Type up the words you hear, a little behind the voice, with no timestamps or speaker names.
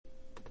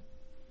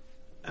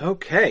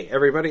Okay,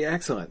 everybody,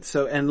 excellent.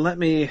 So, and let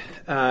me,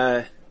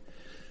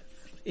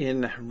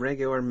 in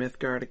regular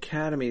Mythgard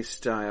Academy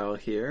style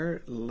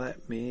here,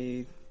 let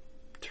me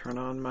turn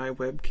on my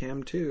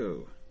webcam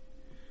too.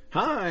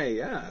 Hi,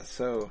 yeah,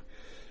 so,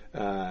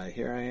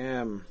 here I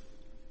am.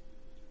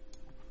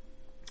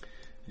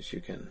 As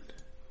you can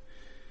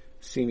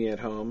see me at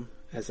home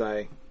as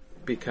I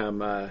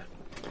become,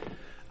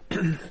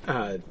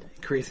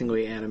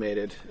 increasingly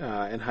animated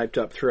and hyped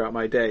up throughout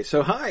my day.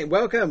 So hi,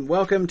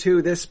 welcome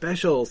to this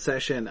special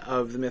session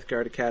of the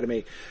Mythgard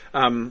Academy,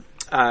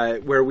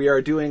 where we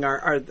are doing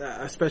our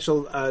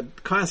special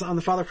class on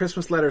the Father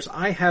Christmas letters.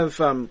 I have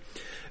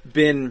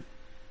been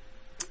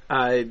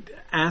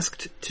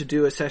asked to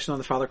do a session on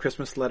the Father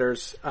Christmas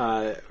letters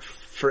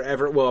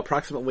forever, well,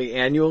 approximately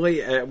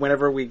annually.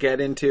 Whenever we get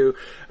into,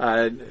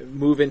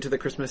 move into the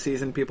Christmas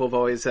season, people have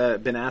always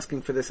been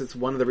asking for this. It's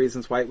one of the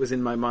reasons why it was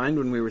in my mind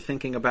when we were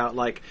thinking about,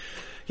 like,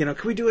 can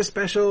we do a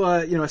special,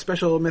 a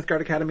special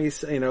Mythgard Academy,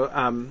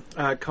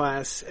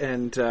 class?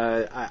 And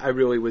I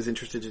really was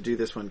interested to do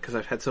this one because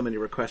I've had so many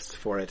requests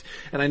for it.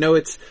 And I know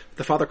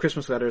the Father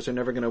Christmas letters are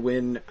never going to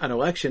win an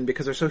election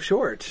because they're so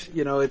short.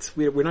 We're not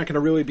going to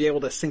really be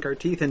able to sink our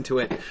teeth into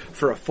it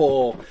for a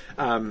full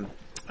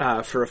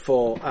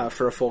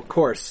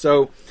course.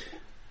 So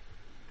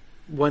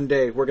one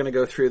day we're going to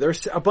go through.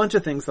 There's a bunch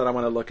of things that I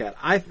want to look at.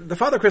 The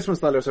Father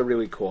Christmas letters are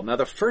really cool. Now,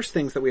 the first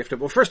things that we have to,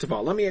 well, first of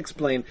all, let me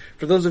explain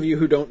for those of you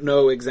who don't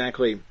know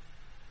exactly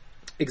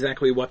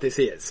what this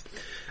is.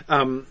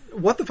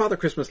 What the Father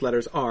Christmas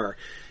letters are.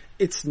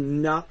 It's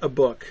not a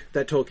book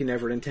that Tolkien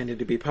ever intended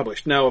to be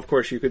published. Now, of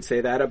course, you could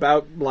say that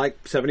about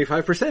like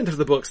 75% of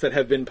the books that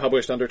have been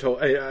published under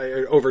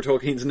over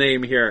Tolkien's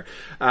name here.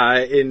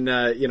 When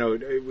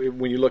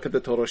you look at the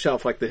total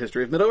shelf, like the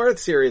History of Middle-earth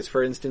series,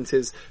 for instance,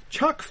 is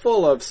chock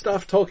full of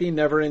stuff Tolkien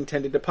never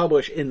intended to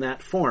publish in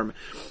that form.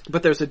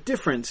 But there's a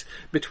difference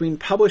between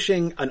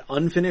publishing an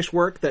unfinished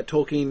work that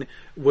Tolkien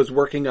was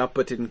working up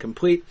but didn't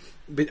complete,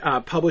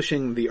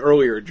 publishing the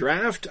earlier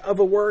draft of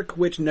a work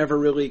which never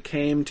really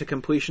came to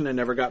completion and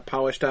never got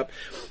polished up,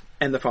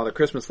 and the Father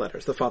Christmas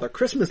letters. The Father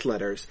Christmas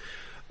letters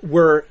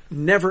were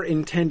never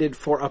intended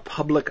for a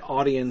public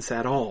audience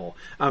at all.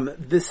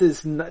 This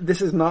is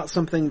not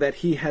something that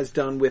he has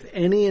done with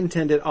any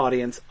intended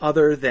audience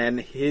other than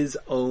his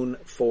own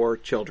 4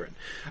 children.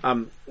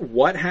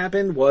 What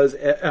happened was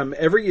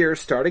every year,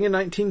 starting in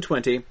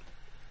 1920,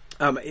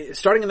 of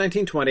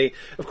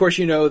course,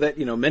 that,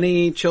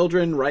 many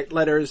children write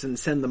letters and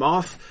send them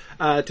off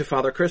to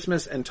Father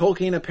Christmas, and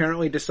Tolkien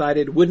apparently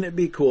decided, wouldn't it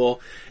be cool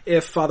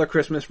if Father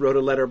Christmas wrote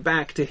a letter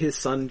back to his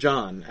son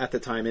John at the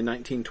time in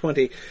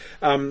 1920,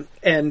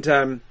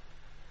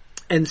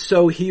 and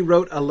so he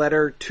wrote a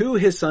letter to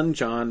his son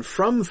John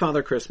from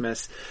Father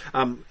Christmas,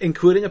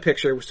 including a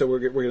picture. So we're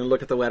going to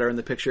look at the letter and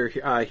the picture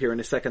here in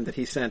a second that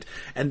he sent.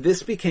 And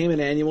this became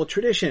an annual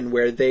tradition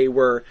where they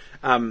would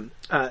send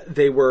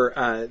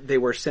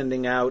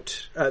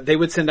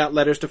out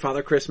letters to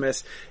Father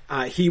Christmas.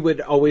 He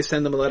would always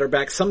send them a letter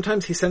back.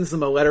 Sometimes he sends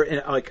them a letter in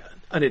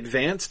an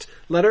advanced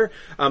letter,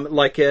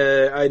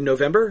 in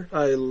November,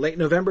 late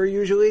November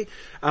usually,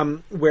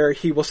 where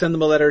he will send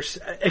them a letter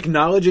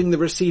acknowledging the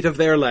receipt of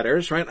their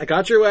letters, right? I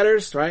got your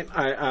letters, right?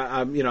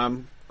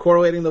 I'm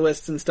correlating the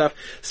lists and stuff.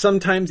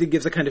 Sometimes he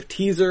gives a kind of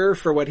teaser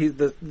for what he's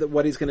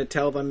going to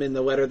tell them in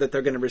the letter that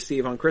they're going to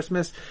receive on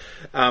Christmas.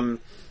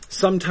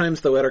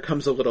 Sometimes the letter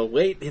comes a little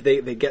late.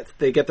 They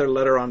get their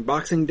letter on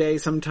Boxing Day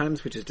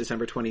sometimes, which is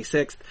December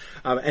 26th.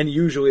 And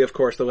usually, of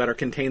course, the letter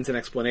contains an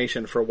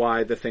explanation for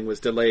why the thing was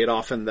delayed.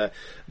 Often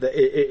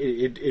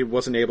it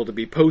wasn't able to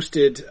be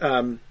posted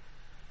on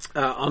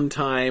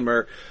time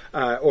or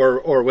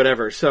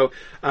whatever. So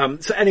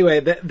anyway,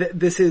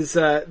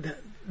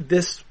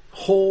 this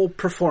whole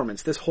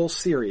performance, this whole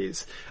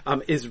series,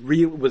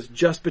 was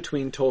just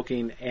between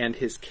Tolkien and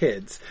his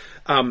kids.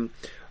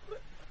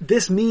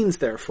 This means,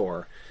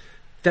 therefore,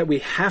 that we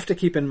have to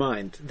keep in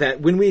mind that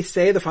when we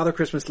say the Father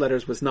Christmas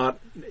letters was not,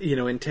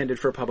 intended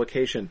for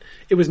publication,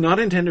 it was not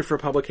intended for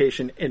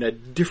publication in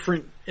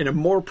a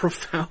more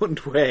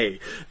profound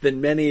way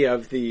than many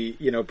of the,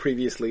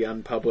 previously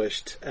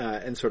unpublished,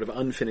 and sort of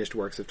unfinished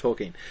works of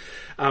Tolkien.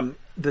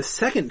 The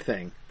second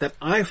thing that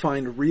I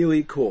find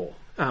really cool,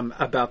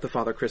 about the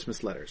Father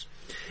Christmas letters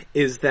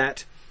is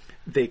that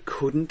they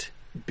couldn't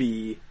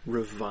be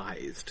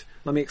revised.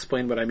 Let me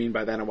explain what I mean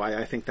by that and why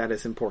I think that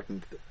is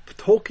important.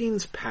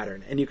 Tolkien's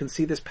pattern, and you can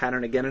see this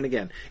pattern again and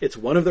again, it's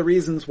one of the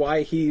reasons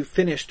why he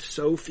finished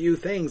so few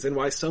things and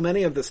why so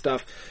many of the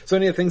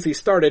things he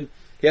started,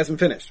 he hasn't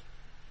finished.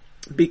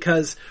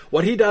 Because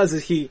what he does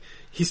is he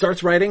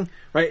starts writing,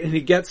 right, and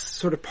he gets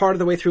sort of part of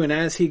the way through, and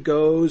as he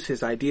goes,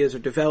 his ideas are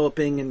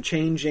developing and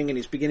changing, and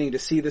he's beginning to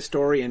see the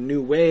story in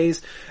new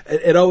ways.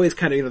 It always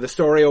kind of, the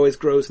story always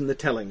grows in the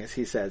telling, as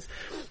he says.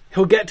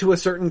 He'll get to a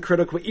certain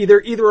critical, either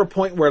a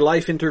point where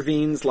life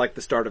intervenes, like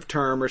the start of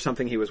term or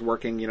something, he was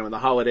working, in the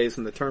holidays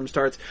and the term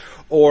starts,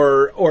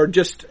 or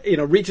just,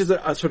 reaches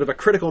a sort of a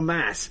critical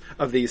mass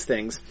of these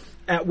things,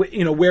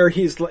 where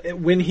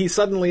when he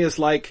suddenly is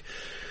like,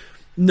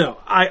 no,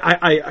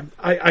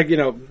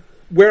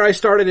 where I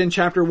started in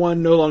chapter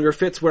 1 no longer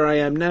fits where I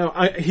am now.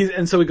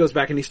 And so he goes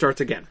back and he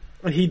starts again.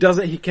 He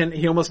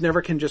almost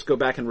never can just go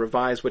back and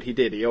revise what he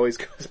did. He always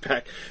goes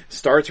back,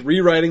 starts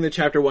rewriting the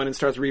chapter 1 and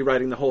starts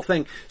rewriting the whole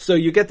thing. So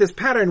you get this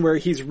pattern where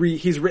he's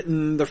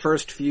written the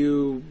first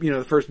few,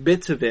 the first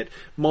bits of it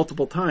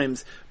multiple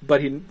times,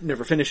 but he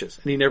never finishes.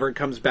 And he never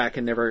comes back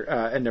and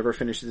never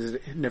finishes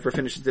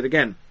it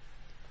again.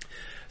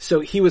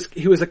 So he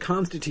was a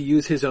constant to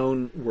use his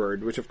own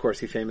word, which of course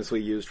he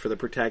famously used for the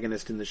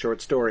protagonist in the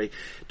short story.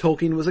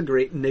 Tolkien was a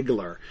great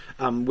niggler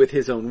with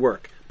his own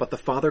work, but the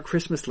Father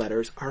Christmas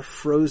letters are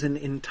frozen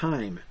in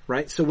time,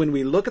 right? So when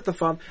we look at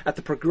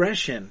the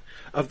progression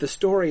of the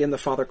story in the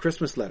Father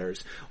Christmas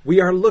letters,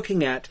 we are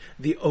looking at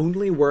the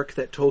only work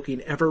that Tolkien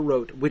ever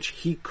wrote, which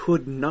he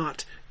could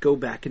not go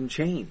back and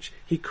change.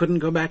 He couldn't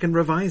go back and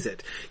revise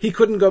it. He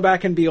couldn't go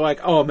back and be like,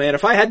 oh man,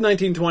 if I had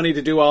 1920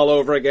 to do all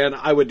over again,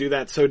 I would do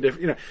that so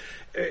different.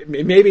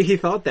 Maybe he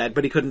thought that,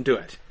 but he couldn't do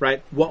it,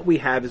 right? What we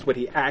have is what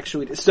he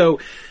actually did. So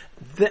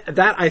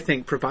that I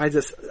think provides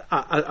us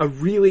a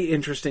really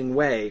interesting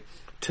way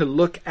to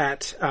look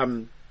at,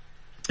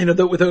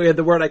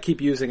 the word I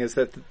keep using is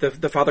that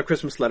the Father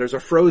Christmas letters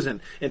are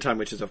frozen in time,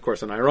 which is of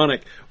course an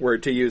ironic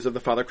word to use of the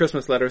Father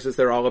Christmas letters, as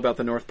they're all about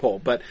the North Pole.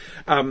 But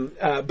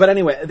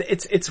anyway,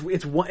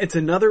 it's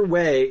another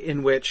way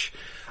in which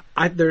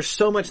there's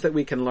so much that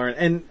we can learn.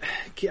 And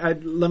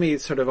let me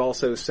sort of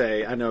also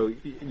say, I know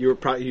you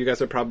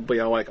guys are probably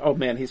all like, oh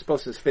man, he's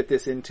supposed to fit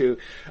this into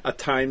a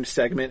timed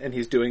segment and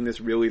he's doing this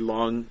really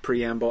long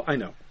preamble. I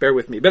know, bear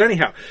with me. But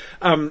anyhow,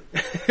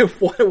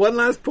 one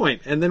last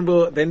point, and then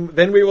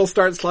we will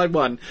start slide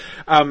 1,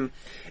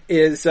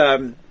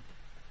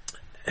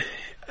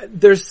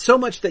 there's so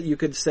much that you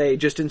could say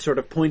just in sort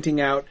of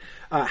pointing out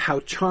how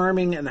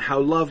charming and how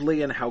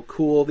lovely and how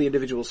cool the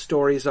individual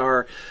stories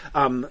are.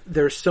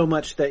 There's so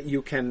much that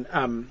you can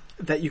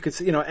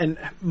see, and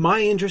my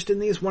interest in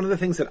these, one of the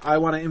things that I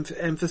want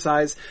to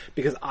emphasize,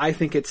 because I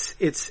think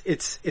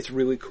it's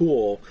really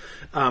cool,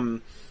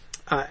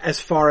 as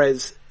far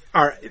as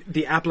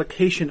the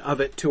application of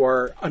it to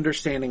our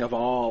understanding of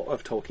all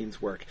of Tolkien's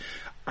work.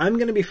 I'm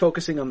going to be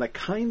focusing on the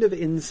kind of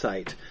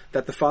insight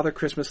that the Father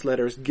Christmas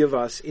letters give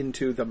us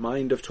into the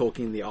mind of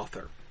Tolkien, the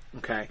author.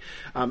 Okay?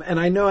 And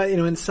I know,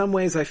 in some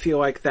ways I feel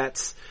like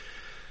that's,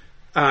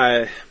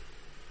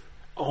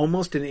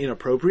 almost an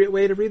inappropriate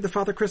way to read the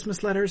Father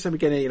Christmas letters. I'm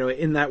again,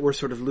 in that we're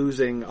sort of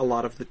losing a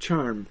lot of the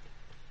charm.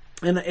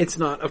 And it's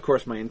not, of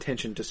course, my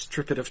intention to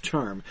strip it of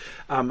charm.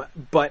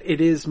 But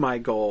it is my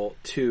goal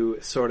to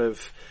sort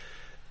of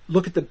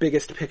look at the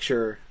biggest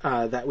picture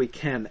that we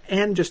can,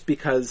 and just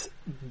because,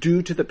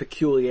 due to the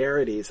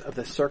peculiarities of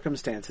the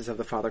circumstances of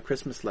the Father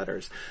Christmas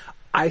letters,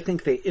 I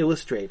think they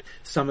illustrate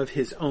some of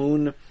his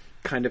own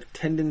kind of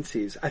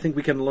tendencies. I think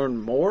we can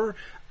learn more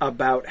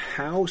about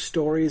how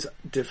stories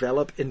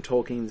develop in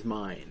Tolkien's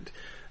mind.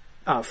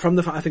 I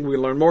think we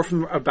learn more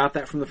about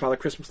that from the Father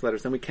Christmas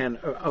letters than we can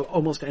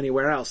almost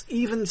anywhere else.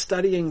 Even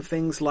studying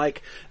things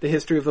like the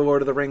history of the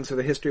Lord of the Rings or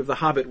the history of the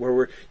Hobbit,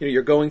 where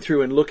you're going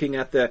through and looking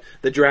at the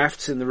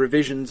drafts and the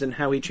revisions and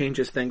how he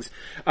changes things.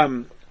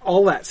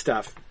 All that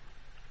stuff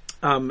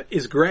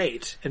is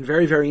great and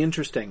very, very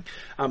interesting.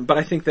 But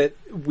I think that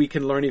we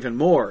can learn even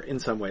more in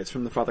some ways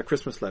from the Father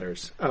Christmas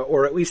letters,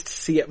 or at least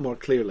see it more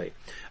clearly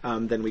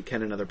than we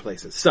can in other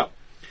places. So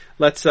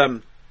let's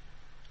go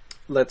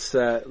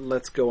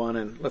on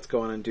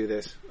and do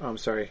this. Oh, I'm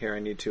sorry. Here, I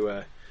need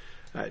to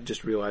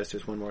just realize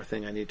there's one more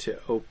thing I need to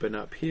open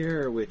up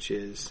here, which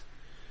is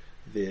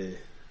the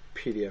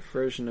PDF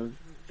version of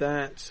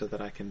that, so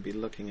that I can be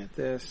looking at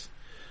this.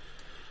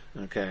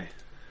 Okay.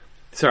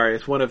 Sorry,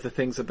 it's one of the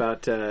things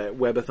about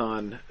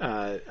Webathon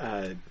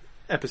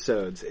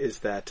episodes is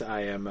that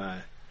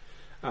I'm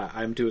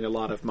doing a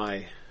lot of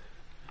my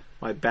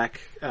back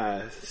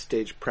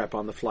stage prep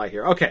on the fly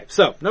here. Okay,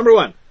 so number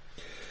 1.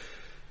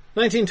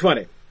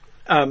 1920.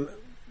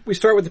 We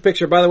start with the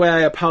picture. By the way, I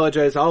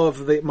apologize. All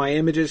of my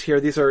images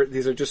here, these are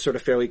just sort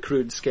of fairly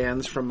crude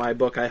scans from my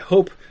book. I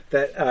hope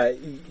that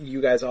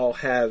you guys all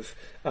have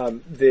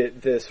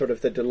the sort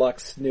of the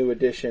deluxe new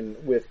edition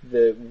with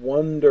the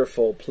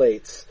wonderful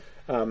plates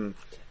and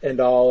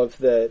all of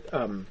the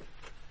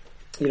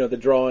the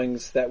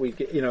drawings that we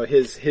get,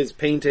 his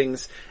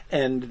paintings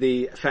and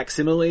the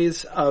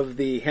facsimiles of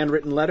the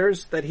handwritten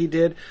letters that he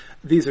did.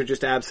 These are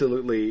just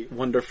absolutely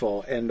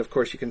wonderful. And of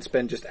course you can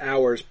spend just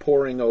hours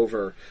poring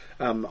over,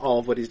 all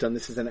of what he's done.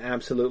 This is an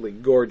absolutely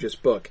gorgeous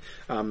book.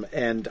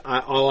 And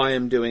all I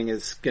am doing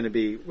is going to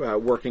be,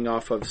 working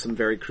off of some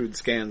very crude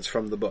scans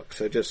from the book.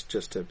 So just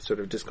a sort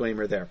of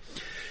disclaimer there.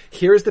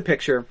 Here's the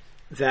picture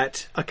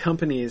that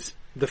accompanies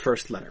the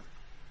first letter.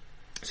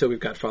 So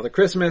we've got Father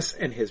Christmas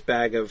and his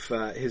bag of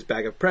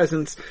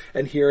presents,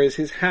 and here is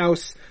his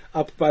house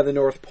up by the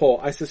North Pole.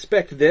 I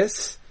suspect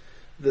this,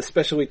 the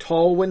especially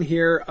tall one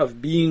here, of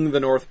being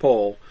the North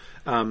Pole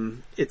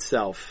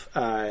itself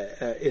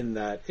in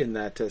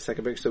that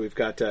second picture. So we've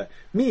got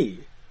me,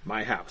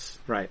 my house,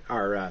 right?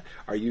 Our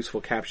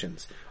useful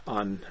captions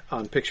on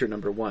picture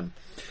number 1.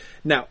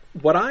 Now,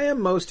 what I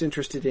am most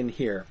interested in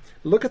here,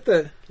 look at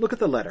the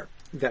letter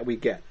that we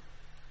get.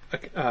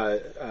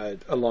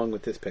 along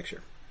with this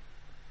picture.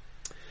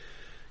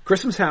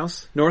 Christmas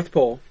house, North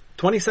Pole,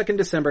 22nd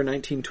December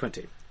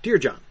 1920. Dear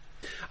John,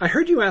 I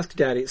heard you ask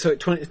Daddy, so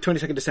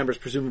 22nd December is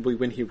presumably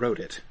when he wrote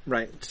it,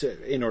 right,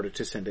 in order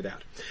to send it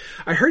out.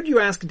 I heard you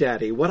ask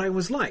Daddy what I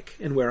was like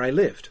and where I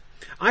lived.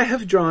 I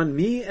have drawn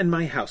me and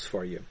my house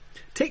for you.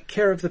 Take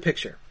care of the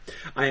picture.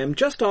 I am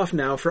just off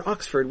now for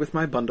Oxford with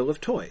my bundle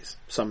of toys.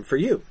 Some for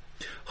you.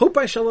 Hope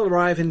I shall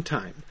arrive in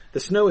time. The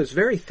snow is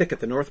very thick at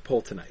the North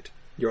Pole tonight.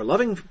 Your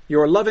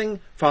loving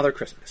Father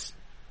Christmas.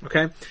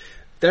 Okay?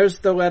 There's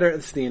the letter.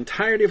 It's the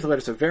entirety of the letter.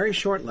 It's a very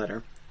short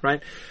letter,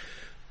 right?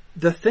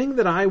 The thing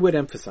that I would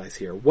emphasize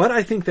here, what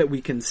I think that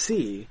we can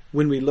see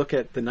when we look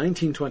at the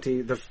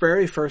 1920, the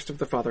very first of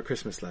the Father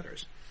Christmas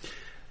letters,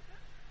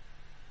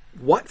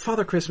 what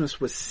Father Christmas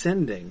was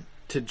sending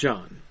to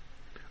John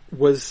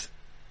was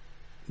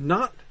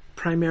not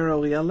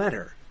primarily a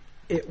letter.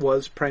 It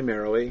was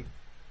primarily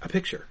a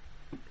picture,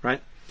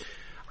 right?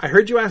 I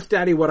heard you ask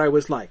Daddy what I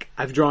was like.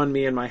 I've drawn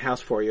me and my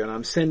house for you, and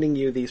I'm sending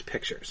you these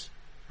pictures,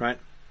 right?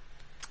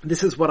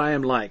 This is what I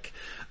am like.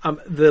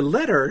 The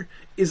letter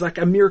is like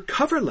a mere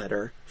cover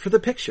letter for the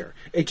picture.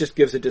 It just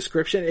gives a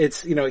description.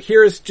 It's,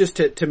 here's just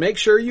to make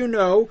sure you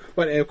know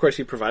what, and of course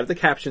he provided the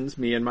captions,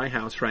 me and my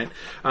house, right?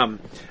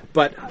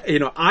 But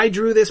I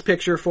drew this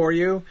picture for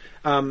you,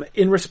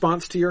 in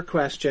response to your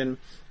question.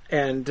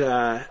 And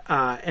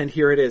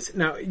here it is.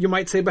 Now, you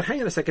might say, but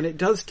hang on a second, it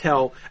does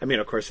tell,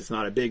 of course it's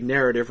not a big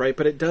narrative, right?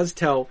 But it does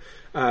tell,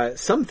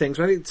 some things,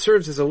 right? It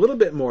serves as a little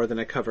bit more than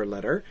a cover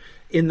letter,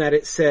 in that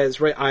it says,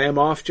 right, I am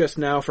off just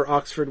now for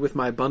Oxford with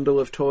my bundle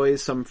of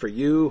toys, some for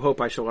you, hope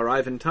I shall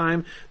arrive in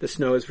time. The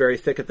snow is very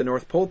thick at the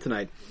North Pole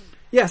tonight.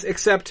 Yes,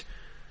 except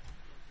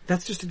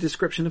that's just a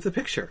description of the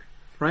picture,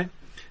 right?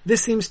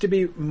 This seems to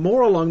be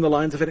more along the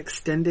lines of an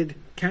extended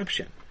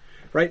caption,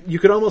 right? You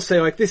could almost say,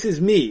 like, this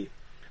is me,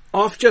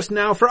 off just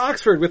now for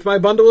Oxford with my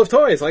bundle of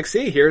toys. Like,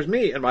 see, here's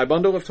me and my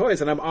bundle of toys,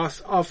 and I'm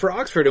off for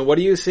Oxford. And what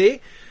do you see?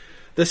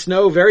 The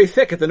snow very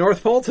thick at the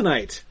North Pole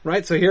tonight,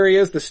 right? So here he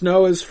is. The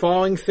snow is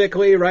falling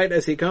thickly, right,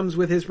 as he comes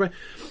with his...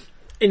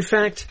 In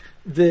fact,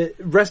 the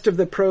rest of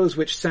the prose,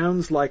 which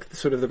sounds like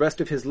sort of the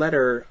rest of his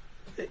letter,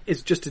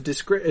 is just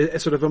a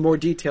sort of a more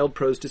detailed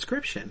prose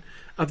description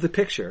of the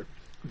picture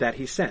that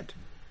he sent.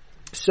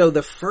 So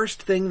the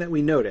first thing that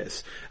we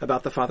notice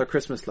about the Father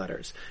Christmas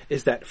letters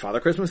is that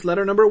Father Christmas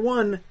letter number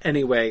 1,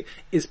 anyway,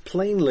 is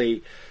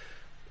plainly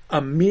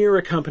a mere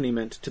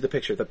accompaniment to the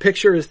picture. The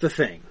picture is the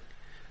thing,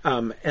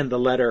 and the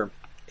letter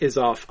is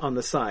off on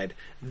the side.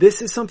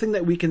 This is something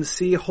that we can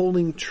see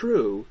holding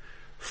true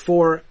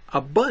for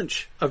a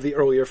bunch of the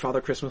earlier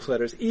Father Christmas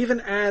letters, even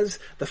as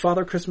the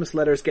Father Christmas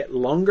letters get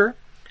longer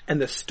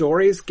and the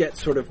stories get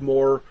sort of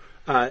more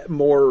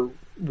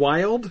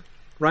wild,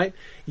 right?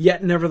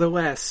 Yet,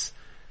 nevertheless,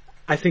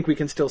 I think we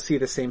can still see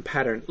the same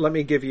pattern. Let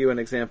me give you an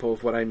example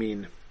of what I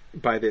mean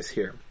by this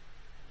here.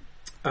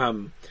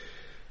 Okay,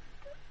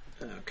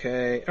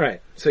 all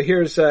right. So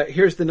here's the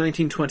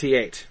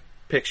 1928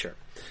 picture.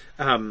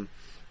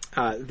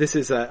 This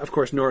is, of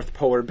course, North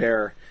Polar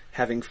Bear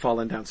having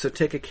fallen down. So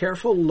take a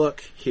careful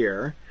look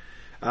here.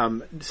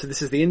 So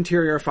this is the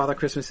interior of Father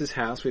Christmas's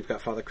house. We've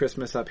got Father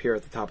Christmas up here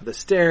at the top of the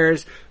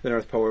stairs, the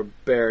North Polar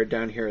Bear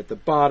down here at the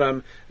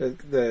bottom,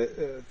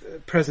 the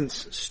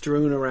presents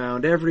strewn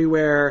around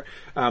everywhere.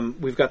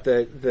 We've got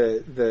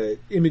the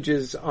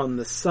images on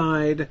the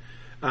side.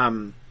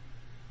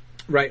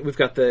 Right, we've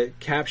got the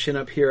caption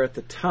up here at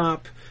the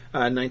top,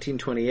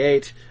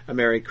 1928, a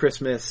Merry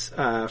Christmas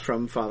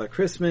from Father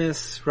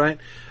Christmas, right?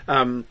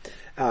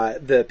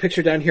 The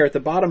picture down here at the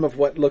bottom of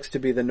what looks to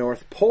be the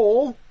North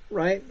Pole,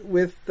 right,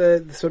 with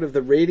the sort of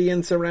the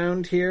radiance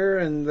around here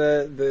and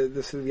the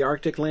sort of the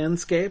Arctic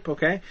landscape,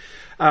 okay?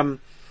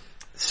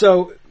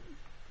 So,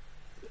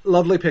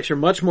 lovely picture,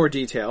 much more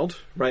detailed,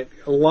 right?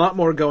 A lot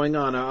more going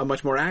on, a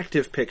much more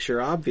active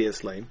picture,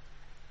 obviously.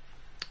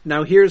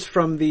 Now here's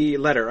from the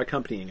letter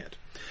accompanying it.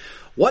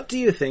 What do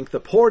you think the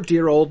poor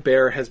dear old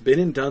bear has been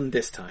and done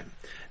this time?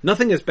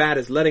 Nothing as bad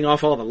as letting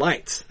off all the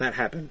lights. That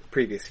happened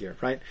previous year,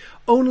 right?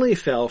 Only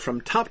fell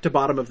from top to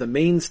bottom of the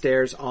main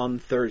stairs on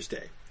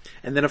Thursday.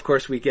 And then, of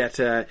course, we get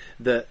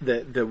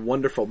the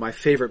wonderful, my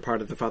favorite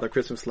part of the Father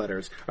Christmas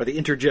letters are the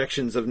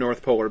interjections of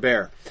North Polar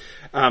Bear.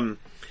 Who'd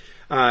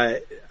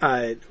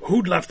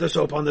left the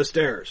soap on the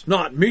stairs?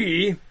 Not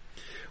me.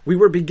 We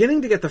were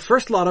beginning to get the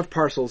first lot of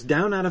parcels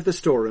down out of the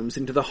storerooms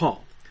into the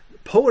hall.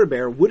 Polar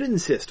Bear would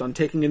insist on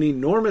taking an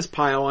enormous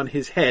pile on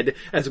his head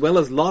as well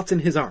as lots in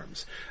his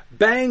arms.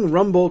 Bang,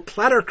 rumble,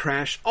 clatter,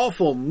 crash,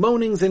 awful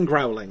moanings and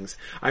growlings.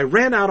 I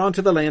ran out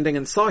onto the landing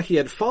and saw he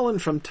had fallen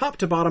from top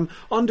to bottom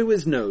onto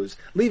his nose,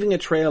 leaving a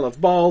trail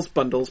of balls,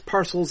 bundles,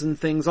 parcels, and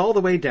things all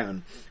the way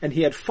down, and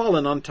he had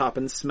fallen on top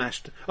and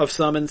smashed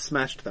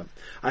them.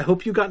 I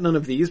hope you got none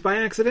of these by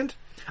accident?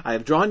 I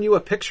have drawn you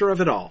a picture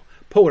of it all.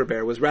 Polar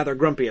Bear was rather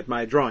grumpy at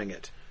my drawing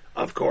it.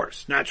 Of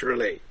course,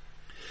 naturally.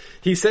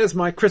 He says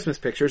my Christmas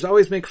pictures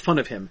always make fun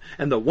of him,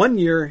 and that one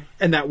year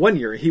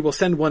he will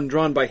send one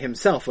drawn by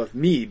himself of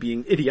me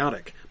being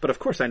idiotic. But of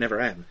course I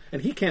never am,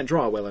 and he can't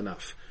draw well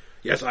enough.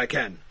 Yes, I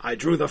can. I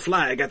drew the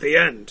flag at the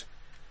end.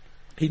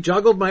 He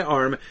joggled my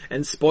arm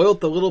and spoilt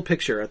the little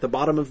picture at the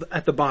bottom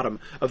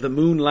of the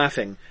moon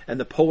laughing and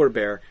the polar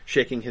bear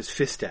shaking his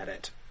fist at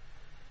it.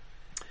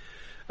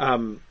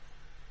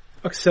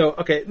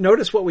 Okay,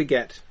 notice what we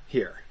get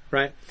here,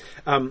 right?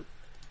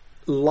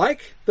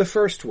 Like the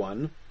first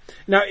one,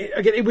 now,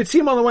 again, it would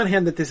seem on the one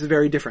hand that this is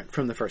very different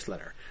from the first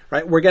letter,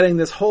 right? We're getting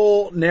this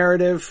whole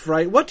narrative,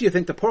 right? What do you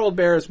think the poor old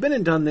bear has been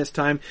and done this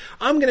time?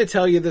 I'm going to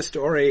tell you the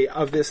story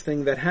of this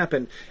thing that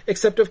happened.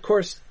 Except, of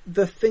course,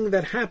 the thing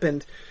that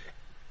happened,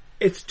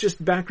 it's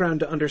just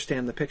background to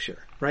understand the picture,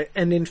 right?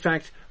 And in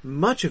fact,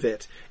 much of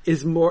it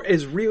is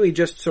really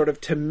just sort of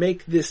to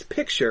make this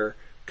picture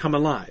come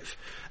alive.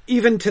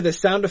 Even to the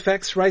sound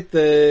effects, right?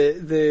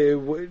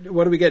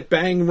 What do we get?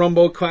 Bang,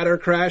 rumble, clatter,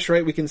 crash,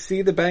 right? We can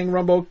see the bang,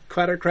 rumble,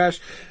 clatter, crash.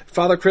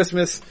 Father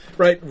Christmas,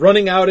 right?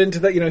 Running out into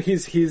the,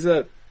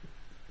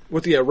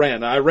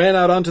 I ran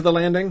out onto the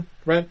landing,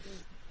 right?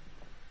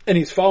 And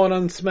he's fallen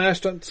on,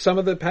 smashed on some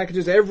of the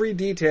packages. Every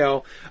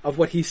detail of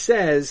what he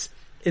says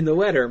in the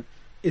letter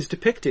is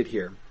depicted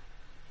here.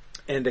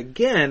 And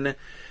again,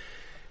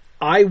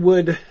 I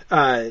would,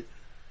 the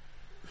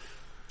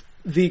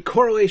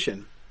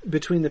correlation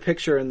between the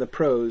picture and the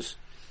prose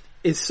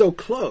is so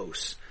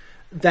close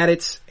that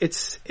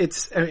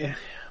I mean,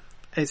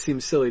 it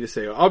seems silly to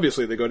say,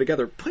 obviously they go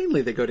together.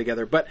 Plainly they go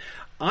together. But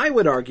I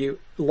would argue,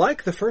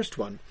 like the first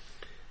one,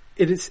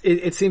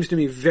 it seems to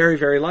me very,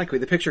 very likely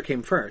the picture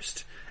came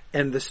first.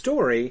 And the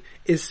story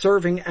is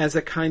serving as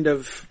a kind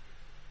of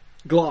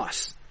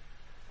gloss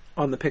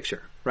on the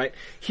picture, right?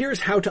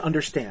 Here's how to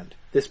understand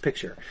this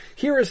picture.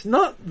 Here is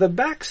not the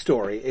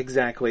backstory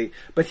exactly,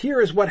 but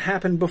here is what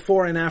happened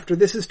before and after.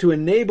 This is to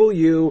enable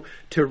you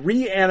to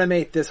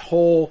reanimate this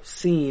whole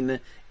scene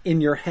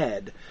in your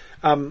head.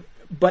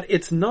 But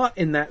it's not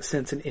in that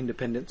sense an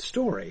independent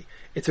story.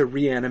 It's a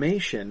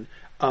reanimation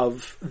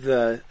of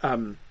the,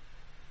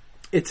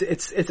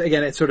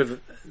 it's sort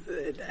of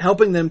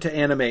helping them to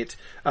animate,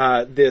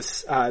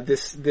 this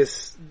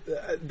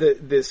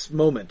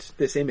moment,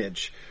 this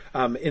image,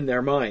 in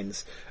their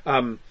minds.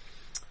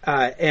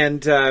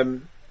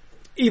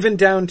 Even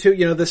down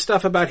to, the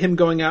stuff about him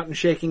going out and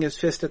shaking his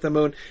fist at the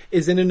moon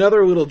is in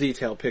another little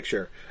detail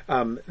picture,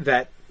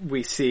 that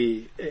we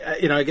see,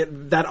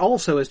 again, that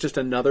also is just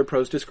another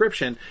prose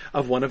description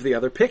of one of the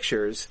other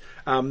pictures,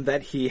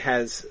 that he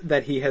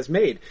has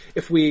made.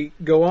 If we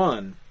go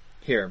on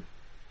here,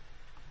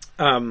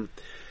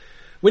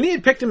 when he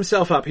had picked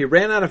himself up, he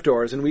ran out of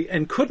doors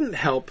and couldn't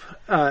help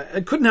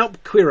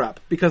clear up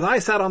because I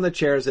sat on the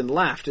chairs and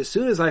laughed as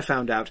soon as I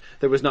found out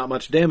there was not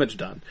much damage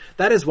done.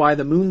 That is why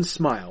the moon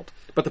smiled.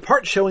 But the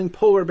part showing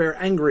Polar Bear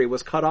angry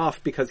was cut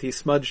off because he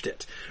smudged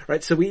it.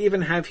 Right? So we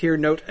even have here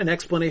an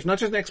explanation, not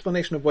just an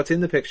explanation of what's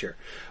in the picture,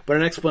 but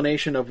an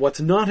explanation of what's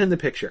not in the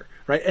picture,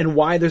 right? And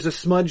why there's a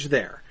smudge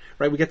there.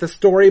 Right? We get the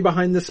story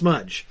behind the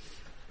smudge.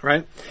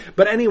 Right?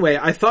 But anyway,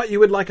 I thought you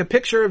would like a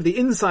picture of the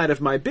inside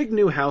of my big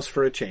new house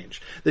for a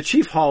change. The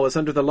chief hall is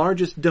under the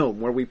largest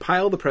dome where we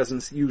pile the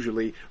presents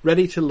usually,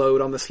 ready to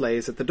load on the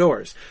sleighs at the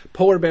doors.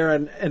 Polar Bear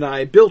and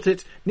I built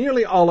it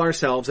nearly all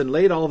ourselves and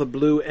laid all the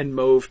blue and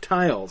mauve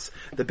tiles.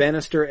 The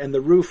banister and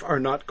the roof are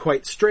not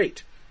quite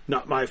straight.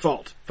 Not my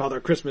fault. Father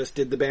Christmas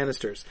did the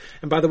banisters.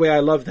 And by the way, I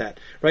love that.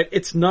 Right?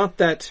 It's not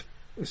that,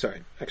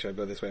 sorry, actually I'll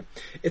go this way.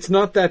 It's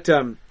not that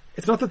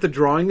the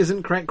drawing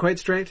isn't quite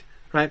straight.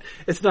 Right?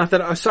 It's not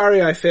that,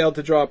 sorry I failed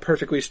to draw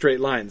perfectly straight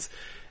lines.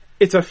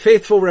 It's a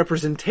faithful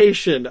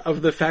representation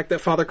of the fact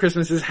that Father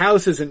Christmas's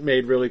house isn't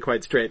made really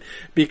quite straight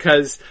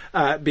because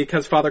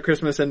Father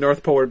Christmas and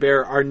North Polar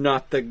Bear are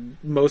not the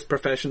most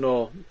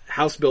professional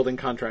house building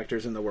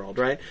contractors in the world,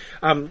 right?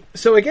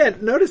 So again,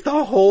 notice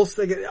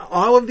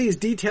all of these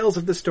details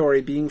of the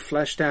story being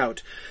fleshed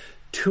out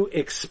to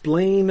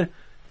explain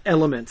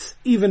elements,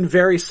 even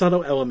very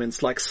subtle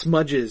elements like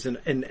smudges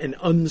and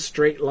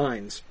unstraight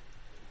lines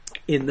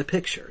in the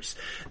pictures.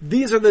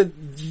 These are the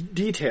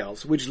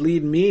details which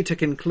lead me to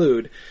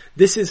conclude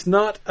this is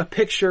not a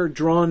picture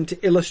drawn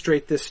to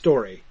illustrate this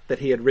story that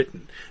he had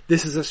written.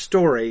 This is a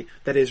story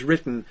that is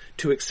written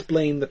to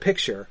explain the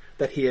picture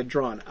that he had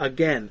drawn.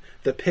 Again,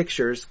 the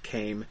pictures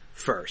came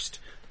first.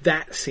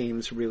 That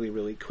seems really,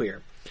 really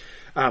clear.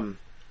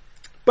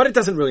 But it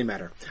doesn't really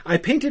matter. I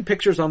painted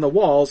pictures on the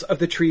walls of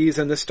the trees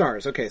and the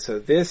stars. Okay, so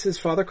this is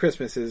Father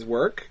Christmas's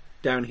work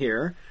down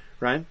here,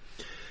 right?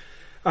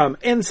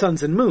 And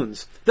suns and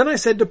moons. Then I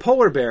said to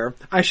Polar Bear,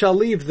 I shall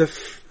leave the,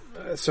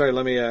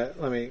 let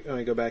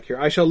me go back here.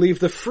 I shall leave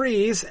the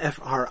frieze,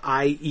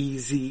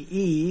 Frieze,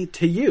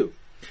 to you.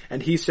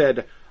 And he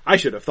said, I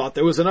should have thought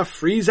there was enough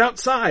frieze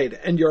outside,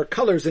 and your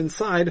colors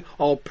inside,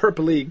 all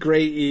purpley,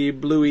 grey-y,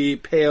 bluey,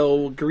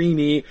 pale,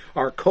 greeny,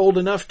 are cold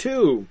enough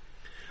too.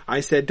 I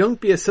said, don't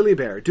be a silly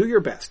bear, do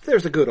your best.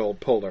 There's a good old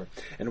Polar.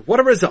 And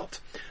what a result!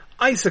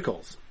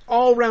 Icicles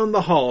all round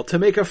the hall to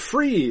make a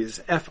frieze,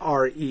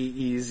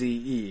 Freeze.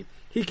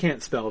 He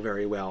can't spell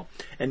very well.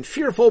 And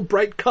fearful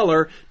bright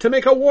color to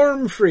make a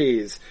warm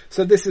frieze.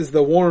 So this is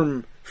the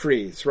warm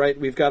frieze, right?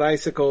 We've got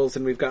icicles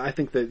and we've got, I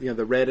think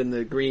the red and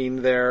the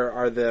green there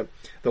are the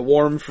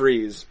warm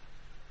frieze.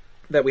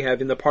 that we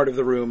have in the part of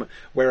the room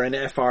where an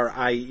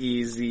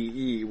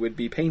Frieze would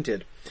be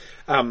painted.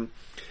 And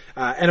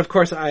of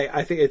course,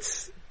 I think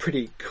it's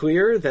pretty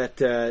clear that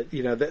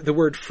the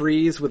word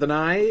freeze with an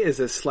I is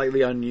a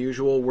slightly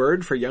unusual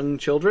word for young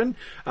children.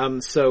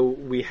 So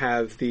we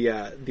have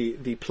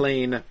the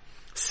plain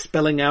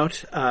spelling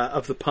out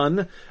of the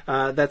pun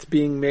that's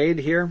being made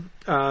here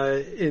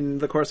in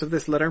the course of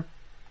this letter.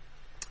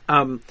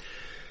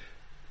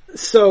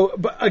 So,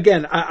 but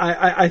again,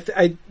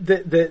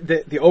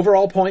 the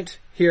overall point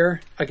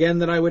here, again,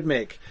 that I would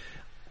make,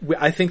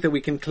 I think that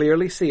we can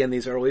clearly see in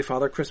these early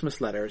Father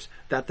Christmas letters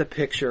that the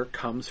picture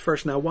comes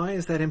first. Now, why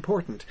is that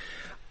important?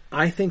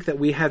 I think that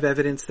we have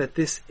evidence that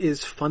this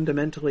is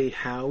fundamentally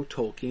how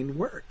Tolkien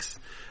works.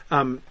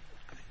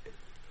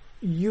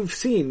 You've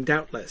seen,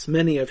 doubtless,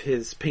 many of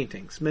his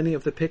paintings, many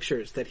of the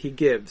pictures that he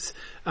gives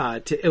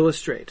to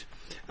illustrate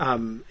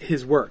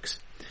his works.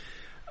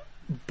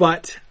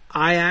 But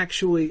I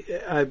actually,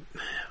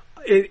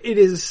 it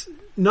is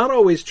not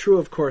always true,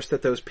 of course,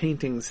 that those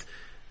paintings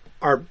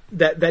are,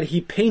 that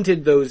he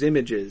painted those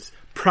images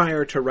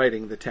prior to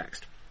writing the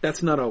text.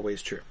 That's not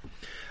always true.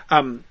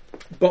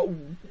 But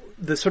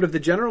the sort of the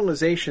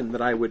generalization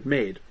that I would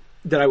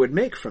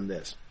make from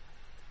this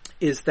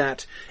is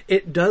that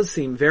it does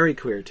seem very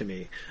clear to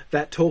me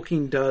that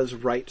Tolkien does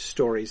write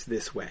stories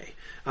this way.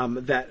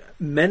 That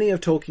many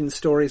of Tolkien's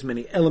stories,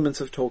 many elements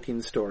of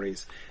Tolkien's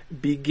stories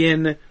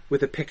begin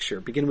with a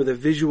picture, begin with a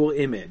visual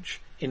image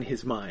in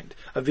his mind,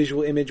 a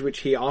visual image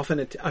which he often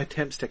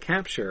attempts to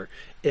capture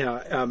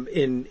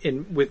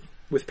with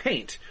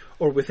paint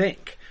or with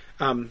ink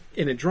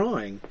in a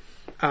drawing,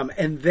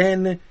 and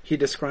then he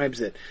describes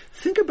it.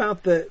 Think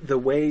about the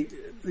way,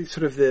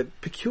 sort of the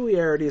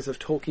peculiarities of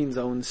Tolkien's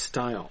own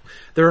style.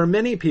 There are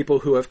many people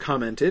who have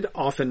commented,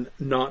 often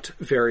not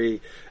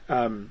very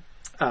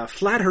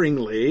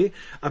flatteringly,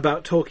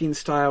 about Tolkien's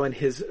style and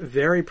his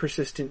very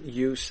persistent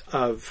use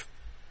of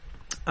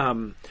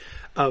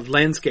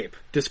landscape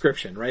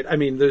description, right? I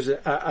mean, there's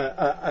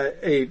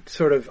a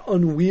sort of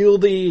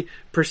unwieldy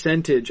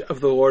percentage of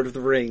the Lord of the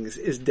Rings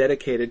is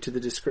dedicated to the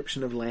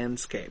description of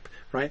landscape,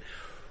 right?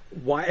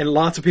 Why? And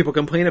lots of people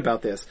complain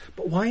about this,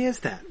 but why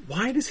is that?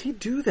 Why does he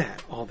do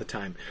that all the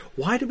time?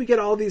 Why do we get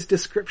all these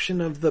description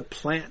of the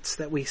plants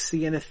that we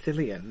see in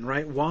Ithilien,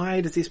 right?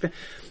 Why does he spend?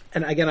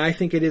 And again, I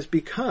think it is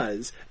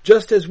because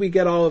just as we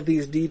get all of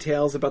these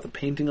details about the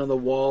painting on the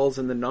walls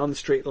and the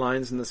non-straight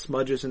lines and the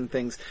smudges and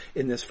things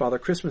in this Father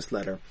Christmas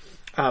letter,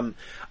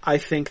 I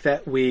think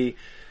that we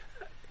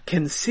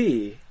can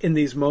see in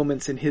these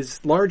moments in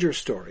his larger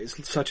stories,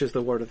 such as The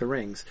Lord of the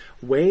Rings,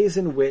 ways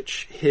in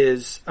which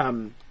his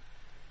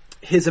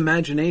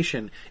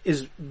imagination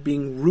is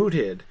being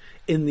rooted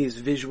in these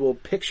visual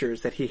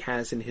pictures that he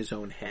has in his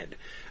own head,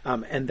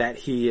 and that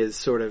he is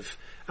sort of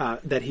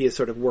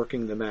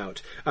working them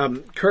out.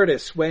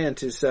 Curtis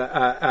Wayant is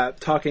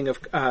talking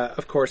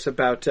of course,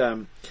 about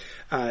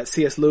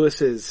C.S.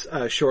 Lewis's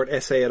short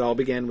essay, It All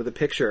Began with a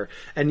Picture.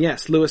 And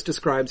yes, Lewis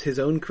describes his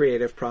own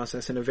creative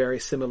process in a very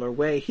similar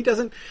way. He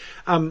doesn't.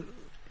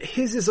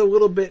 His is a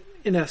little bit,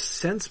 in a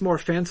sense, more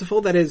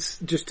fanciful. That is,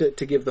 just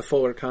to give the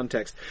fuller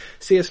context,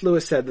 C.S.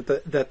 Lewis said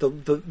that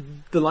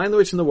the Lion, the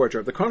Witch, and the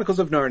Wardrobe, the Chronicles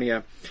of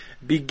Narnia,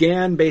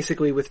 began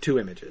basically with two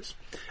images.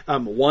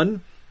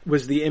 One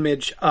was the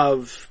image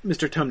of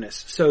Mr.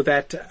 Tumnus, so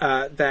that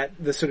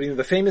the sort of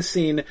the famous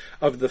scene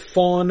of the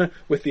faun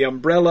with the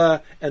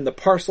umbrella and the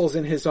parcels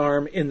in his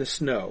arm in the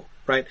snow,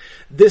 right?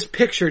 This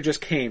picture just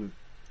came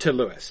to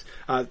Lewis.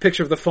 The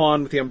picture of the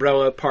faun with the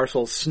umbrella,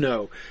 parcels,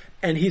 snow.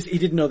 And he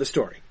didn't know the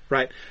story,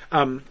 right?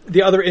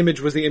 The other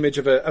image was the image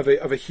of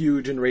a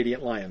huge and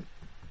radiant lion.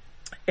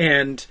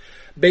 And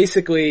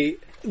basically,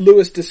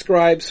 Lewis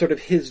describes sort of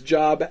his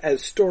job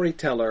as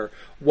storyteller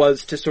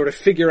was to sort of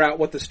figure out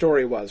what the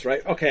story was,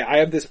 right? Okay, I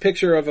have this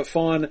picture of a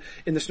faun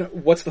in the snow.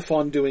 What's the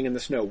faun doing in the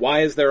snow?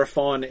 Why is there a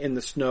faun in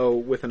the snow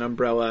with an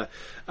umbrella?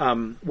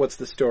 What's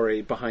the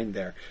story behind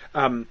there?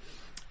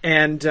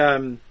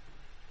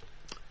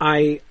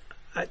 I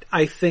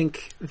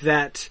think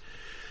that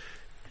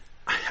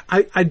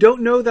I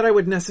don't know that I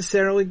would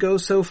necessarily go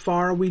so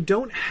far. We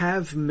don't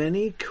have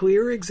many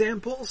clear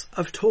examples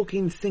of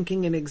Tolkien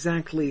thinking in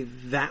exactly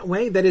that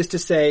way. That is to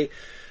say,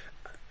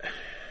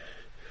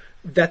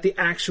 that the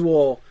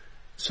actual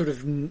sort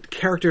of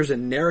characters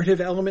and narrative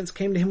elements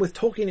came to him. With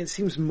Tolkien, it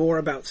seems more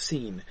about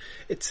scene.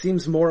 It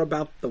seems more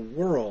about the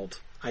world,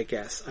 I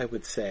guess I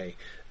would say,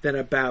 than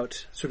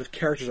about sort of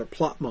characters or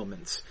plot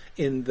moments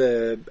in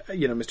the,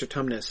 Mr.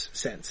 Tumnus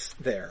sense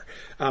there.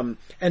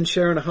 And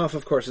Sharon Huff,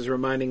 of course, is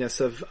reminding us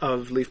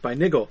of Leaf by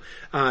Niggle,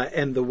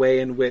 and the way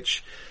in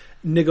which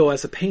Niggle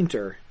as a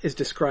painter is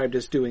described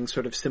as doing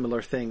sort of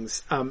similar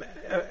things.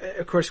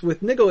 Of course,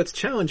 with Niggle, it's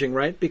challenging,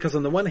 right? Because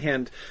on the one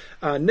hand,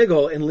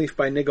 Niggle in Leaf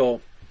by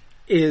Niggle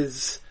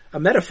is a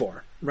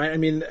metaphor, right? I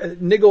mean,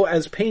 Niggle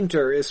as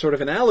painter is sort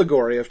of an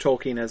allegory of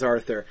Tolkien as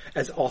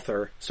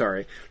author,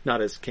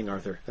 not as King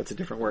Arthur. That's a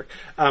different work.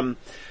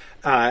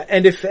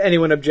 And if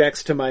anyone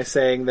objects to my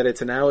saying that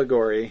it's an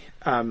allegory,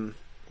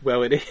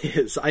 Well, it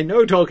is. I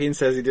know Tolkien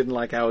says he didn't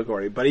like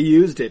allegory, but he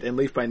used it in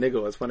Leaf by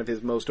Niggle as one of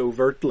his most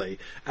overtly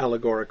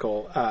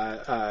allegorical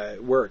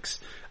works.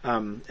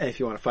 If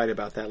you want to fight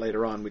about that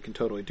later on, we can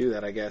totally do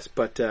that, I guess.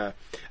 But I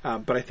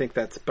think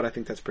that's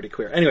pretty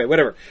clear. Anyway,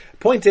 whatever.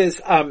 Point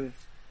is,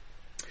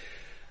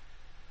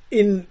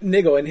 in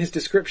Niggle, in his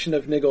description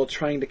of Niggle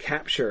trying to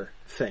capture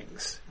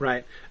things,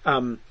 right?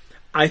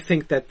 I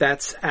think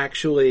that's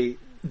actually,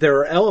 there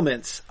are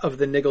elements of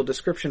the Niggle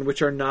description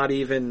which are not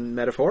even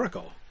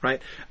metaphorical,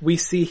 right? We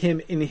see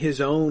him in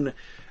his own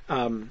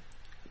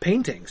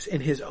paintings,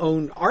 in his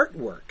own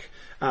artwork,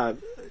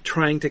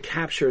 trying to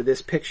capture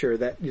this picture,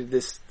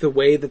 the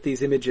way that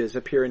these images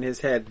appear in his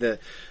head, the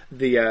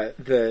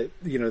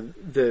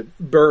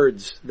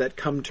birds that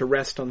come to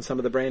rest on some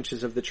of the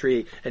branches of the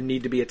tree and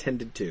need to be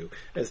attended to,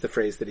 as the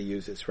phrase that he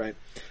uses, right?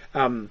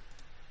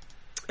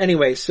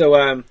 Anyway,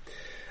 so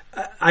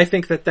I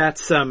think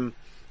that's a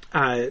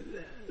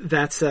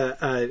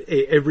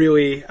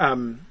really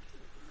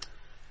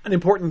an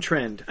important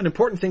trend, an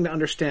important thing to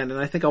understand, and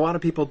I think a lot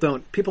of people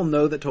don't. People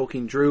know that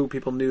Tolkien drew,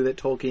 people knew that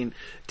Tolkien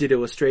did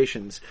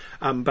illustrations,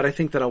 but I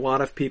think that a lot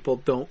of people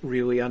don't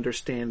really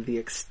understand the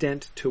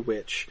extent to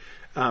which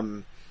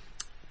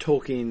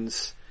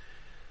Tolkien's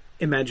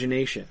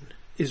imagination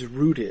is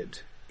rooted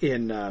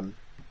in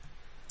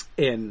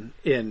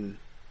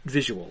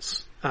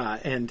visuals,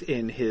 and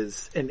in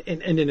his and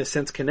in a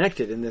sense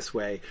connected in this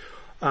way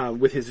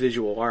with his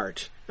visual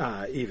art,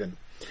 even.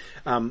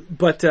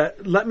 But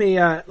let me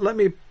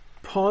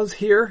pause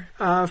here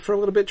for a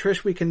little bit,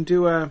 Trish. We can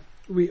do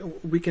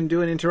we can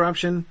do an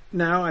interruption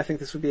now. I think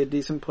this would be a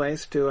decent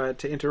place to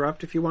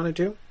interrupt if you wanted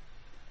to.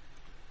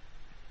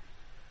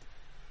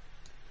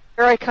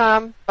 Here I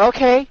come.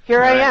 Okay,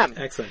 here I am.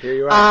 Excellent. Here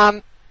you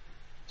are.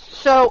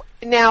 So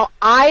now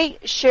I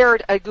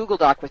shared a Google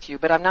Doc with you,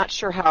 but I'm not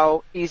sure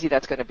how easy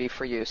that's going to be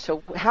for you.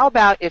 So how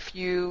about if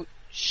you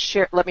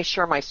let me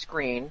share my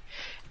screen,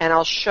 and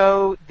I'll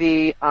show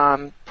the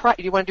do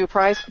you want to do a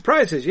prize?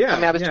 Prizes, yeah.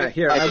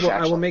 Here,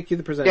 I will make you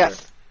the presenter.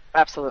 Yes,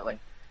 absolutely.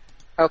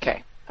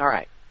 Okay, all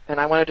right. And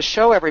I wanted to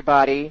show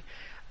everybody,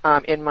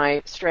 in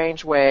my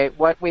strange way,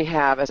 what we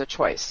have as a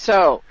choice.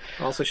 So,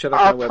 also shut up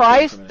our my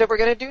prize that we're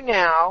going to do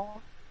now,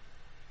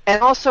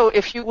 and also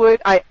if you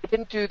would, I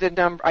didn't do the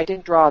number, I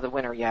didn't draw the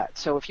winner yet.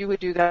 So if you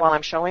would do that while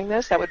I'm showing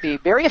this, that would be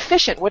very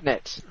efficient, wouldn't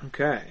it?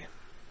 Okay.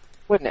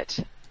 Wouldn't it?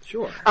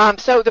 Sure.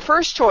 So the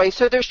first choice,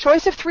 so there's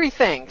choice of three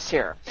things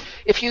here.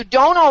 If you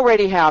don't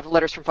already have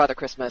Letters from Father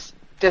Christmas,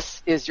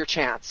 this is your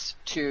chance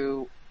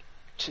to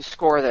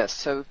score this.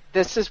 So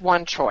this is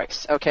one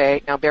choice,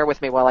 okay? Now bear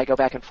with me while I go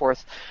back and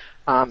forth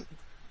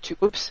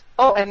oops.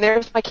 Oh, and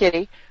there's my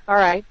kitty. All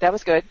right, that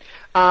was good.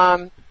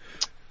 And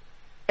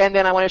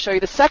then I want to show you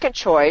the second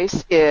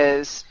choice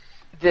is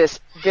this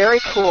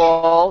very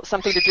cool,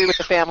 something to do with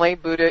the family.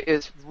 Buddha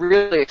is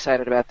really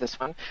excited about this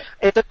one.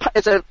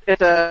 It's a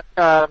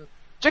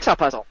jigsaw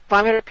puzzle,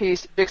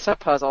 500-piece jigsaw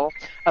puzzle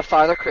of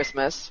Father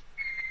Christmas.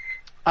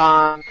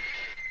 And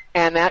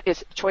that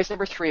is choice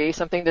number 3,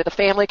 something that the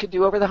family could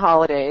do over the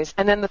holidays.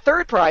 And then the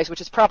third prize,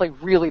 which is probably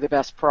really the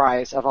best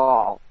prize of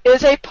all,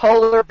 is a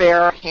polar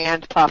bear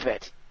hand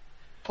puppet.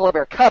 Polar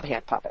bear cub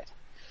hand puppet.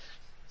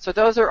 So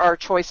those are our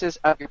choices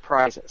of your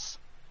prizes.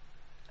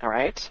 All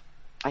right?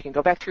 I can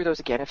go back through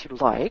those again if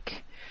you'd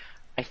like.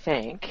 I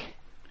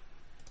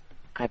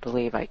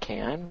believe I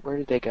can. Where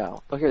did they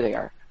go? Oh, here they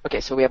are.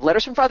 Okay, so we have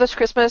Letters from Father's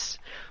Christmas,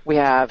 we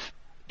have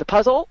the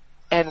puzzle,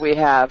 and we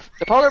have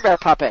the polar bear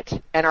puppet.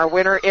 And our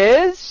winner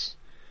is...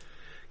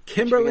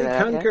 Kimberly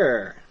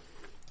Kunker.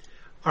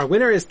 Our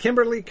winner is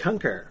Kimberly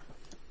Kunker.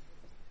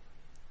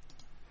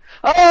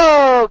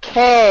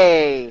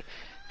 Okay.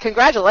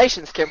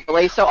 Congratulations,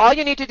 Kimberly. So all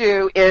you need to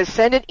do is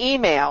send an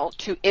email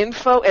to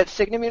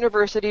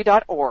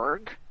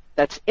info@signumuniversity.org.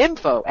 That's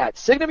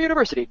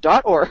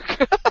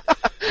info@signumuniversity.org.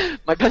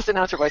 My best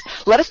announcer voice.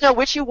 Let us know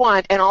which you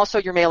want and also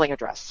your mailing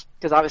address,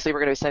 because obviously we're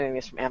going to be sending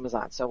these from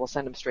Amazon, so we'll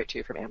send them straight to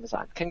you from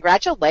Amazon.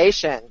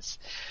 Congratulations.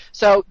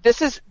 So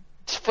this is,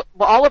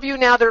 all of you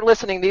now that are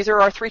listening, these are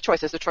our 3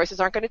 choices. The choices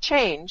aren't going to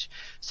change,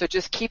 so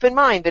just keep in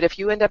mind that if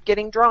you end up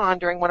getting drawn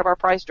during one of our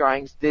prize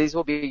drawings, these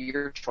will be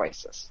your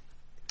choices.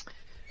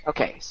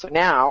 Okay, so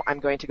now I'm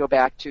going to go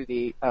back to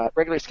the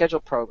regular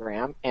scheduled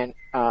program and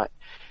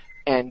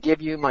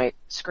give you my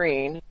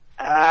screen.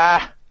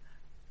 I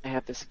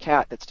have this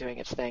cat that's doing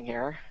its thing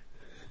here.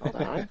 Hold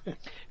on.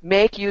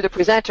 Make you the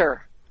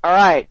presenter. All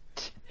right.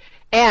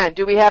 And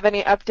do we have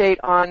any update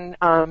on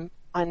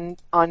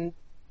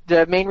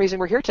the main reason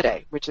we're here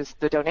today, which is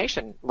the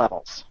donation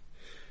levels?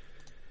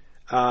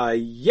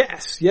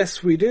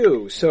 Yes, we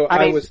do. So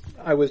I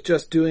was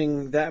just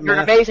doing that. You're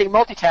math. An amazing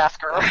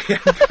multitasker.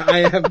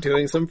 I am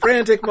doing some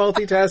frantic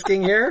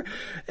multitasking here,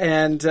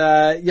 and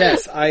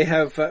yes, I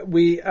have.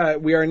 We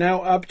are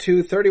now up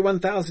to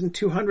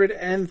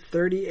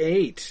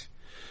 31,238.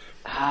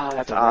 Oh,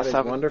 that's so awesome!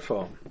 That is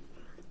wonderful.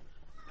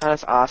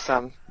 That's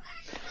awesome.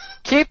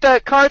 Keep the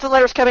cards and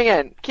letters coming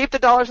in. Keep the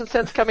dollars and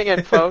cents coming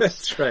in, folks.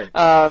 That's right.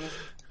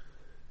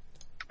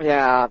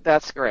 Yeah,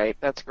 that's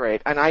great. That's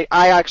great. And I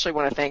actually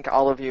want to thank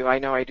all of you. I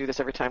know I do this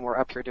every time we're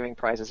up here doing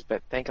prizes,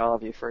 but thank all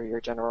of you for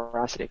your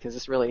generosity, because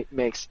this really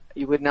makes,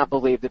 you would not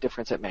believe the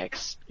difference it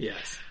makes.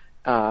 Yes.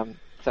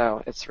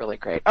 So it's really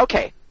great.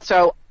 Okay,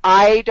 so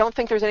I don't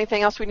think there's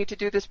anything else we need to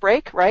do this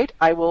break, right?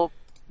 I will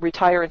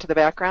retire into the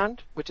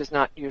background, which is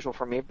not usual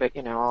for me, but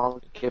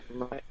I'll give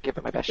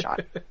it my best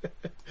shot.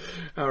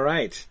 All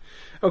right.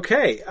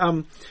 Okay.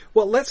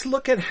 Well, let's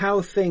look at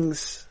how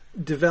things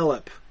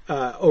develop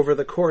over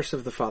the course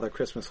of the Father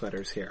Christmas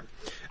letters here.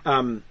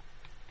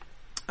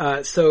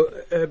 So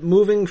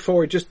moving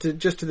forward, just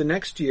to the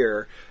next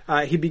year,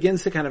 he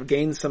begins to kind of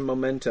gain some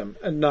momentum,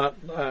 not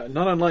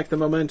unlike the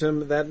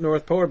momentum that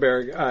North Polar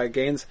Bear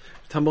gains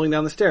tumbling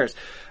down the stairs.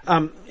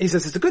 He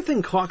says, "It's a good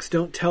thing clocks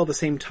don't tell the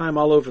same time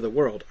all over the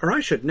world, or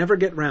I should never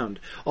get round.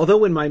 Although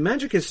when my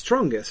magic is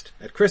strongest,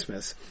 at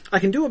Christmas, I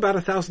can do about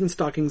 1,000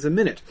 stockings a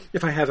minute,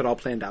 if I have it all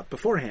planned out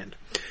beforehand.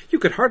 You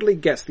could hardly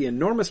guess the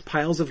enormous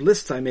piles of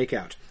lists I make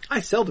out. I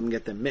seldom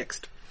get them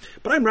mixed.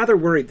 But I'm rather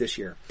worried this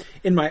year.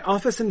 In my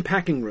office and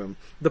packing room,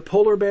 the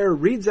polar bear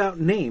reads out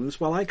names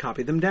while I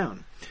copy them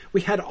down.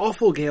 We had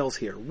awful gales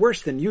here,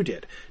 worse than you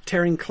did,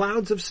 tearing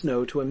clouds of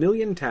snow to a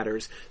million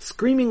tatters,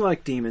 screaming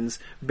like demons,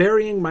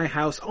 burying my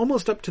house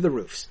almost up to the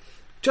roofs.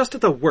 Just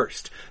at the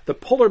worst, the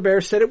polar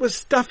bear said it was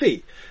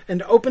stuffy,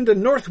 and opened a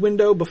north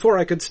window before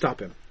I could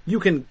stop him. You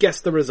can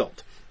guess the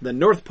result. The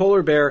North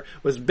Polar Bear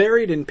was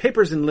buried in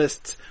papers and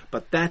lists,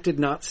 but that did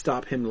not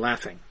stop him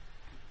laughing."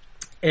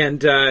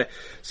 And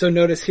so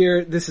notice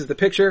here, this is the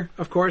picture,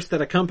 of course,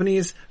 that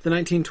accompanies the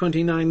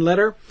 1929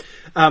 letter.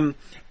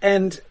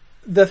 And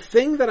the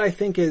thing that I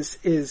think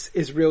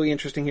is really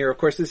interesting here, of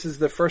course, this is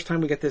the first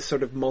time we get this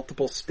sort of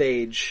multiple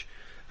stage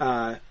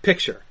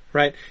picture,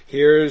 right?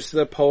 Here's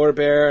the polar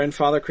bear and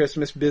Father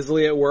Christmas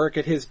busily at work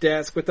at his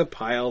desk with the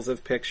piles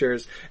of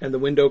pictures, and the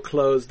window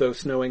closed, though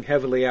snowing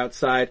heavily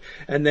outside.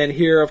 And then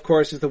here, of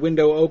course, is the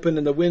window open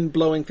and the wind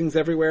blowing things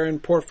everywhere,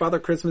 and poor Father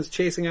Christmas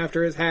chasing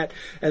after his hat,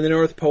 and the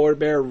North Polar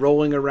Bear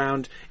rolling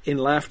around in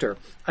laughter.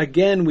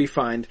 Again, we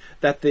find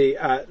that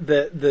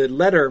the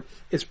letter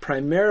is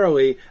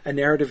primarily a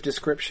narrative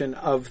description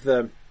of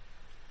the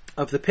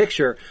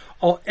picture,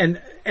 and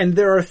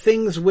there are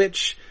things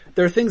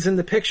in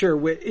the picture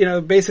which,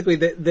 basically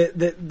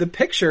the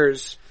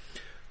pictures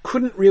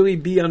couldn't really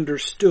be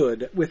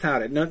understood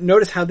without it.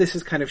 Notice how this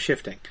is kind of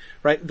shifting,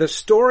 right? The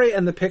story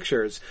and the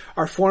pictures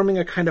are forming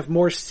a kind of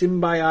more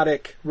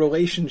symbiotic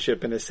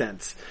relationship, in a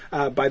sense,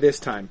 by this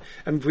time.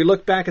 And if we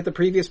look back at the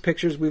previous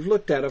pictures we've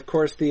looked at, of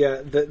course, the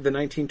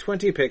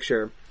 1920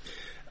 picture,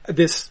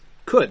 this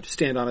could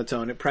stand on its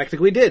own. It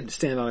practically did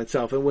stand on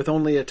itself, and with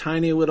only a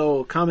tiny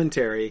little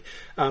commentary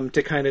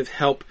to kind of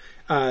help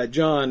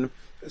John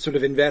sort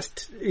of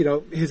invest,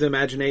 his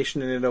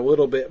imagination in it a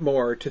little bit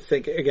more, to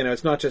think, again,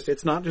 it's not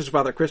just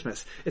Father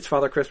Christmas. It's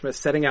Father Christmas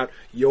setting out,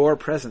 your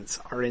presents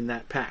are in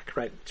that pack,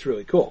 right? It's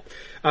really cool.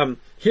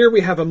 Here we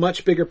have a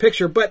much bigger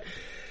picture, but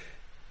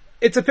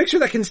it's a picture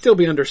that can still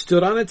be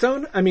understood on its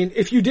own. I mean,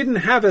 if you didn't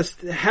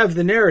have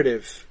the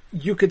narrative,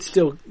 you could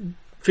still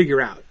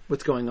figure out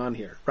what's going on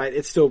here, right?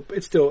 It's still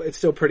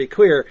pretty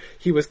clear.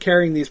 He was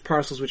carrying these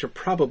parcels, which are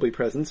probably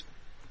presents,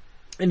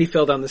 and he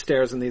fell down the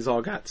stairs, and these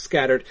all got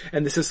scattered.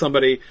 And this is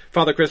somebody,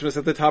 Father Christmas,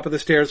 at the top of the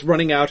stairs,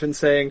 running out and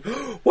saying,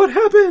 "What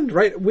happened?"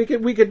 Right? We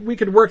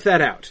could work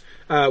that out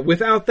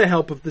without the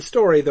help of the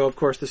story, though. Of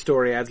course, the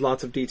story adds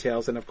lots of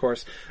details, and of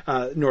course,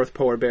 North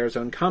Polar Bear's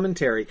own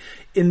commentary.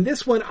 In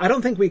this one, I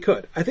don't think we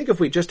could. I think if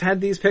we just had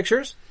these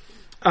pictures,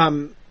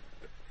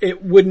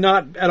 it would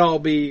not at all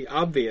be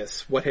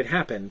obvious what had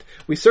happened.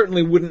 We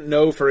certainly wouldn't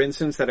know, for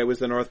instance, that it was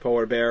the North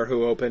Polar Bear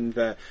who opened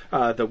the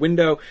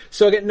window.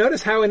 So again,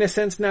 notice how, in a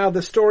sense, now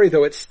the story,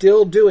 though it's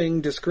still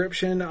doing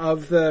description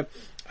of the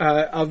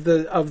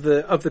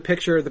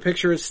picture, the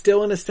picture is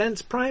still, in a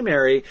sense,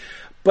 primary,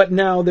 but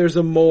now there's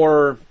a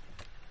more,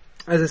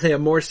 as I say, a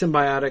more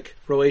symbiotic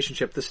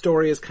relationship. The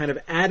story is kind of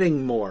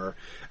adding more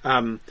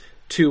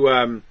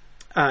to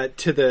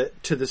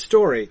the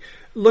story.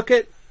 Look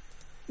at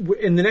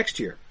in the next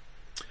year.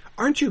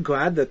 Aren't you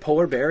glad that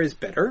Polar Bear is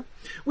better?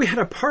 We had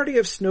a party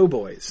of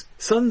snowboys,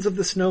 sons of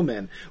the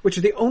snowmen, which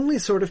are the only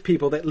sort of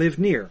people that live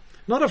near.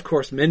 Not, of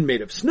course, men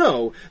made of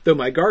snow, though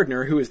my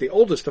gardener, who is the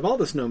oldest of all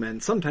the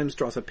snowmen, sometimes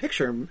draws a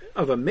picture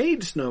of a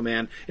made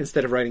snowman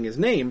instead of writing his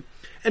name,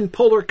 and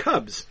polar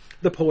cubs,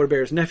 the Polar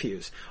Bear's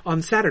nephews,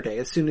 on Saturday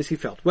as soon as he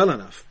felt well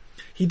enough.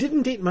 He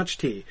didn't eat much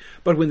tea,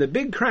 but when the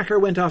big cracker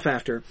went off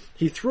after,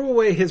 he threw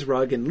away his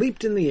rug and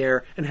leaped in the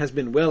air and has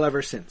been well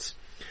ever since.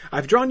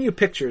 I've drawn you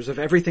pictures of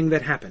everything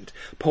that happened.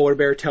 Polar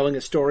Bear telling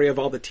a story of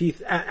all the tea,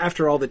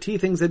 after all the tea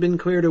things had been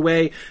cleared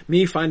away,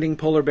 me finding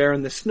Polar Bear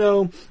in the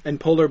snow, and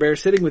Polar Bear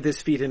sitting with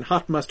his feet in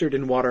hot mustard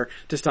and water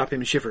to stop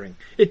him shivering.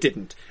 It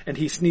didn't, and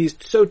he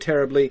sneezed so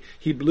terribly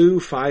he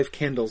blew 5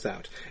 candles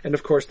out. And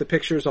of course the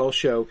pictures all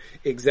show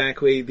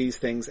exactly these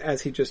things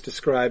as he just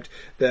described,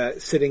 the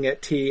sitting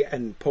at tea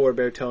and Polar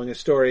Bear telling a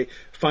story.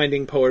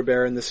 finding Polar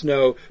Bear in the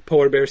snow,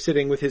 Polar Bear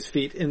sitting with his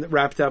feet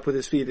wrapped up with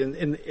his feet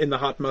in the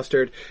hot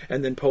mustard,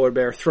 and then Polar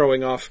Bear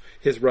throwing off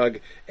his rug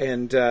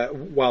and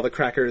while the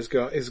cracker is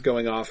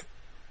going off.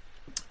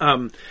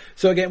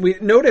 So again, we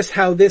notice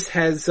how this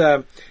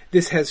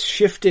has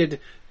shifted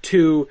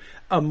to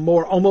a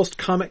more almost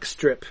comic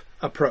strip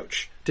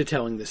approach to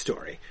telling the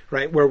story,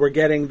 right? Where we're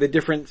getting the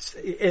difference,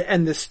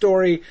 and the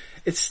story,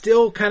 it's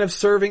still kind of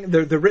serving,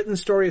 the written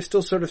story is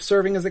still sort of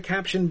serving as a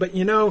caption, but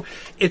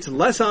it's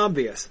less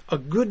obvious, a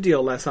good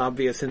deal less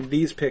obvious in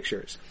these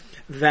pictures,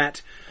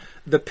 that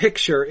the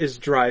picture is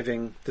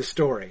driving the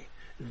story.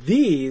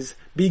 These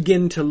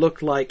begin to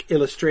look like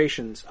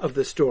illustrations of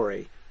the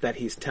story that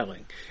he's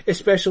telling.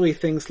 Especially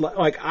things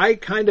like I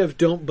kind of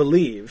don't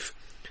believe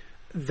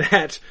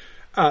that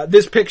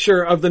this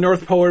picture of the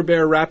North Polar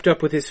Bear wrapped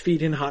up with his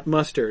feet in hot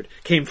mustard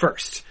came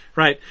first,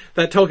 right?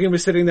 That Tolkien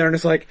was sitting there and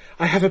it's like,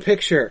 I have a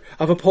picture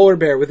of a polar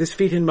bear with his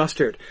feet in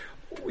mustard.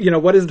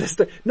 What is this?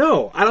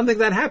 No, I don't think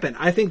that happened.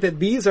 I think that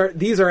these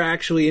are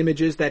actually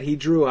images that he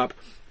drew up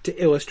to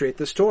illustrate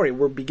the story.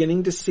 We're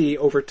beginning to see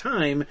over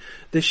time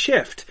the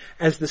shift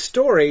as the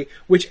story,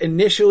 which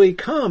initially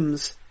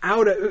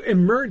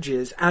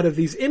emerges out of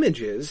these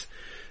images,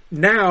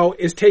 now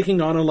is taking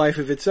on a life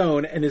of its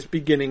own and is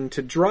beginning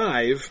to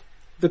drive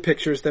the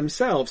pictures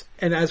themselves.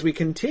 And as we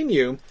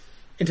continue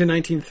into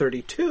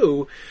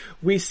 1932,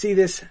 we see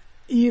this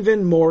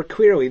even more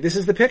clearly. This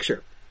is the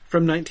picture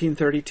from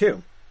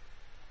 1932.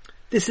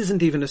 This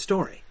isn't even a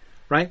story,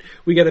 right?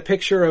 We get a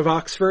picture of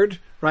Oxford,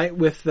 right,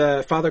 with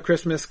Father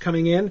Christmas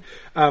coming in.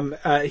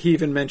 He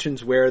even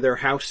mentions where their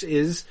house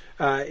is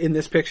in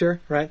this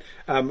picture, right?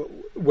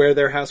 Where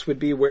their house would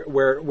be,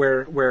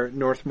 where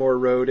Northmore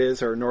Road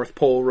is, or North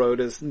Pole Road,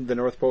 as the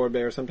North Polar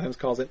Bear sometimes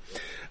calls it.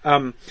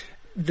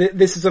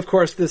 This is, of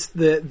course,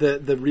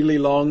 the really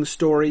long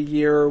story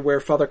year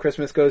where Father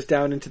Christmas goes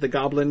down into the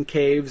goblin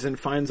caves and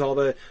finds all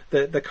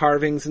the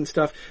carvings and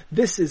stuff.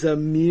 This is a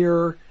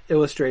mere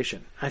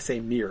illustration. I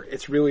say mere.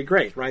 It's really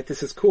great, right?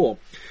 This is cool.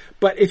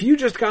 But if you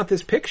just got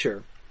this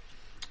picture,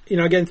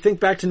 again, think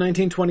back to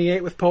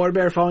 1928 with Polar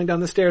Bear falling down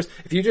the stairs.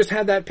 If you just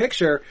had that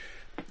picture,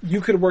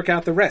 you could work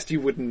out the rest. You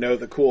wouldn't know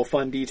the cool,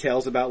 fun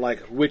details about, like,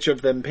 which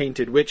of them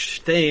painted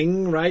which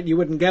thing, right? You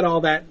wouldn't get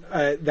all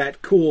that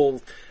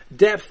cool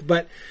depth,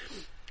 but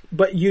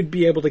you'd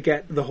be able to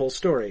get the whole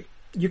story.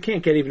 You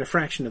can't get even a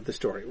fraction of the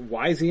story.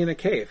 Why is he in a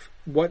cave?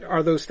 What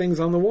are those things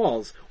on the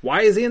walls?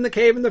 Why is he in the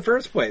cave in the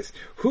first place?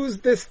 Who's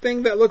this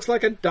thing that looks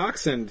like a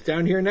dachshund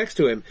down here next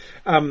to him?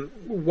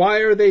 Why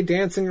are they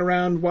dancing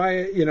around?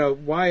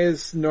 Why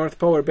is North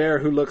Polar Bear,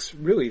 who looks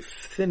really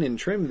thin and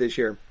trim this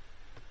year,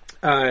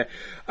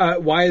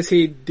 why is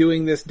he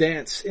doing this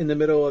dance in the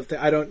middle of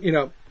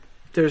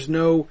there's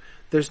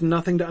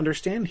nothing to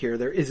understand here.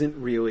 There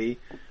isn't really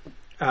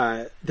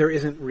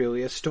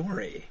a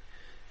story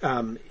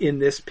in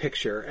this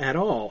picture at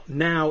all.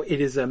 Now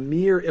it is a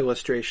mere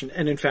illustration,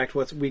 and in fact,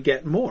 we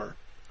get more,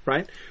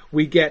 right?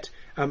 We get.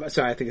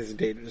 Sorry, I think the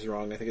date is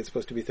wrong. I think it's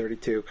supposed to be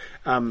 32.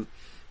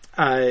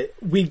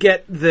 We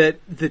get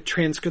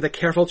the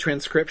careful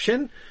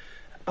transcription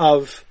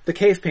of the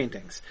cave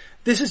paintings.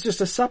 This is just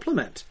a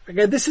supplement.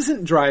 Again, this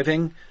isn't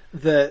driving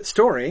the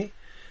story.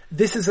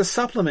 This is a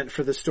supplement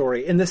for the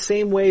story, in the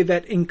same way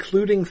that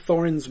including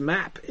Thorin's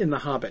map in The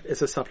Hobbit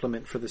is a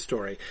supplement for the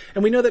story.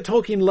 And we know that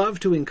Tolkien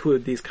loved to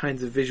include these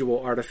kinds of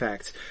visual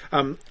artifacts.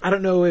 I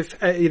don't know if,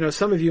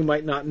 some of you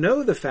might not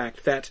know the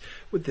fact that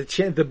with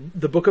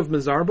the Book of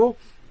Mizarble,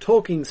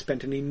 Tolkien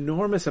spent an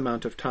enormous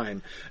amount of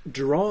time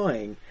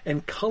drawing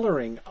and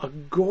coloring a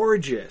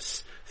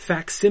gorgeous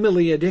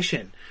facsimile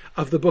edition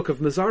of the Book of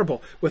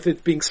Mizarble, with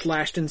it being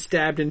slashed and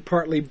stabbed and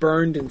partly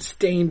burned and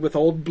stained with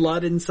old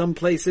blood in some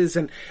places,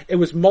 and it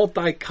was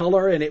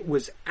multicolor and it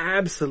was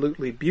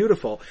absolutely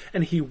beautiful.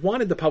 And he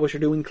wanted the publisher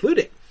to include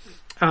it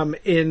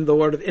in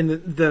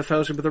the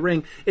Fellowship of the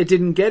Ring. It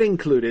didn't get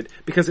included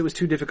because it was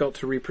too difficult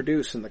to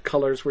reproduce, and the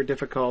colors were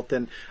difficult.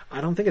 And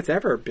I don't think it's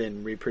ever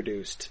been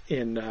reproduced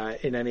in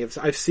any of.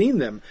 I've seen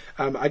them.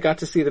 I got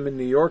to see them in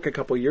New York a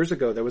couple years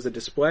ago. There was a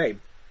display,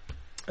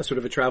 a sort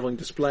of a traveling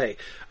display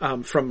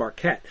from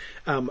Marquette,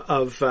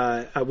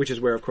 which is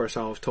where, of course,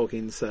 all of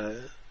Tolkien's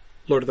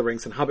Lord of the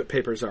Rings and Hobbit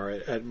papers are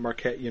at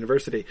Marquette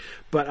University.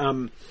 But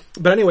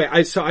anyway,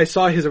 I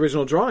saw his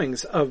original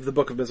drawings of the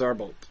Book of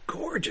Mizarble.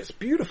 Gorgeous,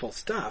 beautiful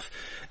stuff.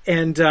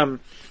 And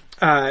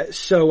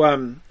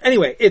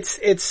anyway,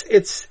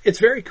 it's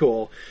very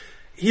cool.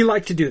 He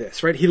liked to do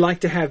this, right? He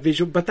liked to have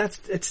visual, but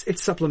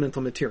it's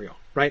supplemental material,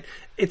 right?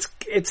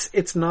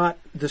 It's not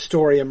the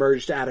story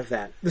emerged out of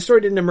that. The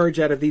story didn't emerge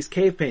out of these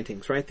cave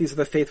paintings, right? These are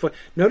the faithful.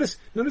 Notice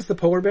the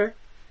polar bear,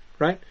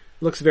 right?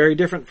 Looks very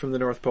different from the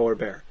North Polar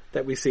Bear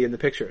that we see in the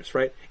pictures,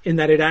 right? In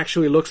that it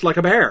actually looks like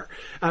a bear.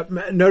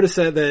 Notice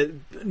the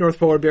North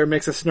Polar Bear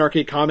makes a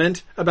snarky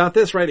comment about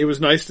this, right? It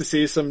was nice to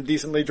see some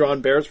decently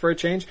drawn bears for a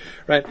change,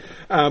 right?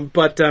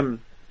 But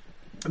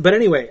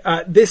anyway,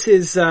 this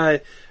is.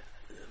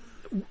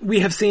 We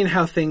have seen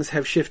how things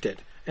have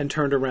shifted and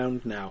turned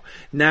around now.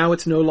 Now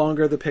it's no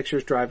longer the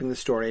pictures driving the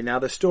story. Now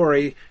the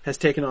story has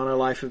taken on a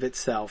life of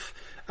itself,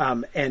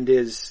 and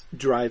is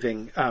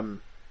driving the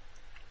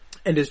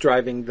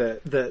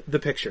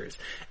pictures.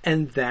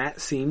 And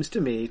that seems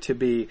to me to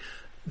be,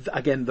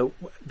 again, the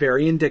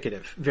very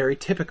indicative, very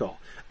typical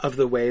of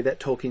the way that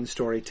Tolkien's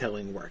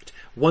storytelling worked.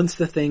 Once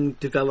the thing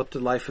developed a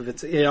life of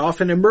its, it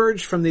often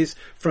emerged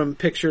from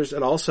pictures,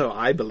 and also,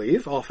 I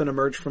believe, often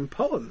emerged from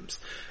poems.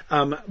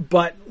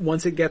 But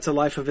once it gets a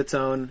life of its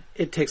own,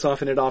 it takes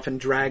off, and it often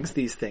drags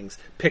these things,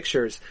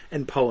 pictures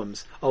and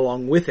poems,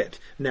 along with it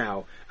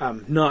now,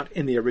 not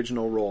in the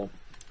original role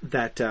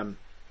that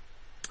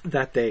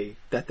they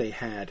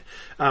had.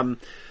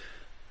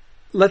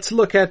 Let's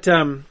look at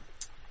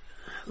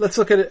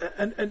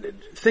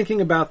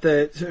thinking about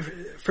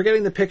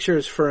forgetting the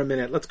pictures for a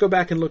minute. Let's go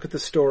back and look at the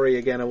story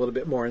again a little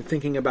bit more, and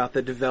thinking about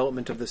the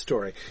development of the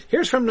story.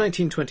 Here's from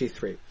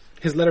 1923,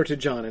 his letter to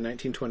John in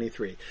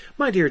 1923.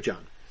 My dear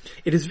John,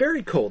 it is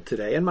very cold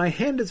today, and my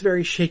hand is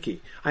very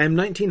shaky. I am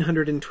 7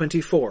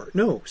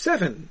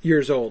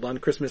 years old on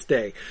Christmas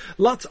Day.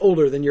 Lots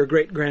older than your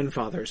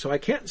great-grandfather, so I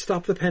can't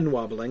stop the pen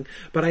wobbling,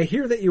 but I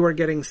hear that you are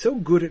getting so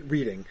good at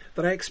reading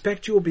that I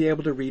expect you will be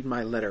able to read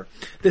my letter.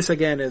 This,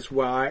 again, is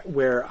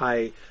where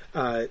I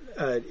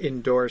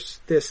endorse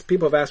this.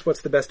 People have asked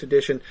what's the best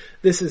edition.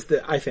 This is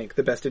I think,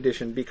 the best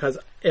edition, because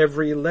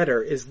every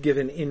letter is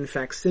given in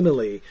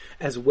facsimile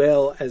as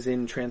well as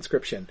in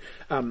transcription.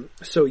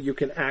 So you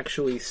can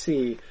actually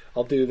see,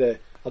 I'll do the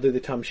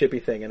Tom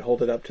Shippey thing and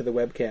hold it up to the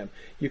webcam.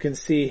 You can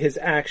see his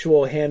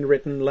actual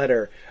handwritten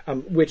letter,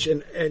 which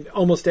and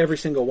almost every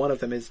single one of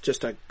them is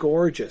just a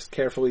gorgeous,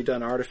 carefully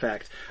done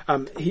artifact.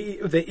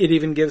 It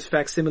even gives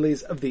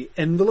facsimiles of the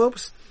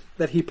envelopes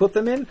that he put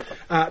them in,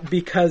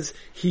 because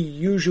he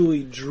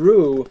usually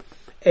drew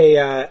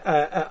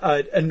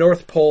a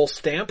North Pole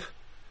stamp,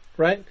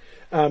 right?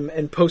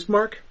 And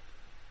postmark,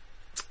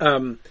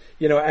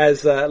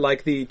 as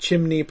like the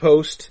chimney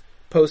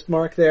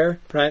postmark there,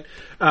 right?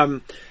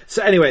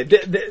 So anyway,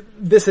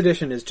 this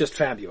edition is just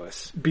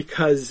fabulous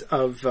because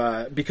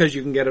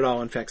you can get it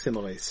all in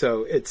facsimile.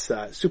 So it's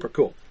super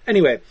cool.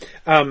 Anyway,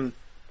 oh,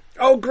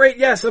 great.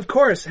 Yes, of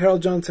course.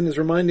 Harold Johnson is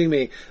reminding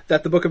me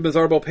that the Book of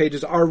Bizarro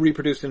pages are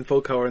reproduced in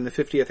full color in the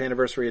 50th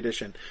anniversary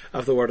edition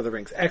of The Lord of the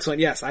Rings. Excellent.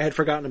 Yes, I had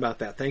forgotten about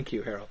that. Thank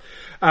you, Harold.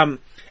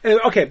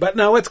 Okay, but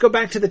now let's go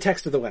back to the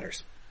text of the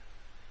letters.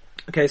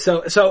 Okay,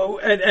 that's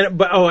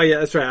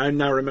right. I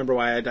now remember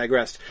why I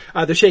digressed.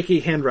 The shaky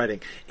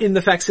handwriting. In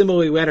the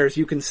facsimile letters,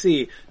 you can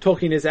see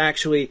Tolkien has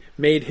actually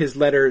made his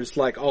letters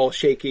like all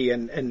shaky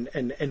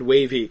and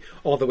wavy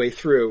all the way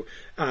through,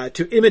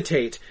 to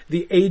imitate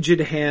the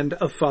aged hand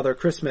of Father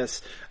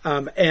Christmas,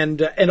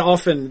 and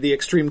often the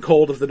extreme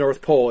cold of the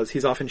North Pole, as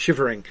he's often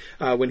shivering,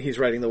 when he's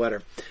writing the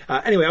letter.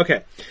 Anyway,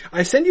 okay.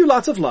 I send you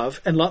lots of love,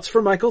 and lots for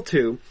Michael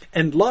too,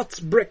 and lots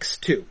bricks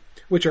too,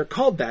 which are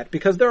called that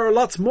because there are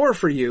lots more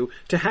for you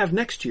to have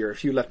next year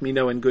if you let me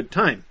know in good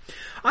time.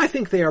 I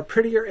think they are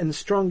prettier and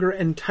stronger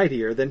and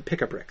tidier than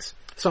pick-a-bricks,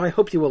 so I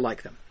hope you will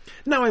like them.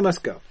 Now I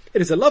must go.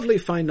 It is a lovely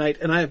fine night,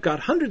 and I have got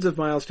hundreds of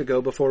miles to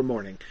go before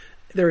morning.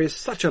 There is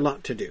such a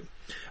lot to do.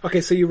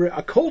 Okay, so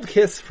a cold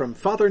kiss from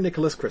Father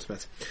Nicholas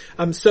Christmas.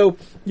 So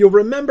you'll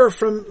remember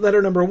from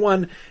letter number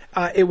 1,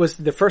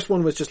 the first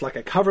one was just like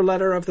a cover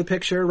letter of the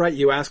picture, right?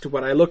 You asked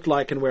what I looked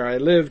like and where I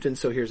lived, and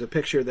so here's a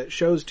picture that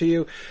shows to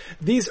you.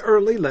 These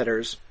early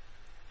letters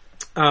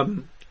are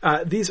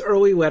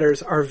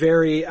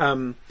very,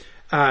 are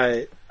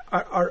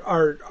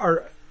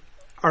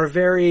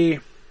very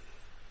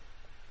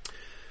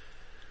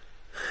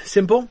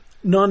simple,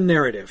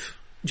 non-narrative,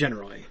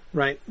 generally.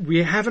 Right?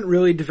 We haven't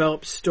really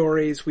developed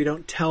stories. We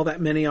don't tell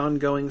that many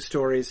ongoing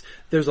stories.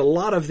 There's a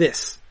lot of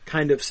this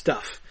kind of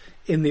stuff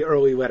in the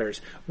early letters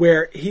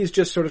where he's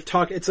just sort of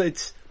talking.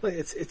 It's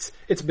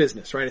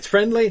business, right? It's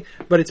friendly,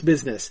 but it's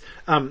business.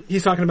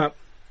 He's talking about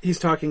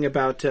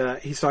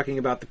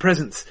the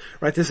presents,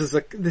 right?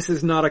 This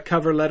is not a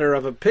cover letter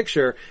of a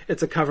picture.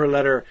 It's a cover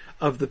letter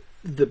of the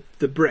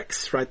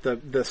bricks, right?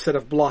 The set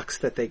of blocks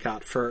that they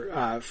got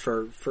for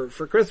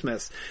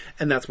Christmas.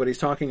 And that's what he's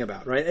talking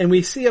about, right? And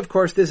we see, of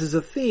course, this is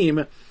a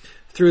theme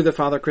through the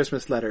Father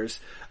Christmas letters.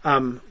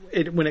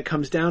 When it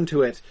comes down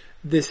to it,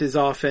 this is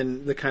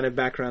often the kind of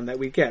background that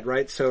we get,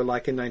 right? So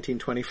like in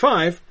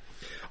 1925,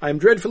 I am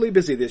dreadfully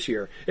busy this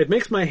year. It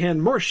makes my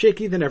hand more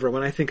shaky than ever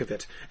when I think of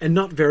it, and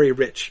not very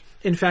rich.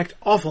 In fact,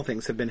 awful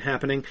things have been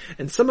happening,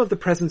 and some of the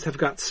presents have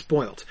got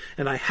spoilt,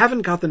 and I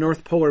haven't got the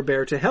North Polar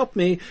Bear to help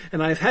me,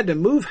 and I've had to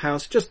move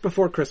house just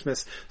before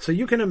Christmas, so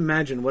you can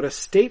imagine what a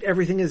state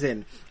everything is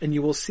in, and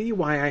you will see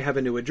why I have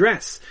a new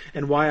address,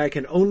 and why I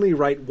can only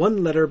write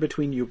one letter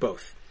between you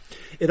both.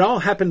 It all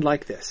happened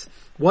like this.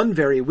 One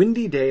very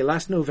windy day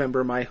last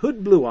November, my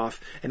hood blew off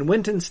and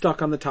went and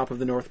stuck on the top of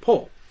the North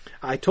Pole.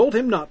 I told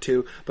him not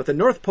to, but the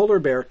North Polar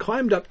Bear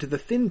climbed up to the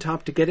thin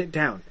top to get it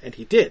down, and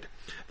he did.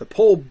 The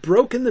pole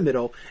broke in the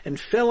middle and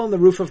fell on the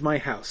roof of my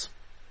house.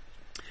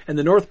 And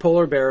the North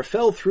Polar Bear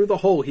fell through the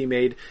hole he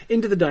made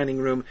into the dining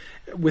room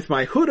with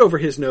my hood over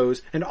his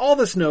nose, and all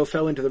the snow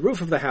fell into the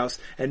roof of the house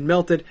and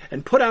melted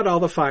and put out all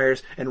the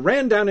fires and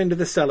ran down into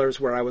the cellars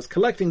where I was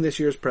collecting this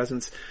year's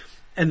presents,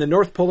 and the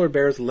North Polar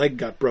Bear's leg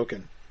got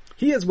broken.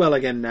 He is well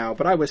again now,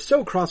 but I was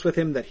so cross with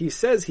him that he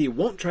says he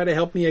won't try to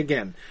help me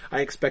again. I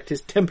expect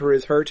his temper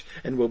is hurt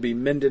and will be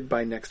mended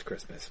by next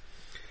Christmas.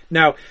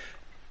 Now,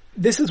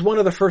 this is one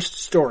of the first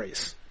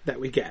stories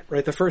that we get,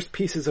 right? The first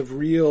pieces of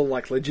real,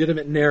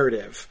 legitimate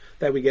narrative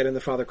that we get in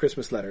the Father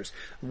Christmas letters.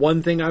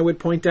 One thing I would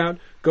point out,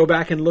 go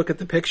back and look at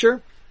the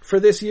picture for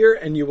this year,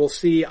 and you will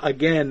see,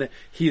 again,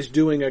 he's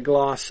doing a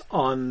gloss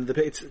on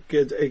the... It's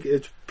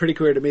pretty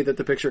clear to me that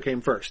the picture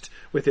came first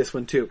with this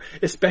one, too.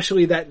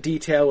 Especially that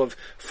detail of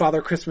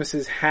Father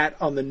Christmas's hat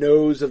on the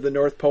nose of the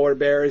North Polar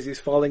Bear as he's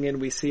falling in.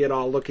 We see it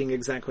all looking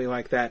exactly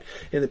like that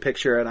in the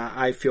picture, and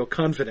I feel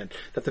confident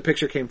that the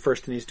picture came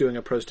first and he's doing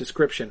a prose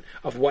description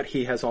of what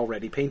he has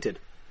already painted.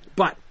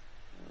 But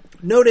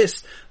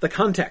notice the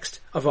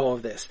context of all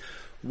of this.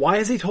 Why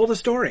has he told a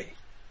story?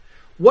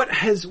 What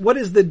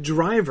is the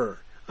driver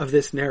of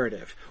this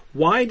narrative?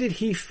 Why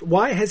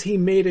has he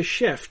made a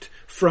shift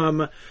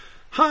from,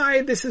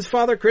 hi, this is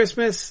Father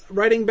Christmas,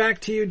 writing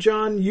back to you,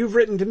 John, you've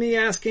written to me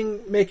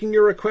making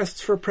your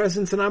requests for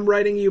presents, and I'm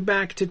writing you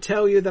back to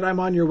tell you that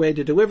I'm on your way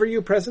to deliver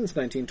you presents,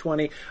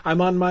 1920,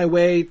 I'm on my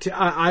way to,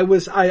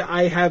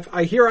 I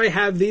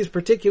have these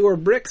particular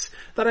bricks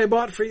that I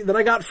bought for you, that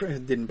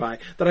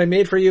I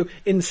made for you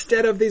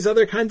instead of these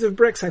other kinds of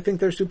bricks. I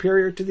think they're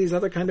superior to these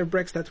other kind of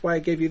bricks. That's why I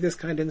gave you this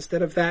kind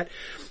instead of that.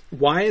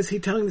 Why is he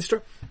telling the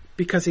story?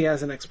 Because he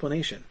has an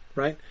explanation,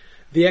 right?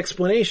 The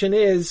explanation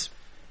is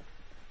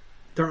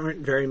there aren't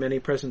very many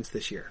presents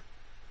this year,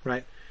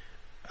 right?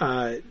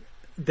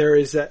 There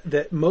is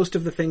that most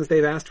of the things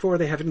they've asked for,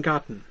 they haven't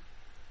gotten.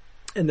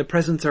 And the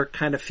presents are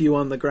kind of few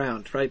on the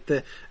ground, right?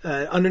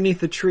 Underneath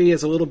the tree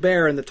is a little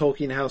bear in the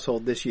Tolkien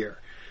household this year.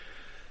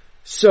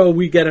 So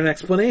we get an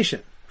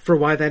explanation for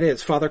why that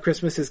is. Father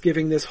Christmas is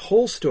giving this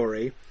whole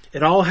story.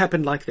 It all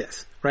happened like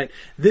this, right?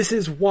 This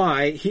is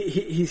why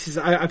he says,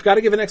 I've got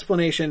to give an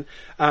explanation,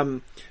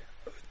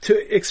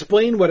 to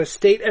explain what a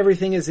state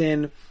everything is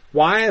in,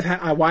 why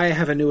I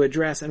have a new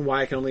address, and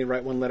why I can only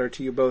write one letter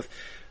to you both.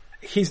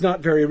 He's not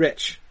very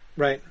rich,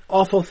 right?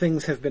 Awful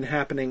things have been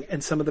happening,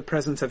 and some of the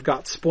presents have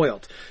got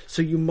spoiled.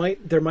 So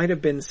there might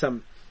have been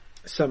some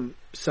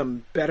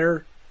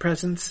better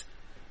presents,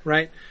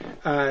 right?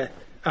 But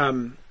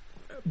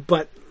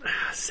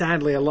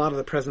sadly, a lot of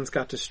the presents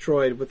got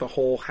destroyed with the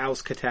whole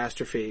house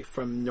catastrophe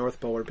from North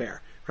Polar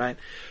Bear, right?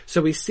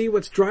 So we see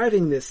what's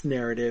driving this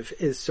narrative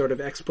is sort of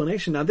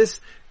explanation. Now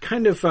this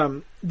kind of,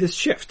 this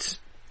shifts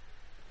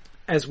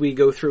as we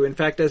go through. In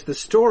fact, as the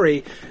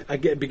story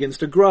begins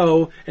to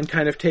grow and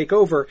kind of take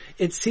over,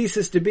 it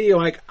ceases to be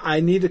like, I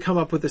need to come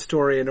up with a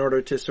story in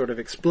order to sort of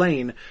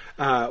explain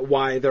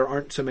why there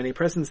aren't so many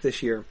presents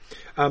this year.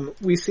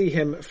 We see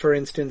him, for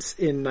instance,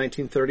 in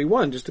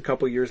 1931, just a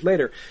couple years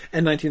later.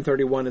 And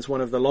 1931 is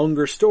one of the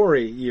longer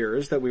story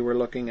years that we were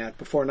looking at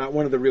before, not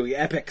one of the really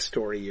epic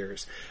story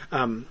years.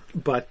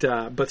 But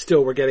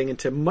still, we're getting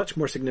into much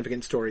more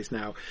significant stories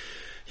now.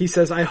 He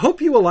says, I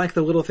hope you will like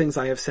the little things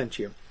I have sent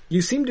you.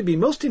 You seem to be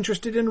most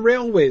interested in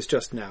railways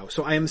just now,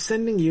 so I am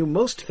sending you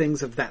most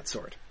things of that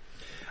sort.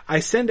 I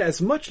send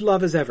as much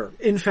love as ever,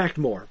 in fact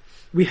more.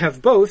 We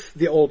have both,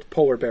 the old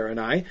polar bear and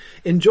I,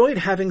 enjoyed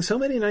having so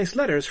many nice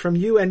letters from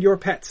you and your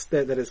pets.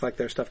 That is like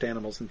their stuffed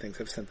animals and things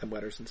have sent them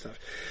letters and stuff.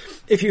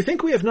 If you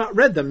think we have not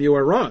read them, you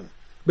are wrong.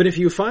 But if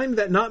you find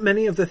that not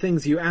many of the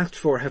things you asked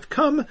for have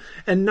come,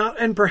 and not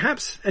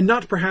perhaps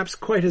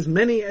quite as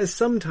many as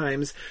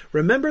sometimes,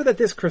 remember that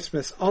this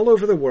Christmas, all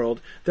over the world,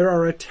 there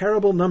are a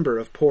terrible number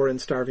of poor and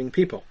starving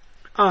people.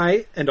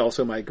 I, and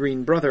also my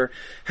green brother,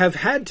 have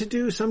had to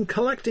do some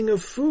collecting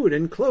of food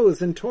and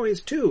clothes and toys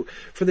too,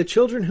 for the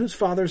children whose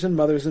fathers and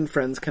mothers and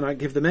friends cannot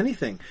give them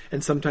anything,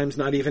 and sometimes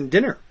not even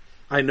dinner.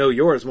 I know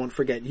yours won't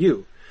forget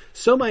you.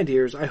 So, my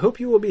dears, I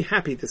hope you will be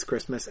happy this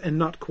Christmas and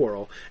not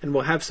quarrel, and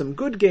will have some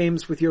good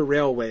games with your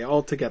railway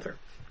all together.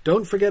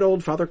 Don't forget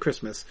old Father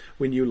Christmas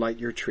when you light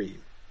your tree.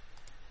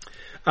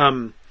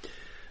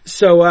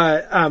 So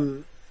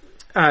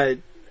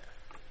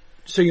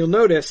you'll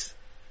notice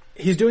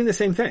he's doing the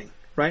same thing,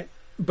 right?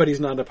 But he's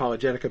not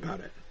apologetic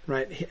about it,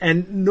 right?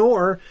 And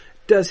nor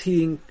does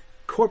he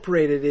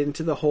incorporate it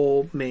into the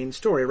whole main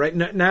story, right?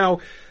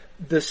 Now,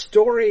 the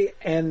story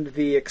and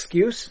the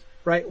excuse,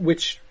 right,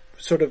 which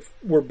sort of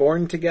were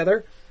born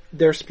together,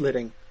 they're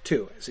splitting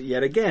too. So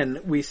yet again,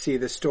 we see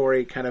the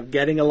story kind of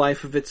getting a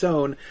life of its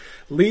own,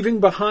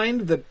 leaving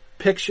behind the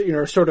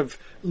picture, sort of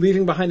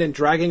leaving behind and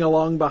dragging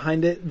along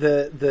behind it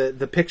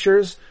the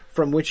pictures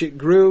from which it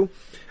grew,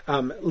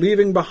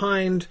 leaving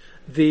behind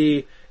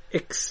the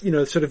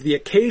sort of the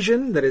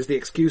occasion, that is the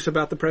excuse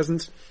about the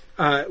presents,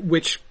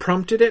 which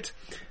prompted it,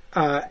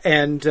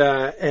 and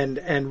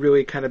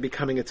really kind of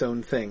becoming its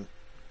own thing.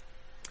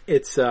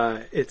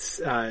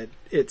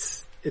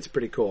 It's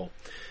pretty cool.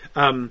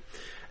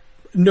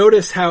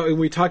 notice how, and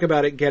we talk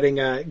about it getting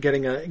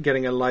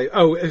a life.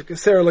 Oh,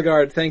 Sarah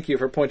Lagarde, thank you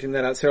for pointing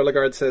that out. Sarah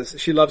Lagarde says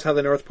she loves how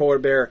the North Polar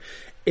Bear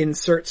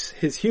inserts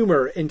his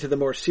humor into the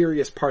more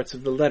serious parts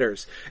of the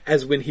letters,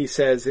 as when he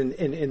says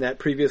in that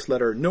previous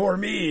letter, "Nor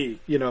me,"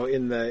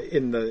 in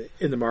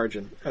the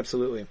margin.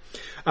 Absolutely.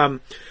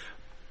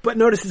 But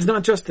notice it's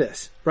not just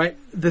this, right?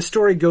 The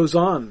story goes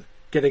on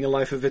getting a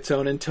life of its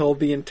own until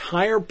the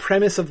entire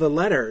premise of the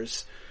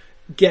letters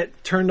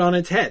get turned on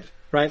its head,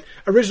 right?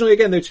 Originally,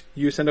 again,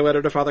 you send a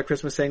letter to Father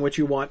Christmas saying what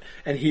you want,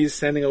 and he's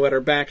sending a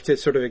letter back to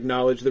sort of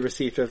acknowledge the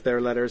receipt of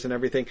their letters and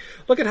everything.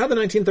 Look at how the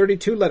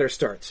 1932 letter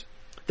starts.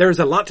 There's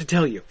a lot to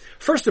tell you.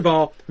 First of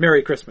all,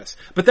 Merry Christmas.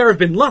 But there have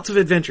been lots of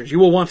adventures you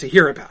will want to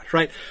hear about,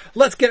 right?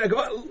 Let's get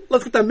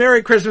the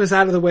Merry Christmas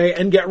out of the way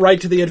and get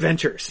right to the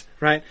adventures,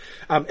 right?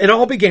 It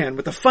all began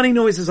with the funny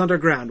noises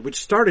underground,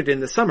 which started in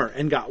the summer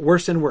and got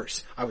worse and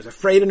worse. I was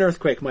afraid an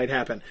earthquake might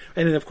happen.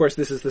 And then, of course,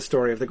 this is the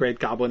story of the great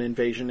goblin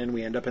invasion, and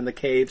we end up in the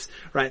caves,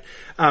 right?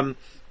 But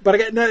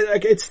again,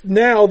 it's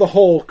now the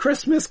whole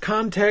Christmas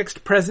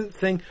context, present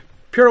thing,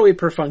 purely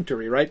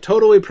perfunctory, right?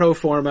 Totally pro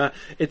forma.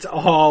 It's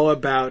all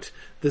about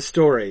the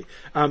story.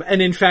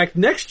 And in fact,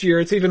 next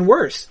year it's even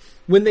worse.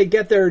 When they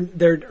get their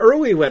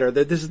early letter,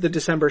 that this is the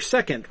December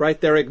 2nd, right?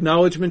 Their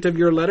acknowledgement of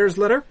your letters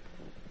letter.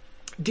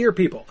 Dear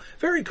people,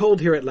 very cold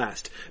here at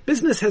last.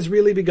 Business has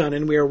really begun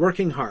and we are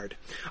working hard.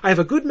 I have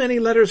a good many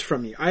letters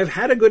from you. I have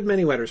had a good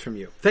many letters from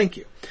you. Thank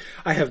you.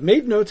 I have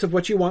made notes of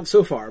what you want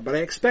so far, but I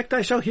expect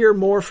I shall hear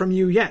more from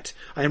you yet.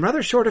 I am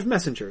rather short of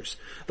messengers.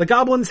 The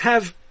goblins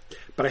have...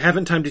 But I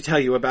haven't time to tell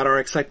you about our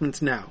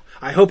excitements now.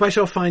 I hope I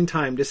shall find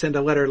time to send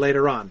a letter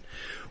later on.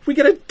 We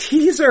get a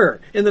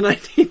teaser in the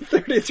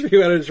 1933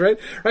 letters, right?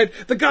 Right?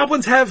 The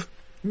goblins have...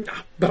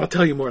 But I'll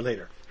tell you more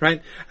later,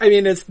 right? I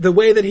mean, it's the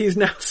way that he's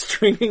now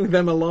stringing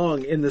them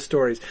along in the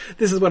stories.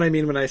 This is what I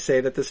mean when I say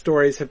that the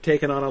stories have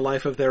taken on a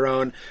life of their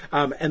own,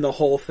 and the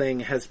whole thing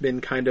has been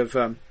kind of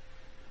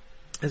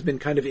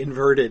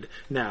inverted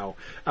now.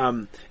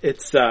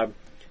 It's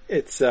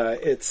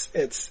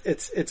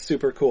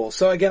super cool.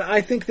 So again,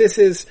 I think this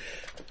is,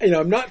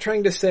 I'm not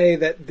trying to say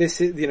that this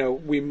is,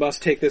 we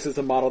must take this as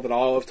a model that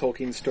all of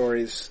Tolkien's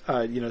stories,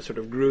 sort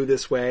of grew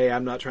this way.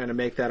 I'm not trying to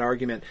make that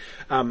argument.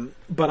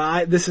 But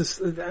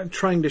I'm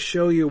trying to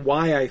show you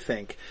why I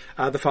think,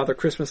 the Father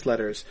Christmas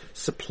letters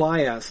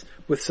supply us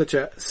with such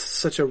a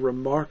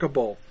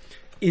remarkable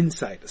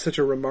insight, such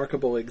a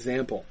remarkable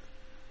example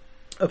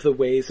of the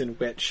ways in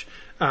which,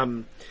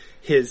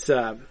 his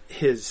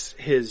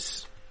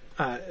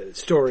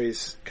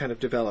stories kind of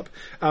develop.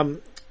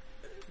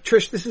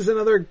 Trish, this is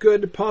another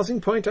good pausing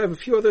point. I have a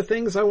few other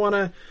things I want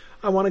to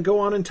go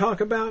on and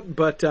talk about,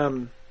 but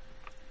I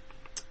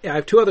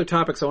have two other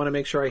topics I want to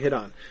make sure I hit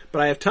on.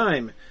 But I have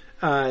time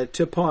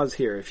to pause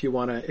here if you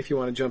want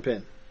to jump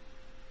in.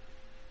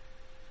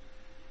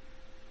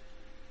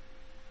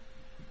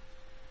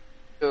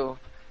 Ooh.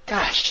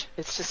 Gosh,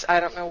 it's just, I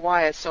don't know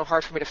why it's so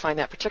hard for me to find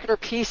that particular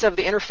piece of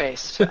the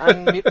interface to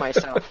unmute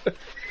myself.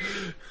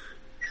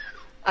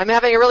 I'm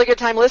having a really good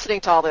time listening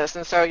to all this,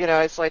 and so,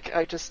 it's like,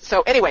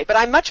 so anyway, but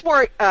I'm much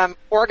more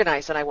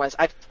organized than I was.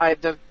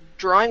 The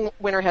drawing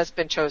winner has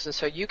been chosen,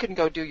 so you can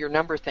go do your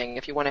number thing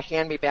if you want to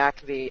hand me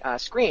back the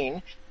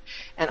screen,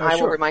 and I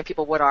will remind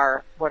people what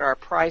our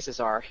prizes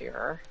are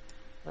here.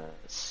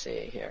 Let's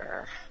see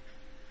here.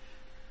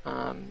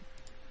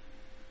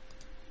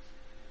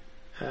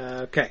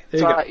 Okay,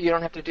 there you go. You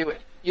don't have to do it.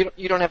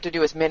 You don't have to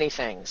do as many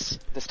things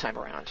this time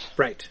around.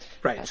 Right.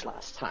 As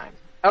last time.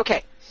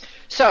 Okay.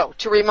 So,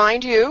 to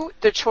remind you,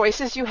 the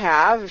choices you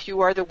have, if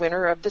you are the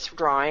winner of this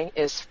drawing,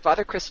 is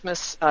Father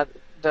Christmas,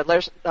 the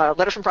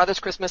letter from Father's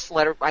Christmas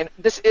letter.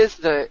 This is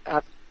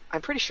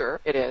I'm pretty sure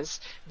it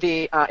is,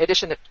 the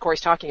edition that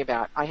Corey's talking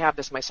about. I have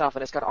this myself,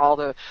 and it's got all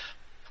the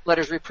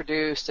letters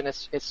reproduced, and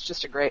it's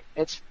just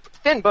it's a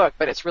thin book,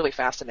 but it's really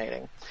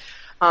fascinating.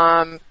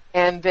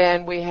 And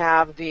then we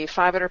have the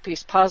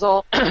 500-piece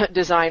puzzle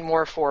designed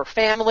more for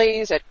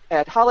families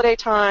at holiday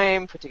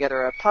time, put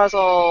together a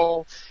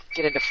puzzle,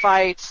 get into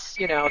fights,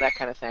 that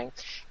kind of thing.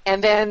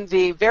 And then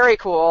the very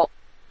cool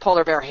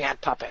polar bear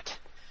hand puppet.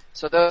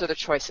 So those are the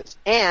choices.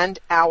 And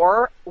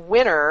our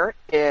winner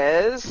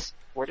is...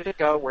 Where did it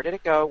go?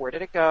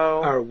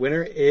 Our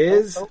winner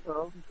is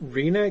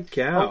Rena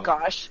Gao. Oh,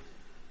 gosh.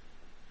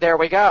 There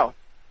we go.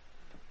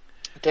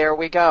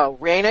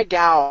 Rena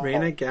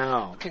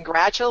Gao.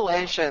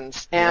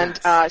 Congratulations. Yes.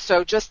 And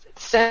so just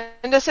send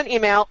us an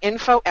email,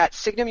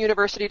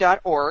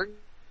 info@signumuniversity.org,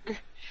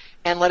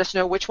 and let us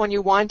know which one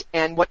you want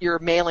and what your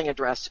mailing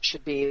address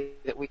should be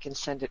that we can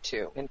send it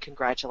to. And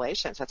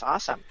congratulations. That's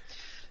awesome.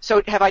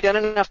 So have I done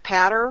enough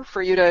patter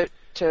for you to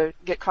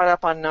get caught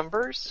up on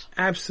numbers?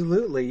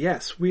 Absolutely,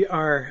 yes. We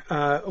are,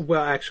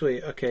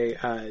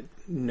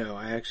 no,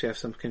 I actually have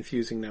some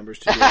confusing numbers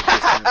to do this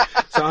time.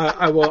 So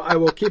I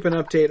will keep an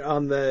update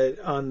on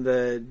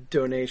the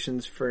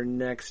donations for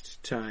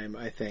next time,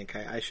 I think.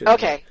 I should.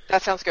 Okay,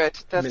 that sounds good.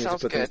 Those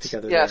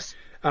together yes.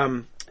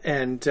 There.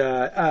 And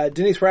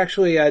Denise, we're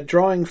actually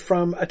drawing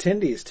from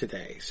attendees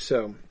today,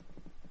 so.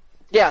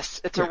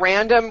 Yes, it's a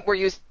random. We're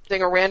using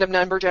a random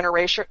number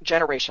generator,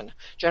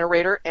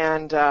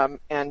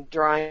 and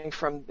drawing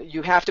from.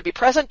 You have to be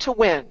present to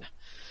win.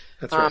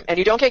 That's right. And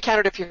you don't get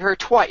counted if you heard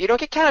twice. You don't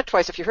get counted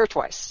twice if you heard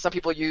twice. Some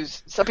people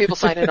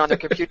sign in on their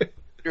computers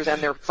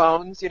and their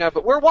phones,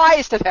 but we're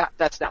wise to that.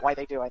 That's not why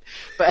they do it.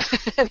 But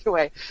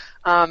anyway,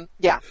 so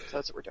that's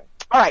what we're doing.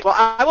 All right. Well,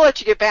 I will let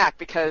you get back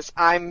because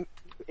I'm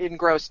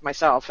engrossed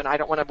myself and I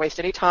don't want to waste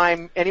any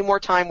more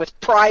time with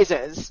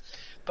prizes,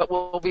 but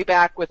we'll be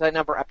back with a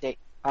number update,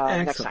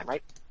 next time,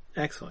 right?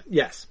 Excellent.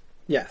 Yes.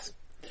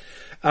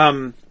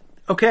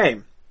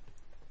 Okay.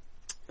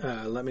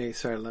 Let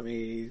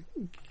me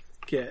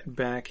get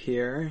back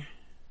here.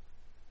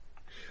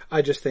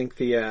 I just think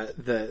the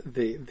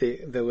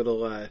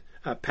little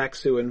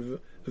Paxu and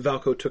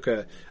Valko took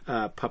a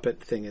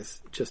puppet thing is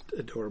just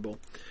adorable.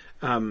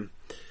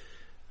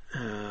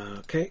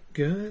 Okay,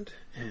 good.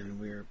 And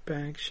we're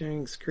back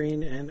sharing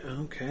screen and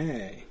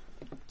okay.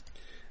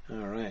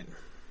 All right.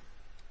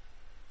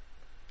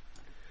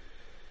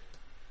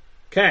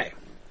 Okay.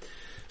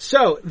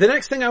 So the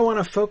next thing I want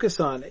to focus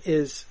on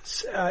is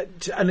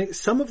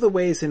some of the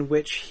ways in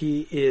which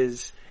he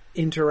is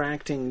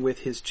interacting with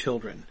his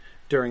children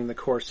during the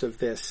course of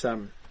this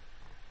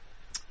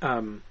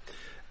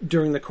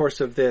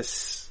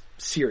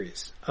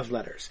series of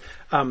letters.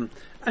 Of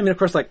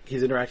course,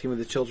 he's interacting with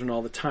his children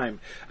all the time.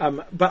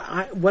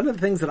 But one of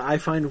the things that I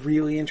find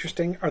really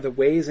interesting are the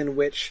ways in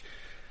which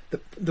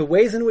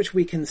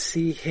we can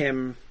see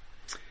him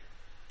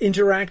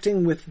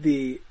interacting with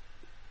the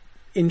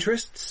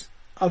interests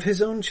of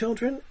his own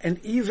children, and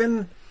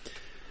even,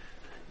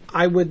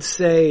 I would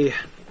say,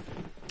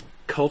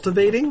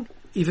 cultivating,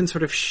 even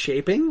sort of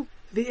shaping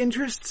the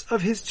interests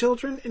of his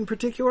children in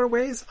particular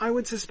ways, I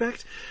would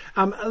suspect.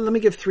 Let me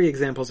give 3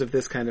 examples of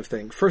this kind of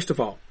thing. First of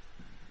all,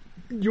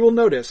 you will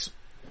notice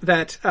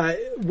that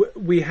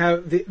we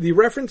have the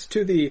reference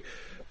to the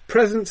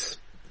presents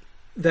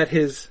that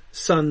his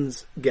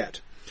sons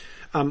get.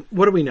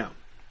 What do we know?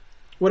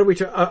 What are we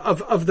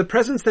of the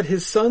presents that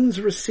his sons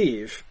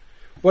receive?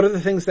 What are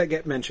the things that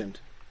get mentioned?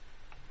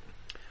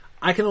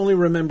 I can only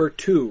remember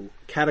 2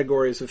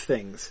 categories of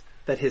things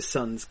that his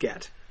sons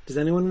get. Does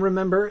anyone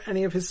remember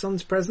any of his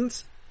sons'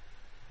 presents?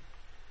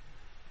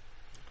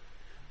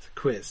 It's a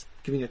quiz.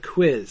 Giving a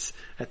quiz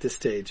at this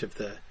stage of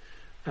the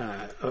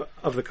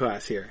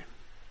class here.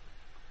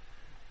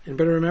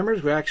 Anybody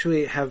remembers? We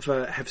actually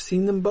have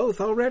seen them both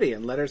already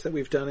in letters that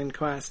we've done in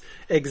class.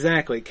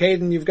 Exactly.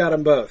 Caden, you've got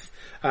them both.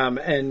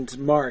 And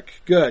Mark,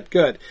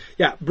 good.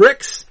 Yeah,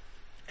 bricks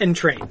and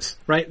trains,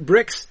 right?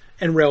 Bricks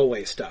and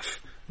railway stuff.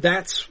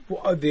 That's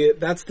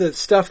the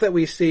stuff that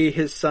we see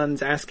his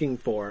sons asking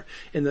for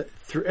in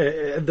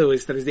at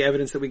least that is the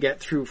evidence that we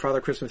get through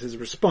Father Christmas's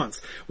response.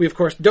 We of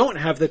course don't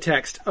have the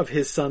text of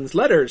his son's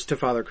letters to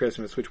Father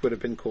Christmas, which would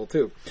have been cool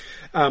too.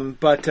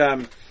 But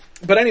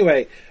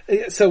anyway,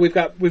 so we've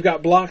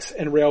got blocks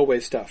and railway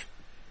stuff.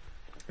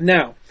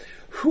 Now,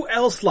 who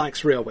else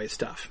likes railway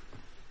stuff?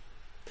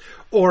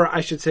 Or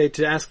I should say,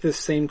 to ask this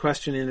same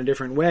question in a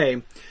different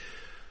way,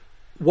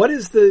 what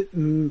is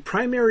the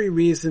primary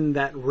reason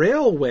that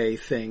railway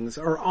things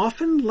are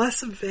often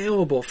less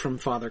available from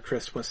Father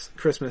Christmas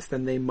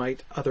than they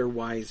might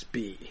otherwise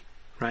be,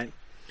 right?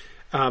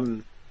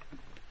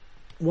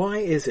 Why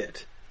is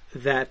it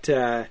that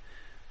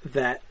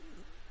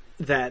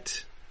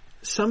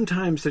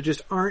sometimes there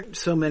just aren't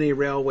so many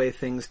railway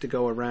things to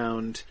go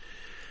around?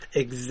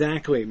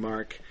 Exactly,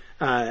 Mark.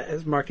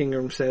 As Mark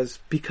Ingram says,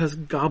 because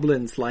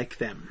goblins like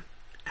them.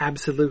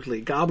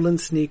 Absolutely.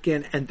 Goblins sneak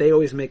in and they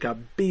always make a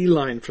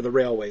beeline for the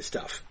railway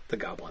stuff, the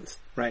goblins,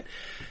 right?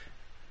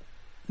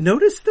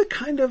 Notice the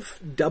kind of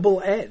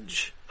double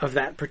edge of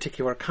that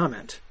particular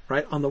comment,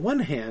 right? On the one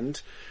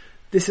hand,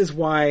 this is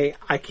why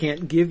I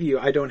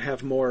don't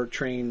have more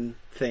train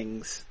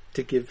things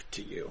to give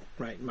to you,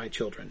 right, my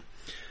children.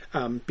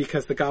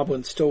 Because the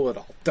goblins stole it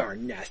all.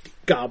 Darn nasty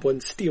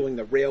goblins stealing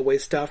the railway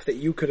stuff that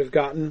you could have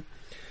gotten.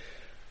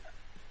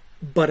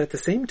 But at the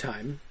same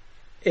time,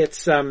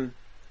 it's,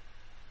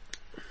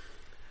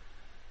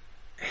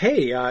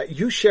 hey,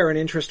 you share an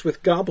interest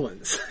with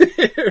goblins,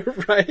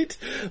 right?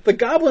 The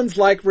goblins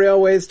like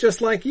railways just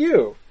like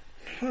you.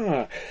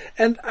 Huh.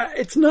 And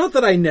it's not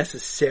that I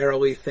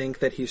necessarily think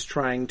that he's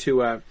trying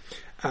to,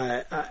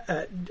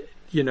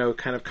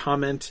 kind of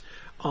comment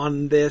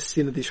on this.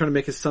 He's trying to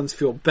make his sons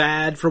feel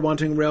bad for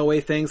wanting railway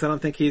things. I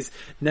don't think he's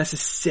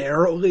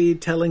necessarily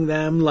telling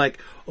them,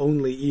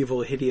 only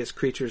evil, hideous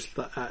creatures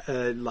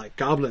like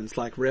goblins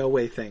like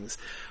railway things.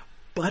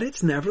 But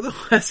it's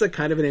nevertheless a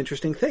kind of an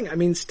interesting thing. I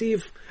mean,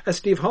 as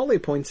Steve Hawley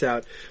points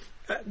out,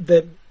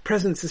 the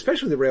presence,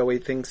 especially the railway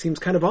thing, seems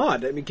kind of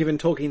odd. I mean, given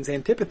Tolkien's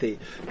antipathy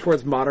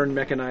towards modern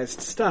mechanized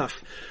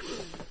stuff.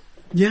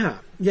 Yeah.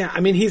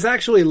 I mean, he's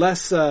actually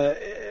less,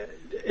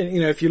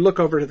 if you look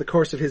over to the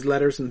course of his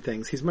letters and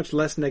things, he's much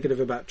less negative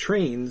about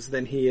trains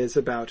than he is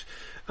about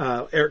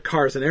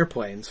cars and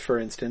airplanes, for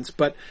instance.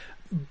 But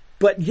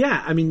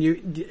yeah, I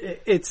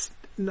mean,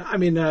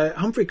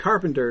 Humphrey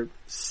Carpenter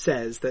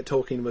says that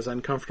Tolkien was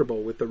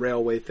uncomfortable with the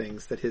railway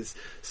things that his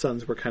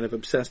sons were kind of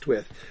obsessed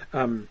with.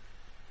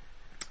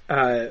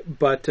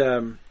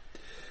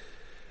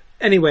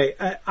 Anyway,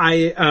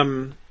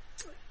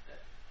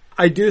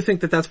 I do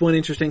think that that's one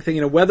interesting thing.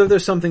 You know, whether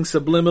there's something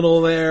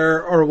subliminal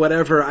there or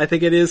whatever, I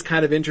think it is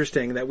kind of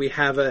interesting that we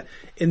have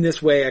in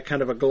this way, a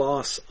kind of a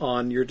gloss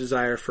on your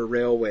desire for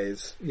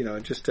railways. You know,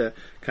 just to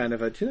kind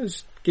of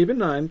just keep in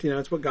mind, you know,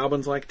 it's what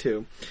goblins like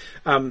too.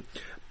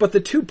 But the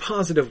two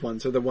positive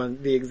ones are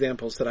the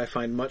examples that I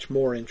find much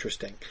more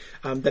interesting.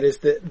 That is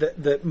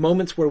the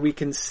moments where we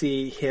can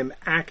see him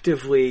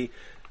actively,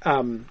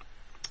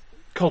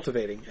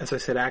 cultivating, as I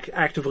said,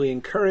 actively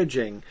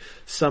encouraging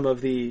some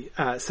of the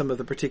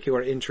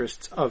particular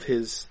interests of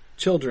his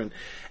children.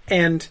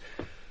 And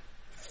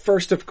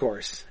first, of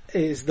course,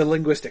 is the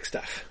linguistic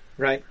stuff,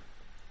 right?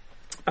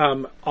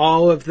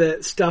 All of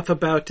the stuff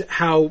about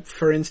how,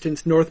 for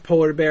instance, North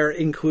Polar Bear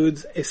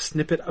includes a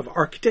snippet of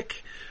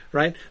Arctic,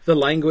 right? The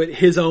language,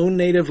 his own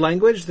native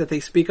language that they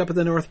speak up at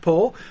the North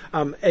Pole.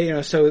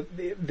 So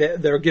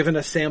they're given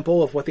a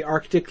sample of what the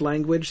Arctic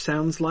language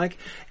sounds like.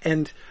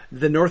 And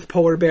the North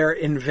Polar Bear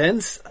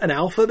invents an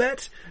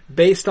alphabet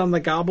based on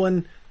the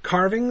goblin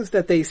carvings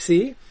that they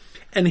see.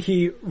 And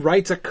he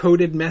writes a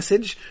coded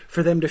message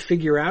for them to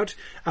figure out.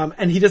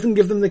 And he doesn't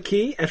give them the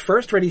key at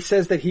first, right? He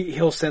says that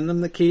he'll send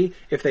them the key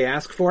if they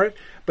ask for it.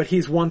 But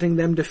he's wanting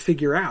them to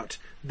figure out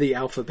the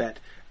alphabet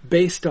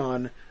based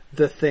on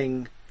the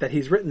thing that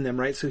he's written them,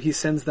 right? So he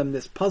sends them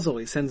this puzzle.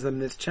 He sends them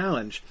this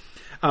challenge.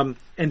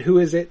 And who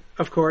is it,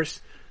 of course,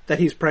 that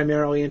he's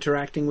primarily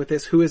interacting with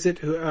this? Who is it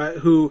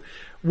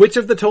which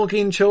of the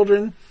Tolkien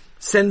children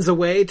sends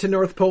away to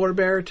North Polar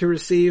Bear to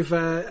receive,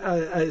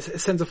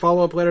 sends a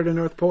follow-up letter to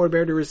North Polar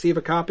Bear to receive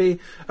a copy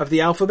of the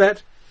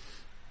alphabet?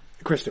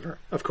 Christopher,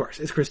 of course.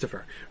 It's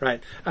Christopher,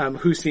 right?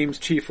 Who seems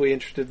chiefly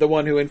interested. The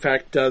one who, in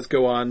fact, does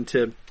go on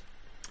to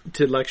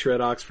lecture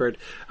at Oxford,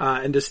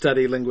 and to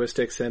study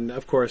linguistics, and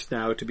of course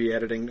now to be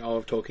editing all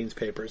of Tolkien's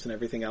papers and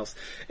everything else.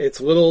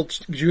 It's little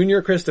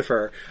junior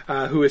Christopher,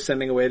 who is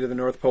sending away to the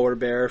North Polar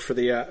Bear for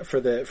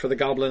the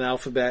Goblin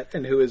alphabet,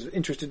 and who is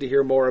interested to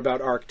hear more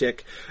about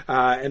Arctic,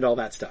 and all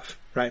that stuff,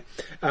 right?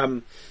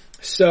 And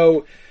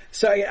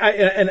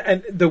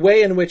the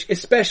way in which,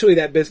 especially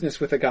that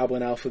business with the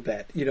Goblin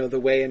alphabet, you know, the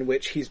way in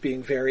which he's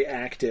being very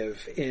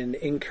active in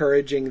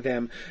encouraging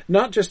them,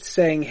 not just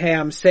saying, hey,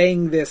 I'm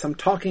saying this, I'm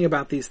talking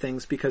about these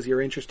things because you're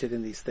interested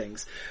in these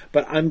things,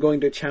 but I'm going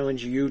to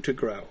challenge you to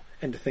grow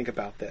and to think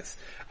about this.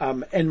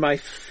 And my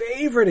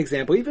favorite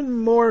example, even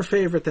more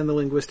favorite than the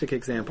linguistic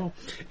example,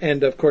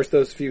 and of course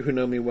those of you who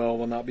know me well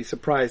will not be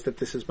surprised that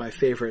this is my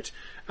favorite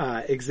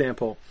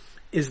example,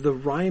 is the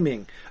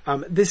rhyming.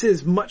 This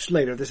is much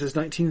later. This is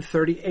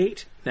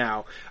 1938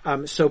 now.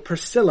 So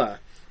Priscilla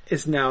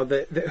is now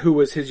who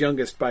was his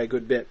youngest by a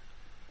good bit,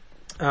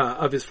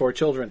 of his 4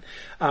 children.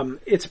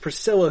 It's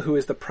Priscilla who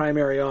is the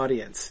primary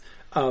audience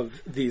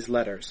of these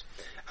letters.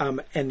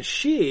 And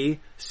she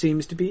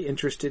seems to be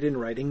interested in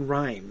writing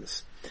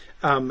rhymes.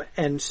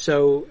 And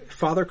so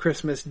Father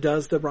Christmas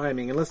does the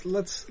rhyming, and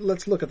let's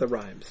look at the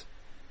rhymes.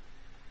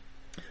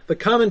 The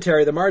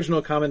commentary, the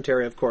marginal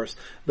commentary, of course,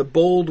 the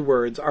bold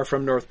words are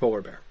from North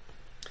Polar Bear.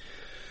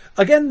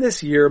 Again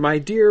this year, my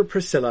dear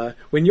Priscilla,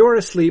 when you're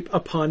asleep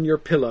upon your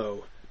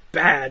pillow.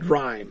 Bad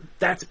rhyme.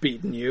 That's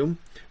beaten you.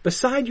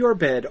 Beside your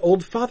bed,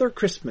 old Father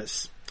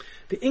Christmas.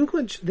 The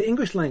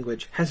English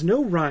language has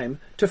no rhyme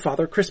to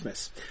Father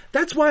Christmas.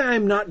 That's why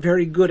I'm not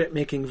very good at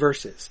making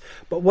verses.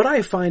 But what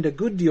I find a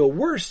good deal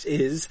worse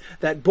is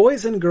that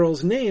boys' and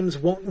girls' names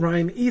won't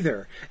rhyme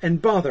either.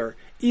 And bother,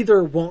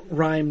 either won't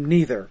rhyme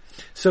neither.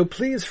 So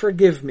please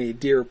forgive me,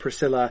 dear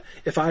Priscilla,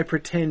 if I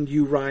pretend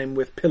you rhyme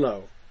with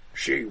pillow.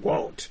 She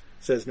won't,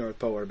 says North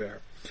Polar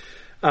Bear.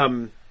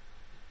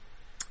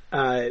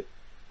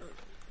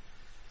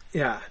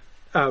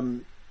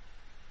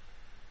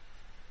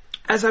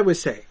 As I was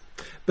saying,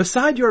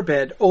 beside your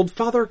bed, old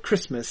Father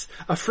Christmas,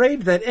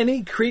 afraid that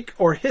any creak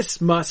or hiss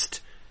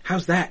must...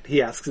 How's that?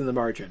 He asks in the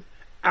margin.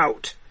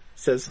 Out,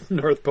 says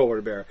North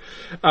Polar Bear.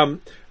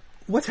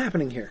 What's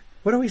happening here?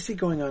 What do we see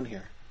going on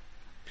here?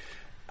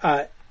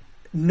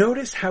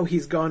 Notice how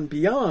he's gone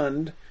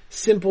beyond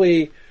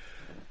simply,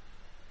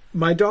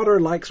 my daughter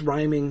likes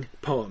rhyming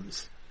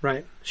poems,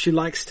 right? She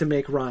likes to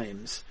make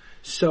rhymes.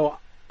 So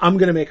I'm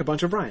going to make a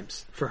bunch of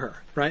rhymes for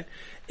her, right?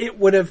 It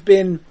would have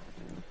been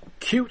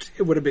cute,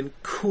 it would have been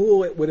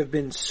cool, it would have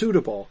been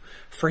suitable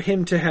for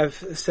him to have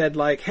said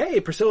like, hey,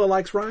 Priscilla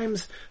likes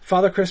rhymes,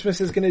 Father Christmas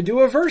is going to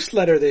do a verse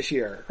letter this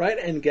year, right?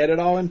 And get it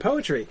all in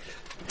poetry.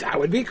 That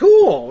would be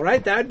cool,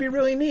 right? That would be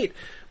really neat.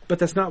 But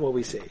that's not what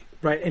we see,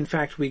 right? In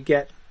fact, we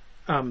get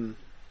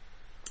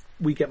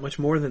much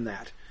more than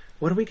that.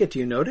 What do we get? Do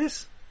you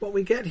notice what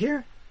we get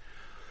here?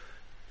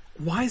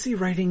 Why is he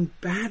writing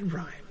bad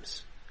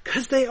rhymes?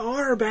 Because they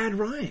are bad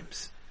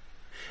rhymes.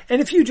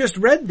 And if you just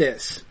read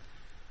this,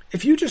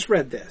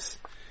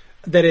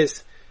 that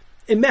is,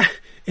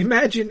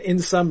 imagine in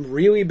some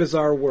really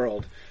bizarre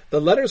world, the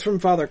letters from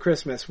Father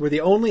Christmas were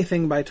the only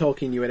thing by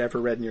Tolkien you had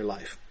ever read in your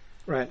life,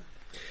 right?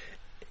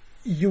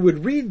 You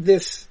would read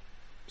this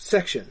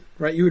section,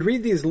 right? You would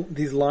read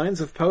these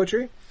lines of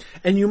poetry,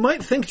 and you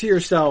might think to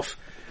yourself,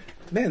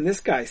 man, this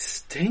guy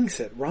stinks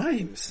at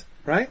rhymes,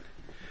 right?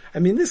 I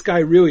mean, this guy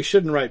really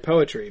shouldn't write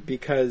poetry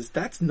because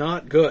that's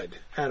not good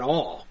at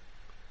all,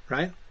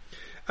 right?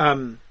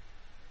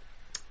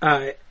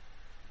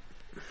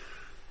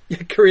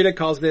 Karita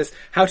calls this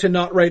How to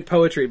Not Write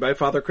Poetry by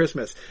Father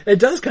Christmas. It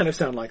does kind of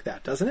sound like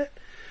that, doesn't it?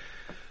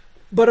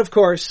 But of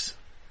course,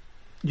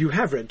 you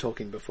have read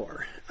Tolkien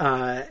before.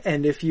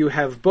 And if you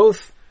have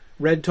both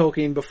read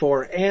Tolkien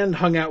before and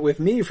hung out with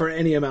me for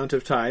any amount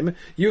of time,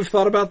 you've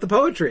thought about the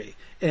poetry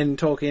in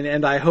Tolkien,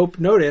 and I hope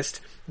noticed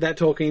that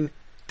Tolkien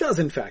does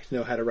in fact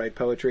know how to write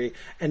poetry,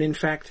 and in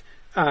fact,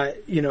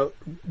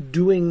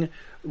 doing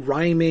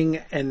rhyming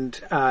and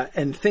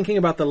thinking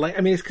about the length.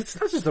 I mean, it's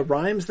not just the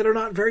rhymes that are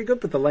not very good,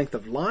 but the length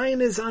of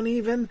line is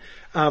uneven.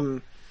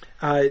 To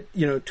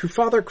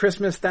Father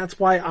Christmas, that's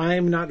why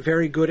I'm not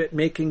very good at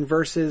making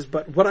verses,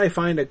 but what I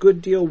find a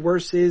good deal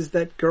worse is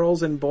that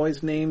girls' and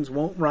boys' names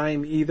won't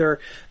rhyme either.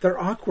 They're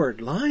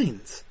awkward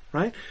lines,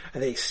 right?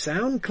 They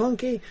sound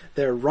clunky.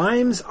 Their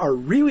rhymes are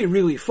really,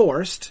 really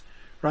forced,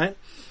 right?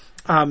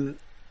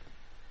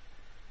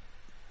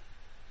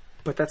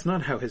 But that's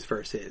not how his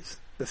verse is.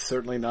 That's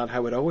certainly not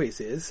how it always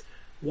is.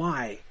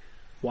 Why?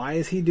 Why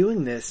is he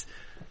doing this?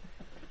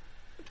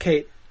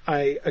 Kate,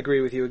 I agree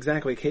with you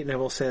exactly. Kate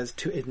Neville says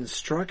to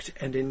instruct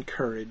and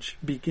encourage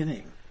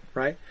beginning,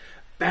 right?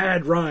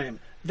 Bad rhyme.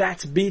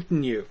 That's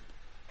beaten you.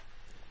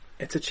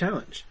 It's a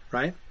challenge,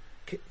 right?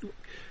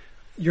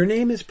 Your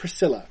name is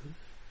Priscilla.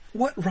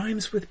 What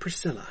rhymes with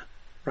Priscilla,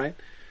 right?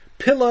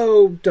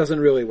 Pillow doesn't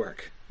really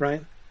work,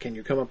 right? Can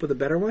you come up with a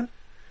better one,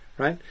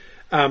 right?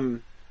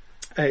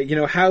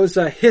 How's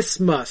hiss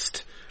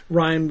must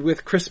rhymed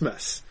with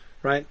Christmas,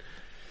 right?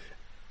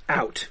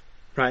 Out,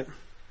 right?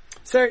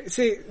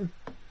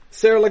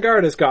 Sarah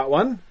Lagarde's got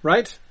one,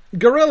 right?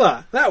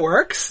 Gorilla, that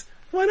works.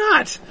 Why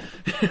not?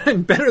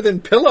 Better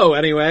than pillow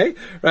anyway,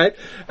 right?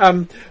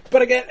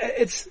 But again,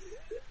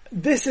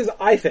 this is,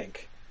 I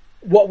think,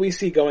 what we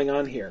see going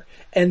on here.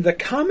 And the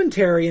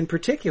commentary in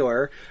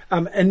particular,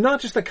 and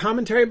not just the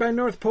commentary by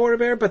North Polar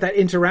Bear, but that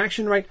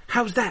interaction, right?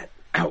 How's that?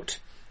 Out.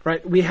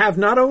 Right? We have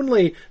not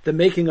only the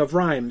making of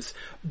rhymes,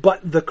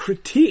 but the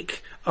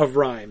critique of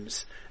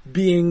rhymes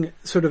being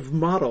sort of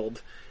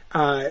modeled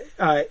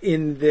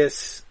in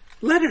this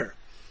letter,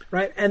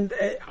 right? And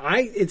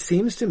it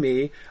seems to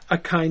me a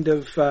kind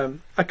of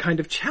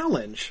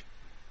challenge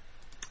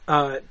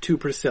to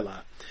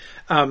Priscilla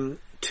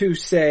to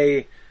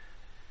say,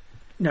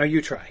 now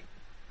you try,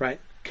 right?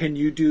 Can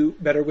you do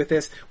better with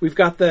this? We've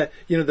got the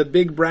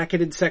big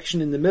bracketed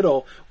section in the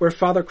middle where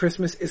Father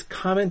Christmas is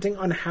commenting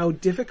on how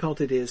difficult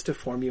it is to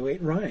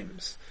formulate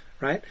rhymes,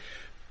 right?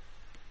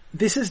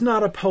 This is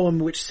not a poem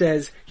which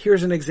says,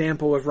 here's an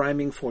example of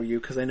rhyming for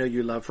you because I know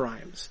you love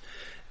rhymes.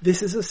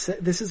 This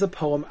is a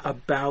poem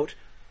about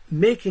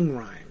making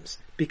rhymes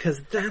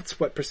because that's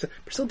what Priscilla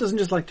doesn't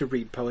just like to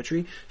read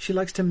poetry. She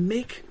likes to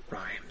make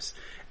rhymes.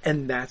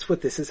 And that's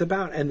what this is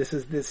about, and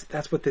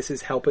that's what this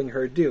is helping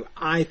her do.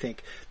 I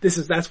think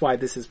that's why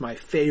this is my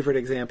favorite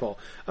example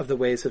of the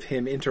ways of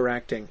him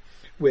interacting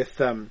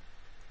with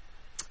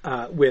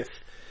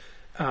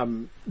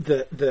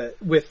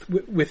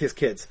his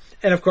kids.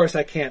 And of course,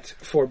 I can't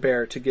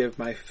forbear to give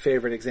my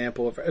favorite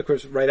example of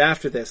course, right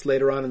after this,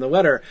 later on in the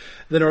letter,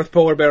 the North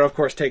Polar Bear, of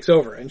course, takes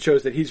over and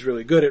shows that he's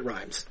really good at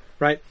rhymes,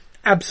 right?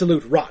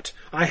 Absolute rot.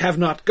 I have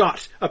not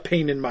got a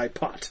pain in my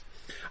pot.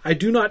 I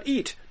do not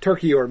eat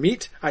turkey or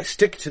meat, I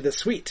stick to the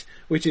sweet,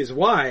 which is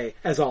why,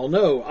 as all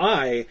know,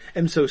 I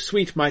am so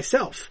sweet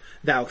myself,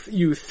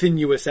 you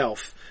thinuous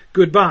elf.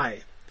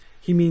 Goodbye.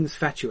 He means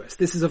fatuous.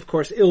 This is, of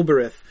course,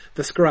 Ilberith,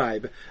 the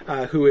scribe,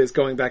 who is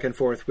going back and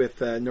forth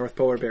with North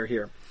Polar Bear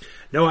here.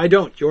 No, I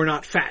don't. You're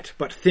not fat,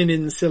 but thin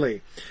and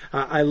silly.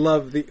 I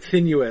love the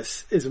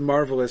thinuous is a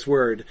marvelous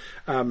word.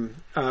 When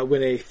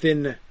a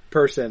thin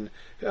person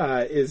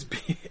is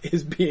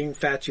being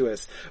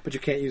fatuous, but you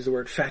can't use the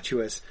word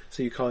fatuous,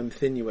 so you call him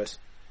thinuous.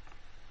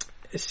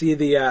 See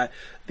the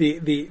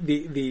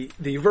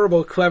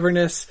verbal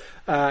cleverness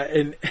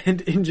and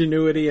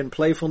ingenuity and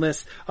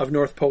playfulness of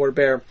North Polar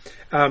Bear.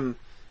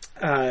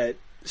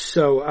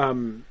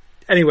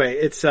 Anyway,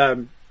 it's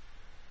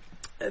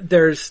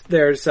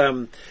there's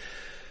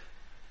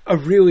a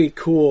really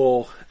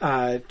cool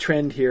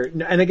trend here.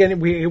 And again,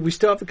 we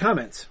still have the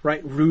comments,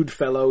 right? Rude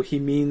fellow, he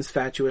means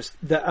fatuous.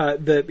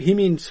 He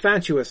means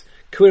fatuous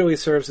clearly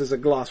serves as a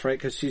gloss, right?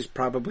 Because she's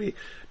probably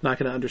not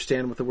going to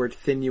understand what the word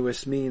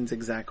thinuous means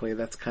exactly.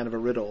 That's kind of a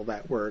riddle,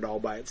 that word all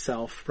by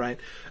itself, right?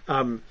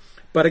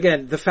 But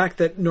again, the fact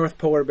that North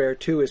Polar Bear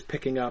 2 is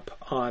picking up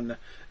on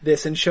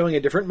this and showing a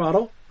different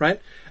model,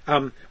 right?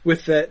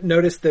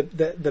 Notice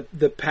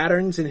the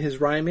patterns in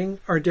his rhyming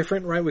are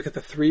different, right? We got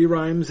the 3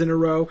 rhymes in a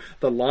row.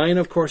 The line,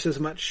 of course,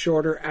 is much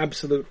shorter.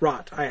 Absolute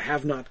rot. I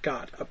have not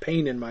got a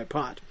pain in my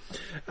pot.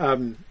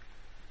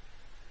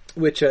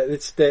 Which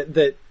it's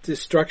the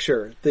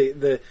structure,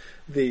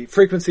 the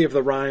frequency of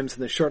the rhymes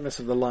and the shortness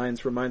of the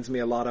lines reminds me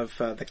a lot of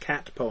the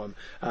Cat poem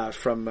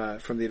from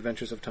the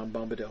Adventures of Tom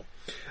Bombadil.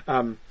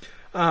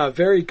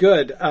 Very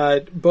good.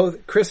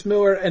 Both Chris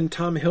Miller and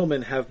Tom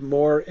Hillman have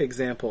more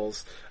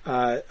examples.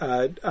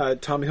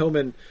 Tom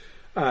Hillman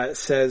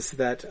says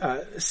that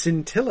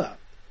scintilla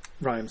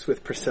rhymes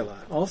with Priscilla.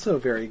 Also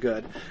very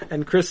good.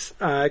 And Chris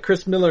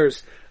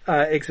Miller's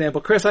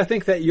example. Chris, I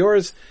think that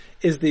yours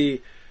is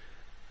the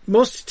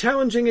most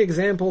challenging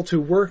example to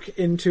work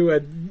into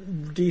a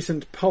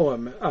decent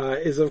poem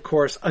is, of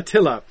course,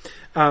 Attila.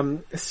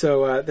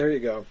 So there you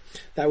go.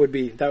 That would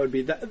be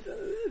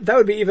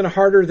even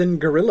harder than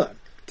gorilla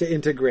to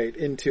integrate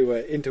into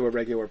a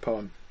regular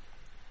poem.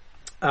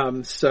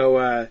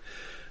 Anyway,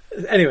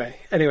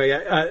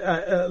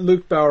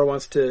 Luke Bohr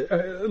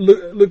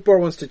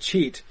wants to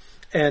cheat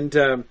and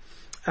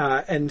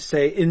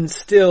say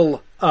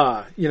instill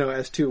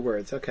as two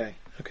words. Okay,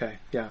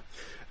 yeah.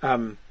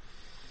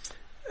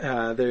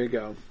 There you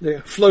go.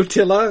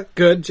 Flotilla,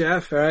 good,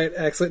 Jeff. All right,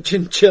 excellent.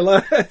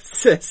 Chinchilla,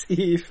 says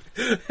Eve.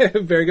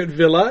 Very good.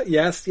 Villa,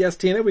 yes,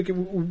 Tina. We could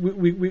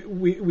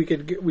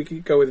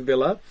go with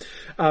Villa.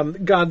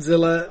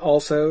 Godzilla,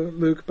 also.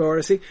 Luke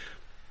Bohr. See,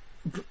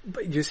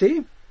 you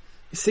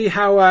see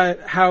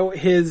how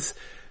his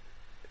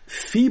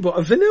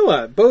feeble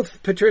vanilla.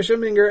 Both Patricia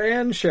Minger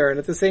and Sharon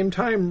at the same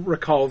time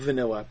recall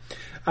vanilla.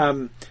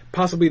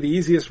 Possibly the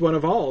easiest one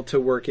of all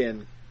to work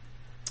in.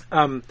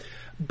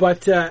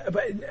 But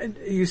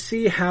you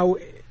see how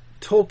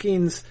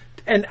Tolkien's,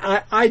 and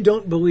I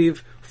don't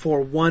believe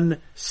for 1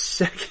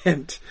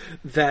 second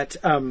that,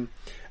 I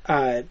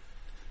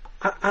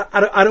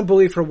don't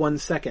believe for 1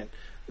 second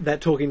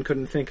that Tolkien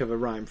couldn't think of a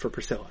rhyme for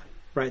Priscilla,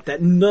 right?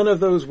 That none of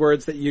those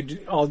words that you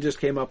all just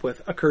came up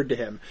with occurred to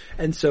him.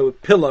 And so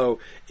pillow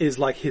is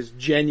like his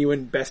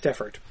genuine best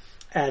effort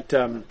at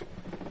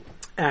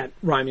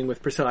rhyming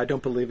with Priscilla. I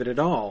don't believe it at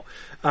all.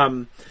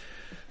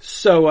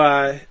 So,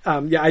 I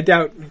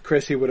doubt,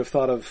 Chris, he would have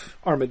thought of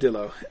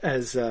armadillo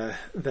as,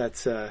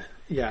 that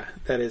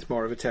is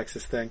more of a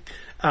Texas thing.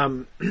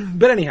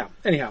 But anyhow,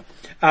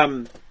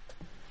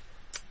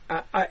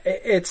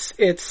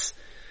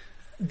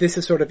 this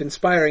is sort of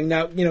inspiring.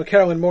 Now,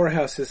 Carolyn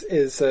Morehouse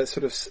is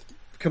sort of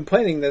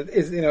complaining that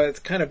it's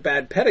kind of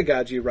bad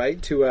pedagogy, right?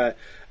 It's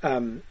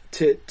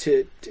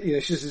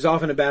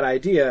often a bad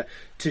idea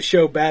to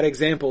show bad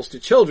examples to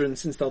children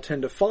since they'll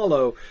tend to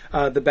follow,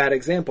 the bad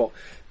example.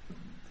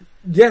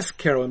 Yes,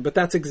 Carolyn, but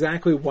that's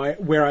exactly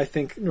where I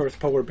think North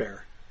Polar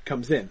Bear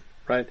comes in,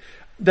 right?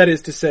 That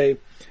is to say,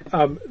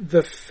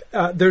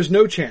 there's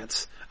no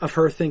chance of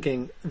her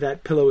thinking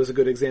that pillow is a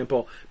good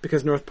example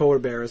because North Polar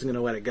Bear isn't going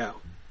to let it go,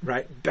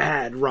 right?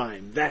 Bad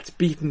rhyme. That's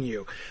beaten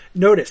you.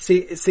 Notice,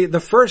 see, the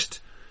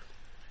first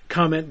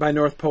comment by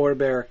North Polar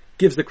Bear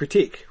gives the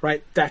critique,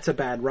 right? That's a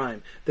bad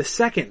rhyme. The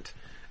second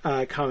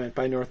comment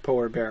by North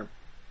Polar Bear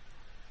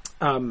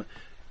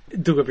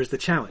delivers the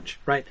challenge,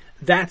 right?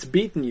 That's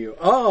beaten you.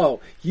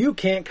 Oh, you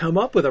can't come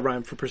up with a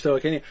rhyme for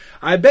Priscilla, can you?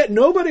 I bet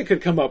nobody could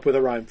come up with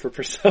a rhyme for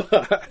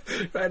Priscilla.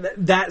 Right?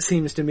 That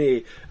seems to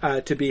me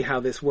to be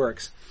how this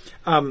works.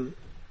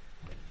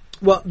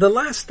 Well, the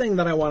last thing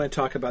that I want to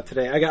talk about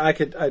today,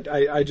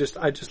 I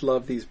just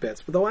love these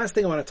bits. But the last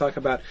thing I want to talk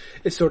about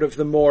is sort of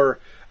the more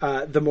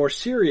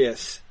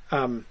serious.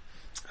 Sorry.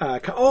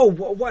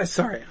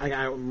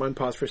 I one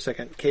pause for a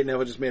second. Kate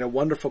Neville just made a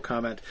wonderful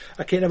comment.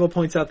 Kate Neville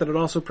points out that it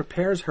also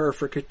prepares her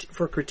for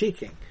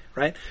critiquing,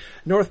 right?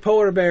 North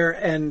Polar Bear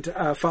and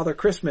Father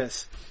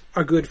Christmas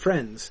are good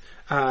friends,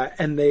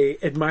 and they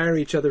admire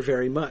each other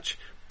very much.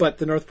 But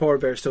the North Polar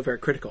Bear is still very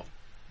critical,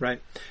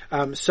 right?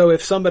 So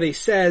if somebody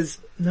says,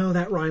 no,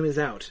 that rhyme is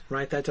out,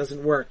 right? That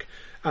doesn't work.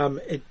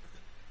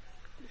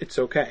 It's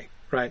okay.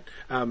 Right,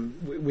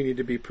 we need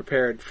to be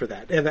prepared for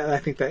that, and I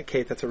think that,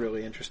 Kate, that's a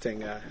really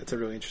interesting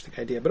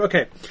idea. But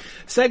okay,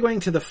 segueing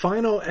to the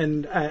final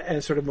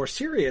and sort of more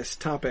serious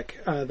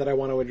topic that I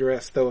want to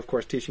address, though of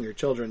course teaching your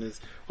children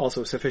is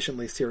also a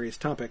sufficiently serious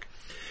topic,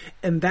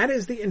 and that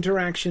is the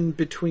interaction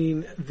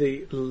between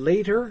the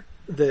later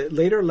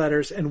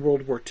letters and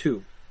World War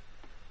II.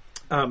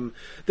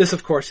 This,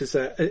 of course, is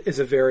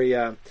a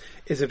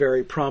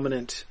very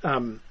prominent.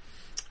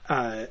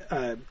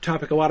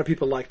 Topic. A lot of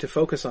people like to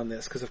focus on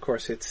this because, of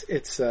course, it's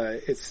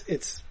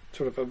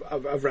sort of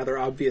of rather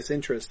obvious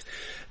interest.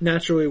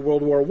 Naturally,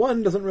 World War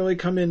I doesn't really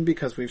come in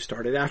because we've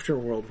started after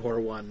World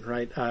War I,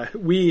 right?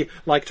 We,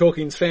 like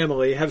Tolkien's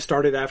family, have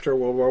started after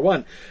World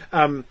War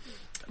I.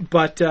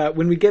 But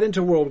when we get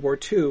into World War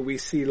II, we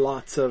see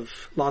lots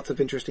of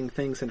interesting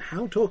things, and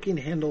how Tolkien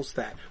handles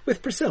that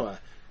with Priscilla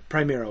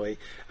primarily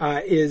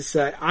is,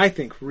 I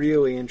think,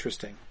 really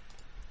interesting.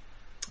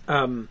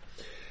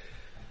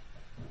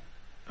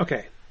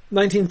 Okay,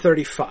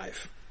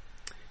 1935.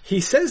 He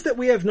says that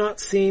we have not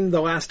seen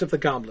the last of the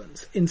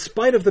goblins, in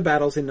spite of the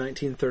battles in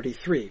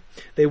 1933.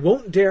 They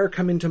won't dare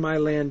come into my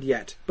land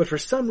yet, but for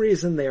some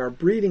reason they are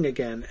breeding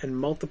again and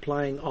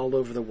multiplying all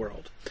over the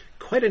world.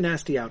 Quite a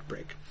nasty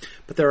outbreak.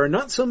 But there are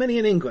not so many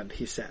in England,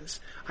 he says.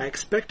 I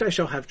expect I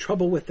shall have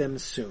trouble with them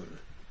soon.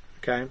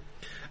 Okay?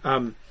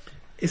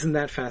 Isn't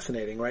that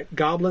fascinating, right?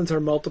 Goblins are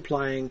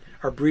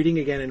breeding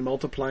again and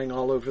multiplying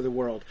all over the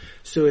world.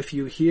 So if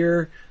you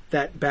hear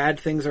that bad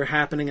things are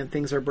happening and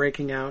things are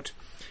breaking out,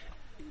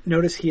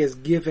 notice he has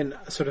given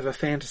sort of a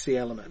fantasy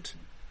element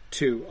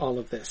to all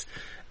of this.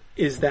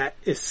 Is that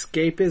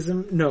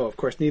escapism? No, of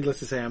course, needless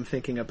to say, I'm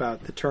thinking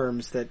about the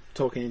terms that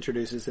Tolkien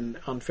introduces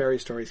on fairy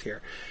stories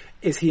here.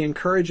 Is he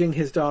encouraging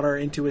his daughter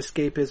into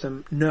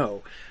escapism?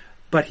 No.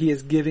 But he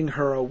is giving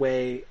her a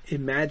way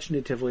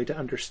imaginatively to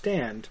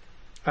understand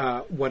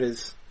what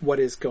is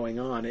going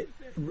on. It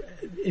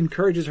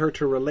encourages her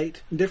to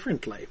relate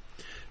differently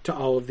to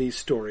all of these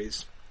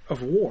stories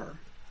of war.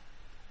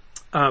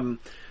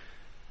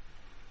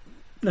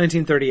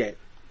 1938,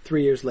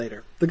 3 years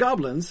later. The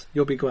goblins,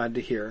 you'll be glad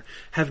to hear,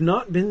 have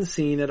not been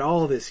seen at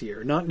all this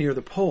year, not near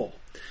the pole.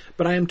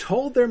 But I am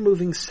told they're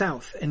moving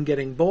south and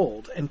getting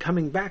bold, and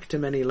coming back to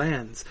many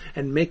lands,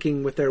 and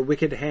making with their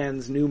wicked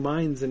hands new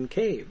mines and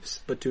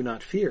caves. But do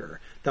not fear,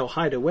 they'll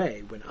hide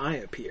away when I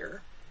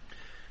appear.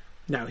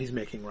 Now he's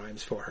making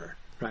rhymes for her,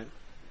 right?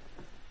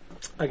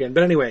 Again,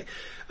 but anyway,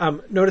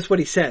 notice what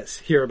he says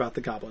here about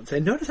the goblins,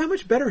 and notice how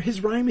much better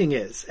his rhyming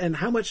is, and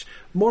how much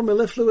more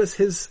mellifluous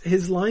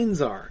his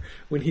lines are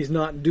when he's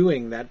not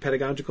doing that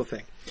pedagogical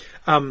thing.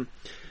 The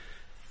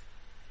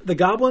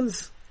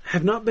goblins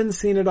have not been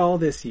seen at all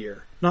this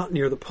year, not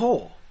near the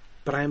pole,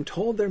 but I am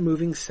told they're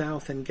moving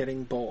south and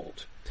getting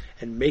bold,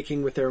 and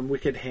making with their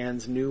wicked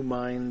hands new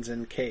mines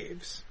and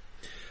caves.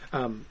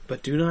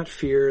 But do not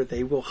fear,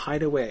 they will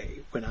hide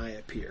away when I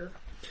appear.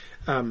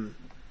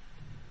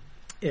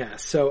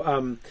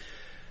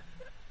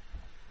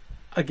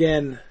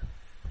 Again,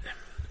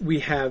 we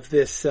have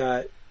this,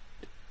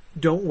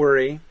 don't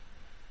worry,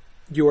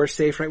 you are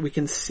safe, right? We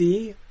can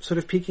see, sort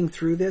of peeking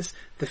through this,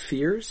 the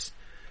fears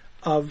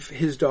of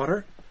his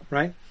daughter,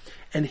 right?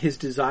 And his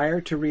desire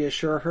to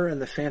reassure her in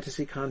the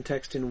fantasy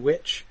context in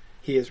which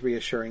he is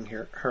reassuring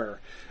her.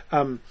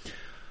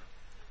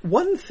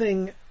 One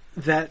thing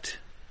that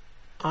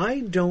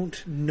I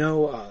don't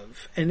know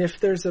of, and if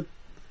there's a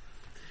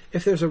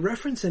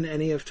reference in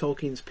any of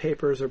Tolkien's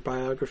papers or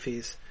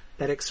biographies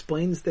that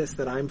explains this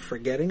that I'm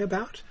forgetting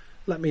about,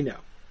 let me know.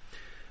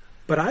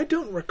 But I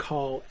don't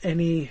recall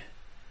any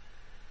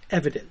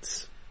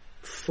evidence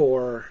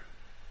for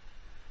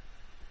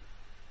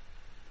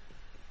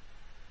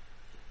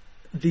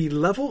the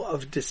level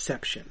of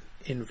deception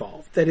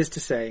involved. That is to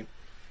say,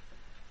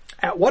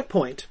 at what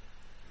point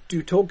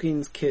do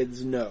Tolkien's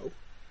kids know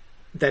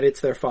that it's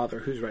their father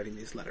who's writing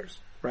these letters,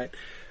 right?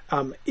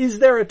 Is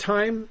there a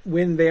time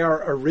when they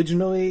are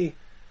originally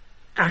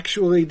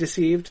actually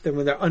deceived, that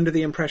when they're under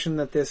the impression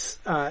that this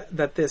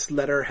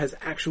letter has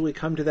actually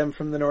come to them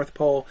from the North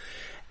Pole,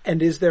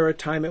 and is there a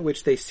time at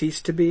which they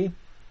cease to be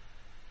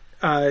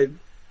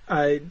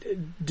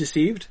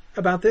deceived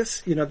about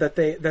this? You know, that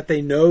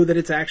they know that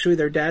it's actually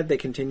their dad. They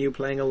continue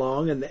playing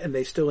along, and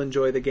they still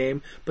enjoy the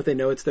game, but they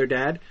know it's their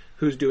dad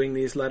who's doing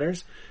these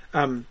letters.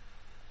 And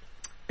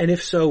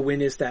if so,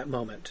 when is that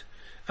moment?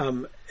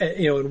 And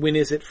when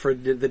is it for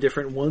the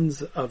different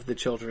ones of the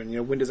children? You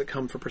know, when does it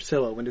come for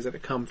Priscilla? When does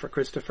it come for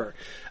Christopher?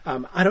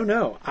 I don't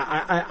know.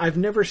 I've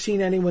never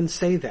seen anyone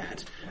say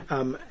that.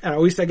 And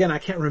at least, again, I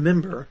can't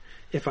remember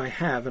if I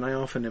have, and I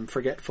often am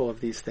forgetful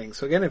of these things.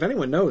 So again, if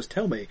anyone knows,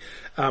 tell me.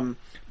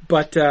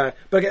 But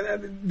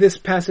again, this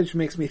passage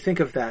makes me think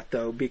of that,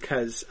 though,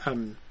 because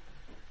Mark,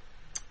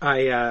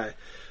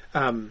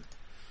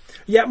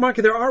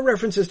 there are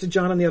references to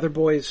John and the other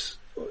boys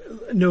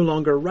no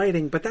longer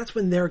writing, but that's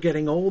when they're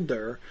getting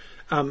older.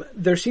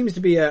 There seems to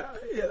be a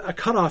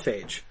cutoff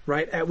age,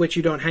 right, at which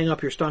you don't hang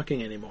up your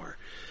stocking anymore.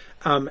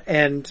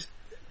 And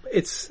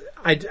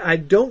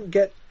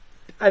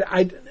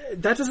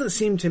that doesn't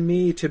seem to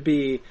me to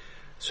be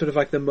sort of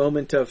like the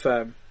moment of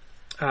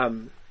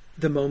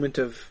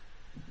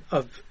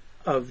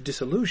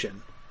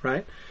disillusion,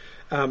 right?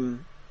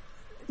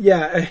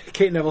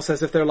 Kate Neville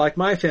says, if they're like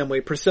my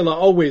family, Priscilla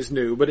always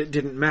knew, but it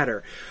didn't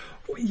matter.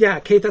 Yeah,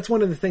 Kate, that's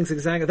one of the things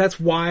exactly. That's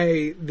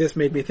why this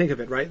made me think of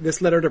it, right?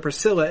 This letter to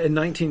Priscilla in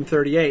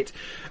 1938.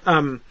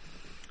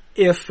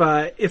 If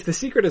the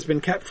secret has been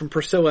kept from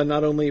Priscilla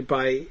not only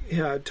by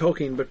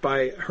Tolkien but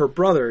by her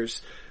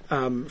brothers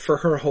for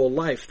her whole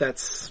life,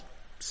 that's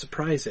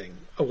surprising.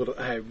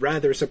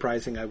 Rather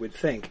surprising, I would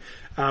think.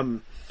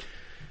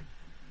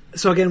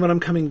 So again, what I'm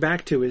coming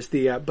back to is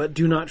but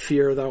do not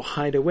fear, they'll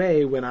hide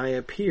away when I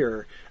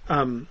appear.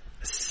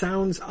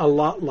 Sounds a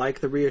lot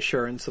like the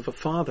reassurance of a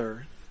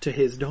father to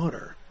his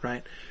daughter,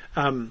 right?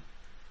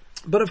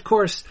 But of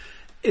course,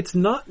 it's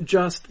not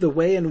just the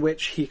way in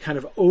which he kind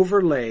of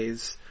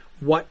overlays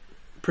what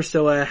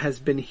Priscilla has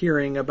been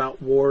hearing about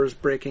wars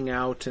breaking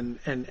out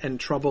and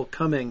trouble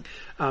coming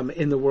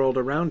in the world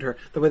around her,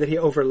 the way that he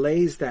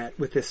overlays that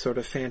with this sort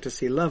of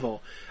fantasy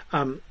level,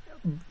 and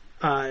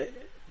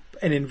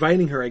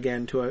inviting her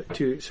again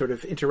to sort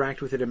of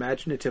interact with it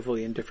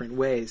imaginatively in different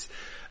ways.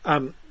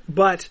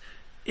 But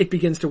it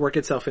begins to work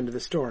itself into the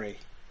story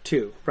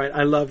too, right?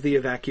 I love the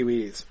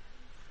evacuees.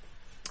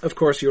 Of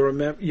course, you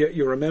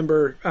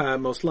remember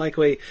most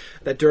likely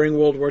that during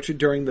World War II,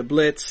 during the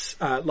Blitz,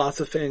 lots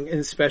of things, and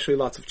especially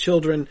lots of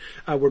children,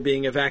 were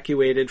being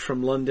evacuated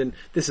from London.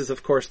 This is,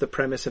 of course, the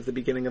premise of the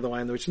beginning of The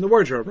Lion, the Witch, and the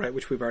Wardrobe, right,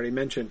 which we've already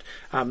mentioned,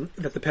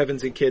 that the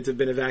Pevensey kids have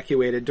been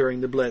evacuated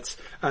during the Blitz,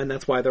 and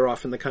that's why they're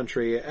off in the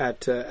country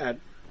at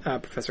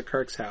Professor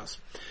Kirk's house.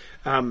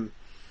 Anyway,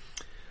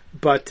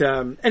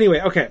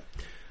 okay.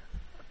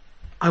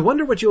 I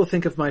wonder what you'll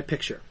think of my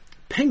picture.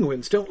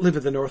 Penguins don't live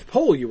at the North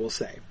Pole, you will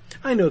say.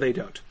 I know they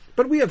don't,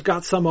 but we have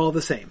got some all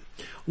the same.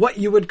 What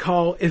you would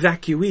call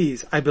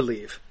evacuees, I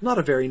believe. Not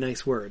a very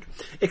nice word.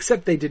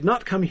 Except they did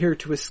not come here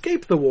to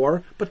escape the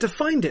war, but to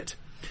find it.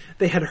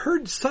 They had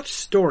heard such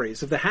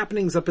stories of the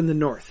happenings up in the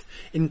north,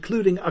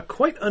 including a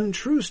quite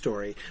untrue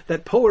story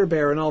that Polar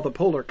Bear and all the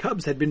polar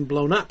cubs had been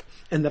blown up,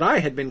 and that I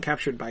had been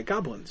captured by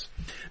goblins,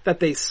 that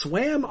they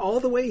swam all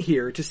the way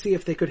here to see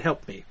if they could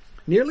help me.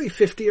 Nearly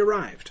 50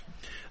 arrived.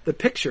 The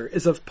picture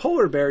is of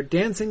Polar Bear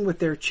dancing with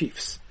their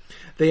chiefs.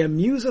 They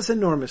amuse us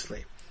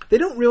enormously. They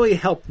don't really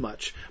help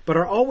much, but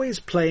are always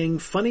playing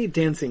funny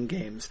dancing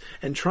games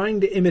and trying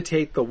to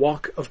imitate the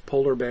walk of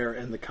Polar Bear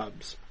and the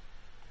cubs.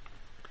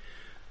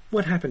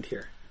 What happened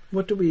here?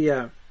 What do we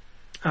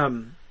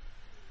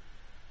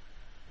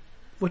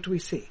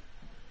see?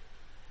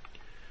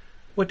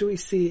 What do we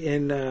see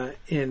in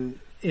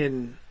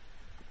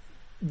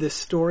this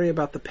story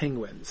about the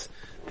penguins?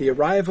 The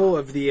arrival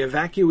of the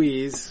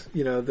evacuees,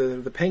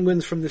 the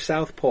penguins from the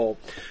South Pole.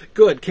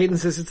 Good. Caden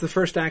says it's the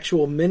first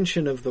actual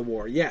mention of the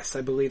war. Yes,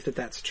 I believe that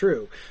that's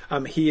true.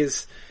 He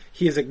is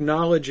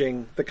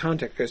acknowledging the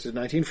context. This is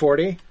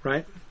 1940,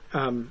 right?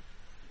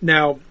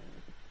 Now,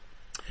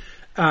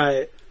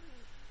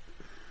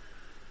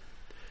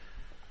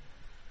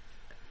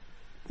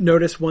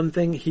 notice one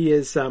thing. He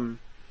is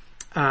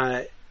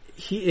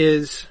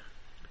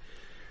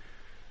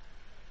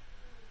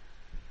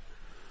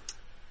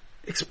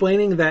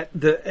explaining that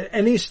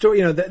any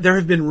story, there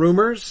have been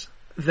rumors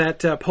that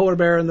Polar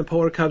Bear and the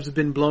polar cubs have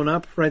been blown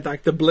up, right?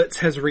 Like the Blitz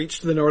has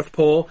reached the North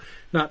Pole.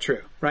 Not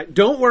true, right?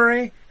 Don't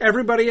worry.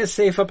 Everybody is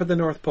safe up at the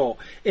North Pole.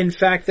 In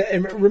fact,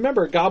 and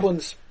remember,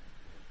 goblins,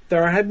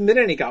 there haven't been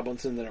any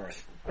goblins in the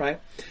North, right?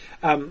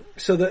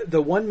 So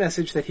the one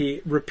message that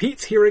he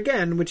repeats here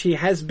again, which he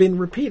has been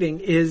repeating,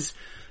 is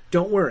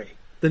don't worry.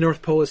 The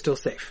North Pole is still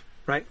safe,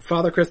 right?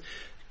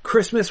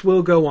 Christmas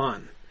will go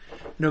on.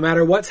 No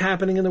matter what's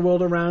happening in the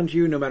world around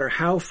you, no matter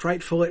how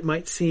frightful it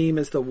might seem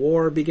as the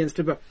war begins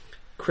to...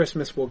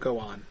 Christmas will go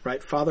on,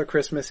 right? Father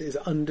Christmas is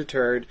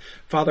undeterred.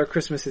 Father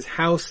Christmas's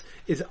house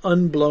is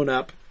unblown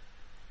up.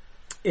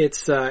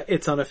 It's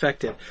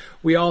unaffected.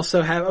 We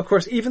also have, of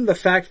course, even the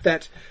fact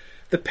that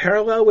the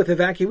parallel with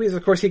evacuees,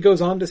 of course, he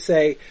goes on to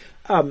say,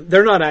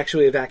 they're not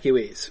actually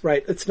evacuees,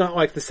 right? It's not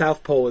like the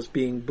South Pole is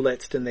being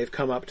blitzed and they've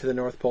come up to the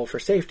North Pole for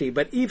safety.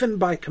 But even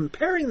by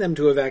comparing them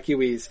to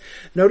evacuees,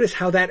 notice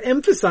how that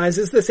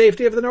emphasizes the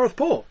safety of the North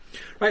Pole,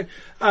 right?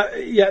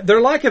 They're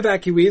like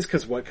evacuees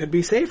because what could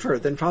be safer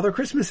than Father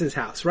Christmas's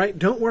house, right?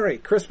 Don't worry.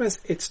 Christmas,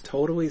 it's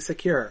totally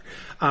secure.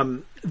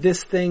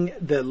 This thing,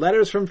 the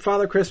letters from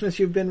Father Christmas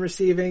you've been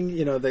receiving,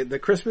 the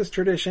Christmas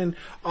tradition,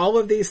 all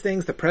of these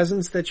things, the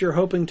presents that you're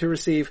hoping to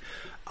receive,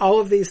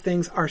 all of these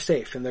things are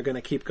safe and they're going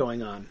to keep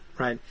going on,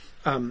 right?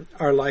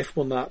 Our life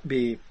will not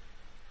be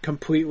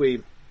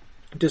completely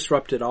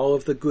disrupted. All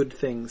of the good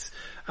things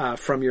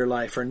from your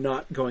life are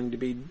not going to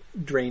be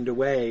drained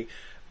away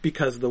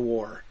because the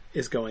war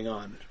is going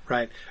on,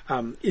 right?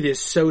 It is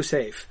so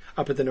safe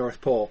up at the North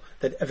Pole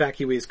that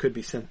evacuees could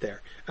be sent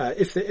there.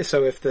 If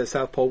the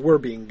South Pole were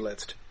being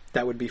blitzed,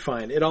 that would be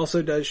fine. It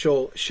also does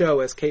show,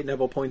 as Kate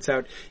Neville points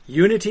out,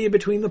 unity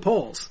between the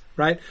poles,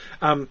 right?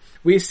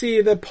 We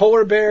see the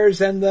polar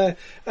bears and the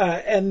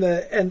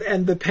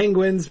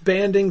penguins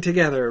banding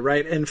together,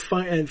 right? And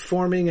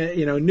forming,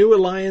 new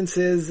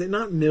alliances,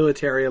 not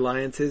military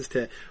alliances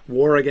to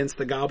war against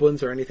the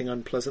goblins or anything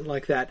unpleasant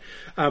like that.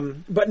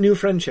 But new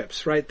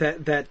friendships, right?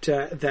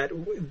 That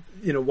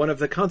one of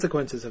the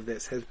consequences of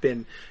this has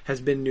been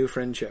new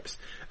friendships.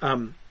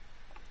 And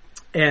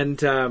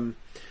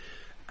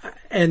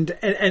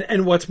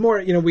what's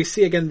more, we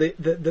see again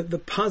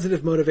the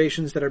positive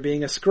motivations that are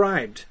being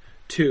ascribed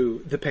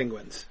to the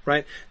penguins,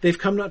 right? They've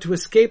come not to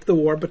escape the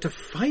war, but to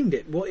find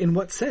it. Well, in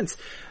what sense?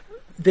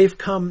 They've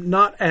come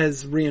not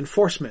as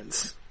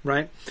reinforcements,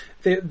 right?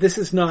 This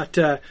is not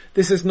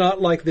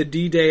like the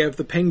D-Day of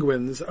the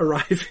penguins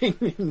arriving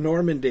in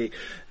Normandy.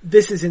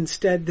 This is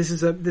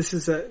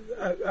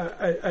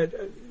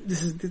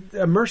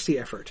a mercy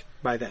effort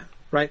by them.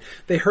 Right?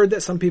 They heard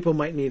that some people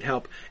might need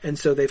help, and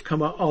so they've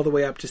come all the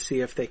way up to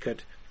see if they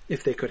could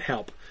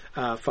help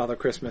Father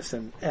Christmas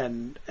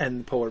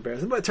and polar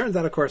bears. But it turns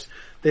out, of course,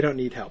 they don't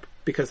need help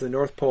because the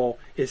North Pole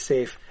is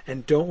safe,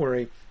 and don't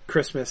worry,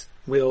 Christmas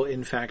will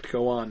in fact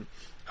go on.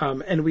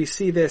 And we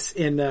see this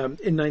in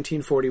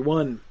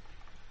 1941.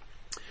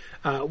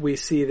 We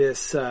see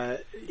this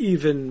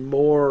even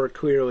more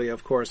clearly,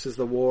 of course, as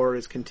the war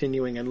is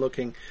continuing and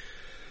looking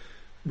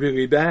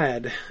really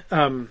bad.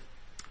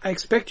 I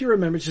expect you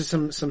remember just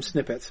some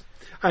snippets.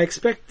 I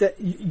expect that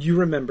you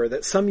remember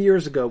that some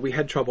years ago we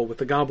had trouble with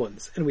the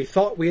goblins, and we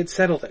thought we had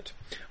settled it.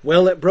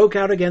 Well, it broke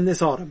out again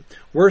this autumn,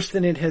 worse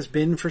than it has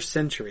been for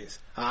centuries.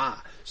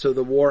 Ah, so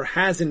the war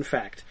has in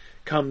fact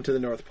come to the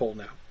North Pole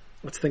now.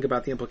 Let's think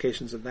about the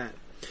implications of that.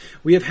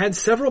 We have had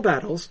several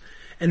battles,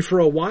 and for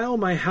a while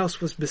my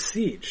house was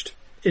besieged.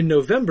 In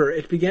November,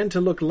 it began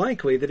to look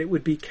likely that it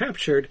would be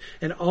captured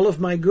and all of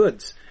my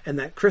goods, and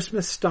that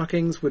Christmas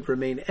stockings would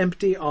remain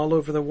empty all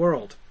over the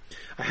world.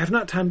 I have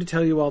not time to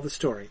tell you all the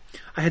story.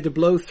 I had to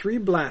blow 3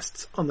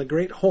 blasts on the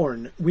great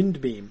horn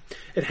wind beam.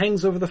 It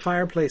hangs over the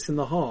fireplace in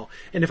the hall,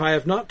 and if I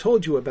have not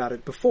told you about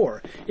it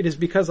before, it is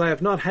because I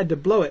have not had to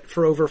blow it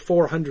for over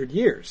 400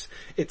 years.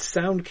 Its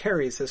sound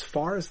carries as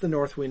far as the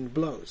north wind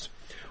blows.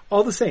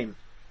 All the same,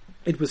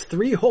 it was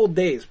 3 whole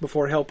days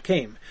before help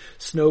came.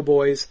 Snow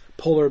boys,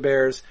 polar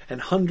bears, and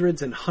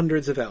hundreds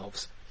of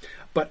elves.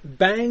 But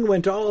bang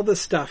went all the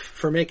stuff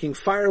for making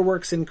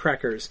fireworks and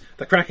crackers,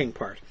 the cracking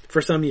part,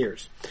 for some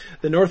years.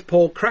 The North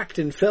Pole cracked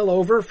and fell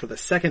over for the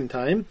second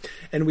time,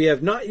 and we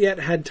have not yet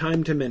had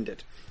time to mend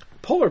it.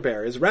 Polar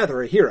Bear is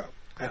rather a hero.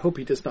 I hope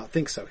he does not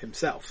think so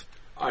himself.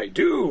 I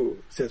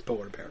do, says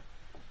Polar Bear.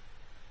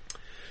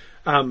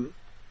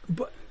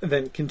 But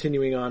then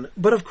continuing on,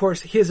 but of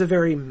course he is a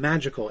very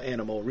magical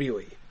animal,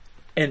 really.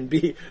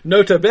 NB,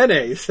 nota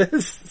bene,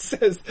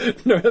 says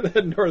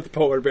North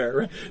Polar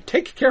Bear.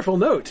 Take careful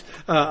note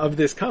of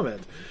this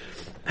comment.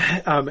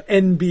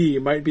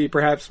 NB might be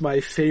perhaps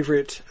my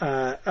favorite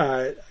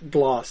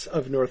gloss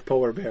of North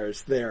Polar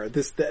Bears there,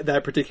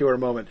 that particular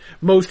moment.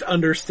 Most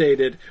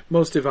understated,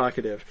 most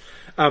evocative.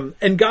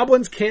 And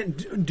goblins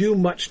can't do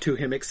much to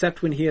him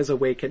except when he is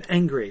awake and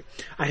angry.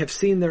 I have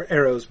seen their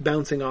arrows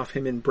bouncing off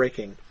him and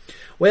breaking.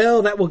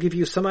 Well, that will give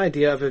you some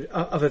idea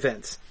of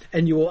events,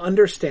 and you will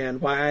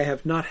understand why I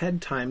have not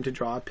had time to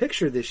draw a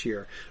picture this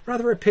year.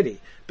 Rather a pity,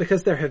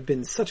 because there have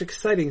been such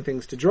exciting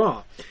things to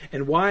draw,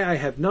 and why I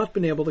have not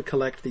been able to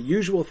collect the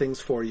usual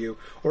things for you,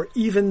 or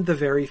even the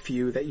very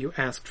few that you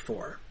asked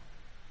for.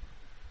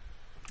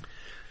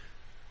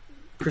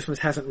 Christmas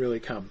hasn't really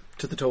come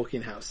to the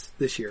Tolkien house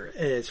this year,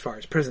 as far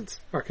as presents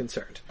are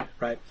concerned,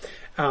 right?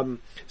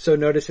 So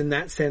notice in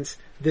that sense,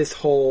 this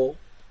whole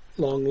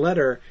long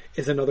letter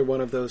is another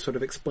one of those sort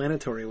of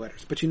explanatory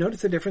letters. But you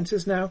notice the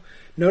differences now?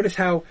 Notice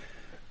how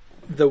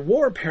the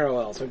war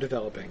parallels are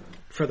developing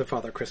for the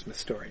Father Christmas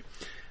story.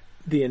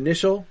 The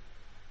initial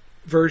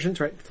versions,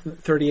 right,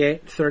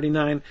 38,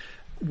 39,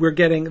 we're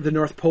getting the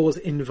North Pole is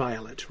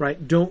inviolate,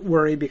 right? Don't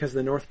worry because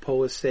the North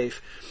Pole is safe.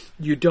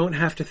 You don't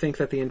have to think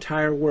that the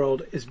entire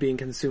world is being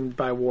consumed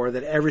by war,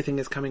 that everything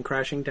is coming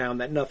crashing down,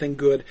 that nothing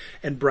good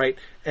and bright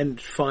and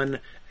fun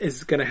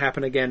is going to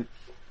happen again.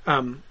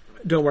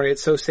 Don't worry,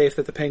 it's so safe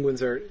that the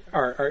penguins are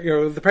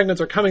the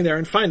penguins are coming there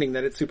and finding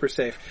that it's super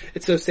safe.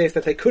 It's so safe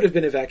that they could have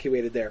been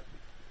evacuated there.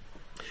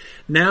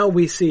 Now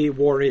we see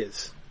war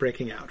is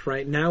breaking out,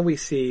 right? Now we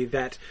see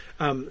that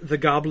the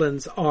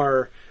goblins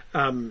are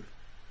the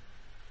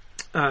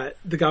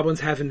goblins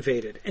have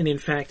invaded, and in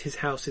fact his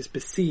house is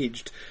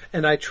besieged.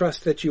 And I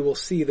trust that you will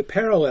see the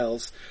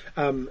parallels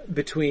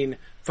between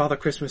Father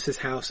Christmas's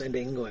house and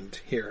England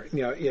here.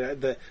 You know,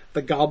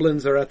 the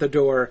goblins are at the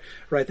door,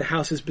 right? The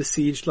house is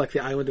besieged like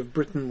the island of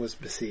Britain was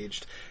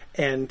besieged,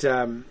 and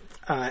there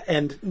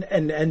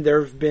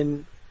have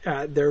been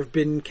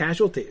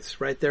casualties,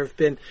 right? There have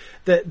been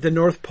the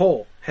North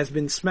Pole has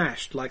been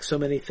smashed, like so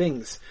many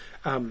things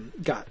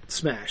got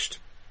smashed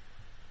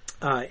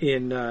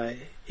in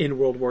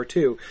World War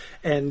II.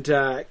 And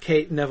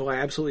Kate, Neville, I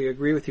absolutely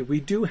agree with you. We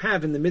do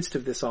have in the midst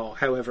of this all,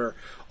 however,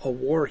 a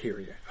war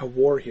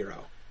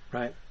hero,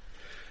 right?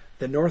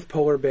 The North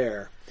Polar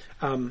Bear.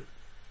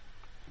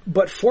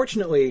 But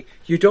fortunately,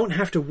 you don't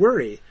have to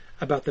worry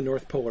about the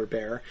North Polar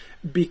Bear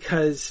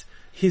because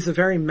he's a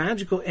very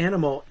magical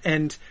animal,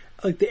 and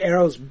like the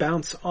arrows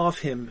bounce off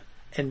him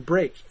and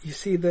break. You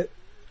see the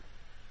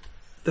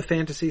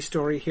fantasy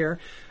story here.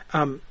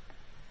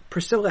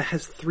 Priscilla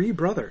has 3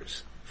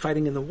 brothers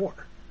fighting in the war.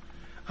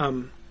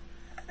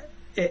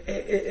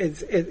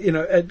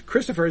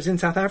 Christopher is in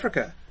South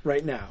Africa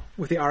right now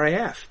with the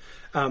RAF.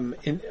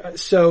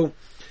 The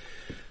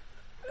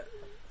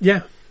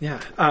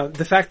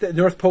fact that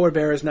North Polar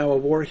Bear is now a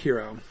war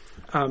hero,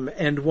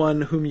 and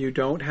one whom you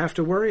don't have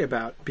to worry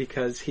about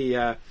because he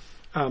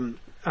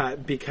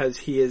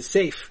is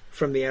safe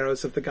from the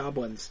arrows of the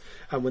goblins.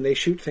 When they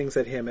shoot things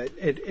at him,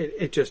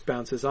 it just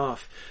bounces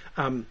off.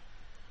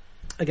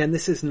 Again,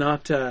 this is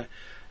not.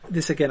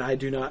 This again, I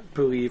do not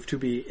believe to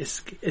be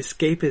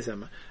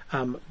escapism,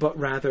 but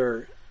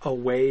rather a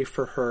way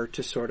for her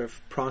to sort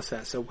of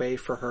process, a way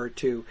for her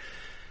to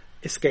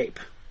escape.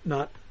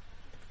 Not,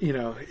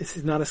 it's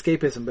not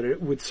escapism, but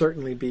it would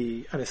certainly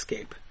be an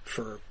escape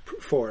for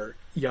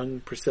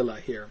young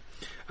Priscilla here,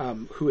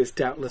 who is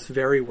doubtless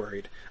very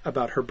worried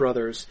about her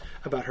brothers,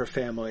 about her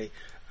family,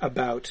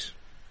 about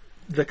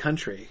the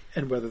country,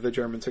 and whether the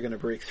Germans are going to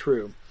break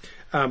through.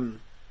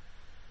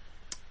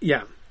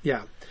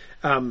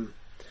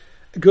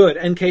 Good.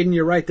 And Caden,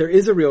 you're right. There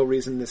is a real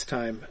reason this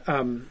time.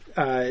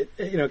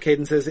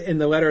 Caden says in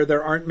the letter,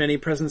 there aren't many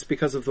presents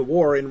because of the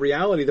war. In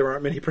reality, there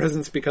aren't many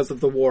presents because of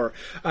the war.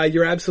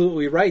 You're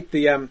absolutely right.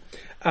 The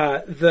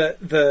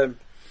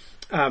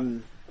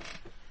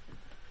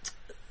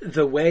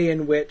way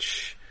in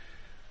which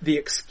the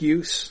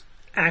excuse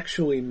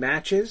actually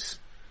matches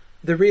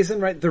the reason,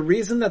 right? The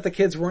reason that the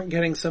kids weren't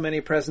getting so many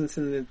presents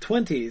in the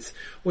 20s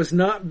was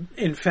not,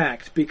 in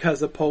fact,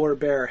 because a polar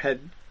bear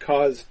had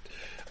caused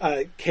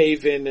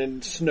cave-in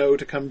and snow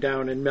to come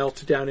down and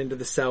melt down into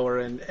the cellar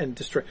and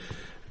destroy.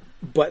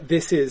 But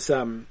this is,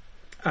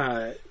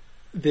 as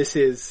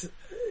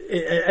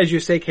you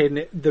say,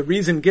 Caden, the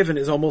reason given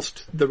is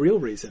almost the real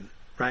reason,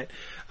 right?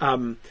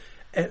 And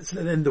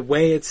the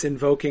way it's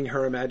invoking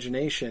her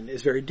imagination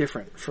is very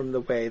different from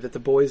the way that the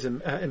boy's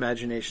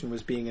imagination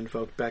was being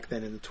invoked back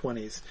then in the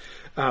 20s.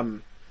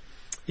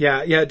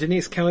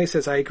 Denise Kelly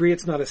says, I agree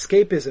it's not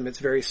escapism. It's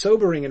very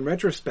sobering in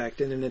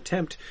retrospect and an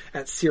attempt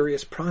at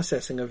serious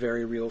processing of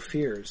very real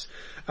fears.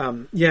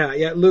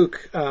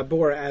 Luke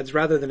Bohr adds,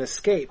 rather than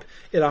escape,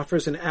 it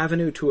offers an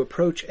avenue to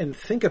approach and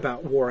think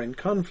about war and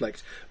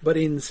conflict, but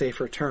in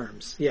safer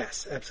terms.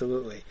 Yes,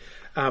 absolutely.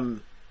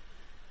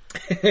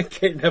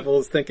 Kate Neville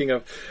is thinking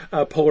of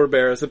polar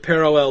bear as a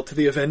parallel to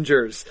the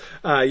Avengers.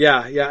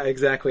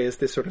 Exactly, as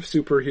this sort of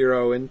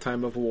superhero in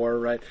time of war,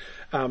 right?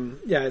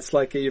 It's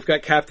like you've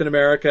got Captain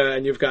America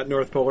and you've got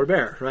North Polar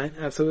Bear, right?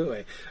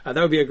 Absolutely. That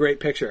would be a great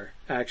picture,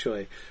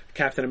 actually.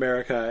 Captain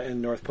America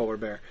and North Polar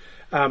Bear.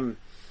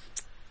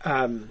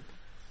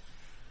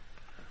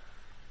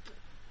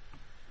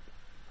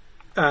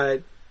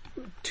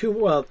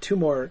 Two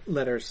more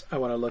letters I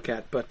want to look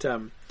at, but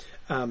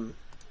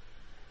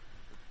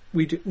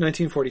we do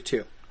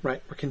 1942,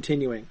 right? We're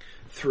continuing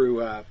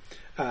through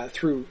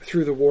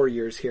the war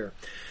years here.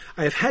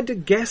 I have had to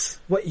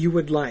guess what you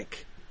would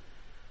like.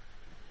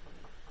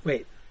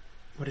 Wait,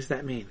 what does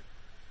that mean?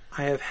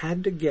 I have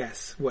had to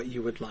guess what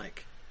you would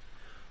like.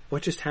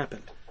 What just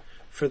happened?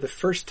 For the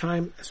first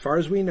time, as far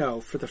as we know,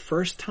 for the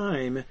first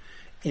time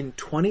in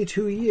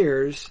 22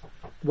 years,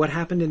 what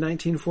happened in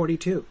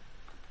 1942?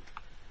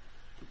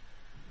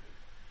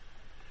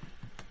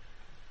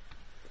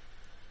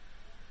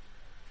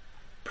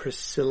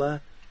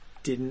 Priscilla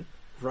didn't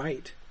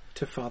write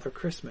to Father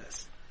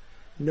Christmas.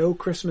 No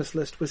Christmas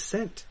list was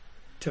sent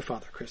to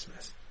Father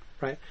Christmas,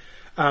 right?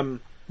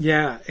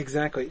 Yeah,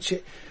 exactly.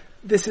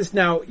 This is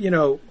now,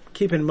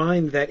 keep in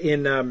mind that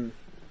in the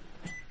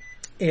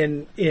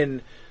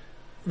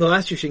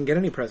last year she didn't get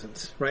any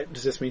presents, right?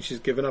 Does this mean she's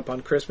given up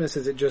on Christmas?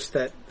 Is it just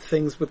that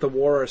things with the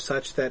war are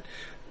such that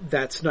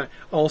that's not...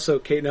 Also,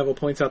 Kate Neville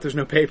points out there's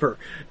no paper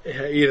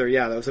either.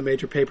 Yeah, that was a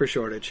major paper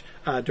shortage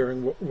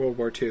during World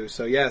War II.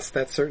 So yes,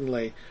 that's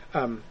certainly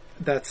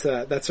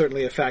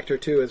a factor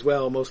too as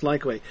well, most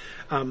likely.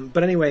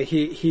 But anyway,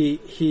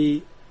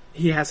 he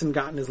hasn't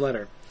gotten his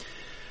letter.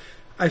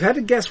 I've had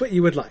to guess what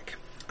you would like.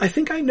 I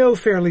think I know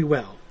fairly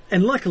well,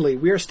 and luckily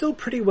we are still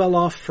pretty well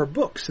off for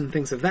books and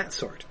things of that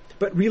sort.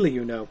 But really,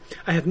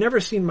 I have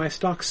never seen my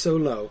stocks so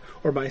low,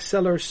 or my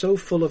cellar so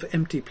full of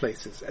empty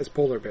places, as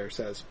Polar Bear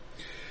says.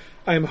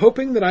 I am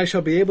hoping that I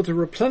shall be able to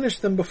replenish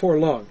them before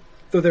long,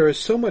 though there is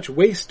so much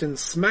waste and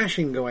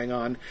smashing going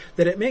on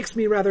that it makes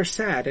me rather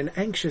sad and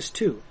anxious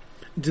too.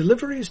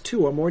 Deliveries,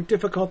 too, are more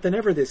difficult than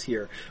ever this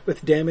year,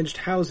 with damaged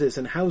houses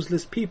and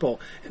houseless people,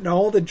 and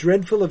all the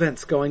dreadful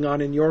events going on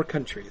in your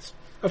countries.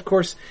 Of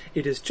course,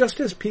 it is just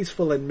as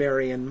peaceful and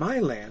merry in my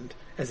land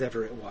as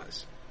ever it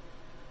was.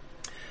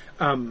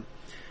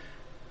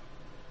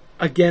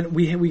 Again,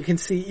 we can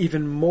see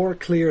even more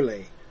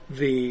clearly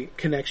the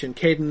connection.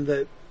 Caden,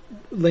 the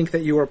link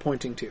that you are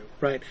pointing to,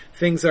 right?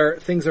 Things are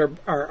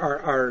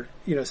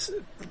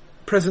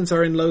presents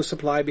are in low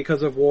supply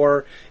because of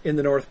war in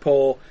the North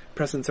Pole.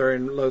 Presents are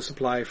in low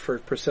supply for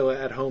Priscilla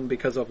at home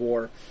because of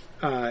war,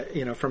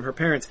 from her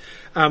parents.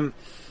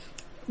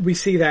 We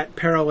see that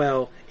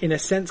parallel in a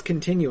sense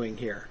continuing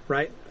here,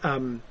 right?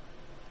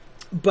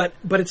 But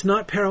it's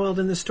not paralleled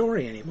in the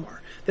story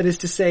anymore. That is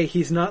to say,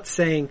 he's not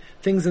saying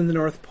things in the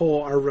North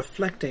Pole are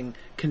reflecting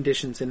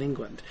conditions in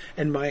England,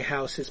 and my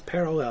house is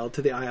parallel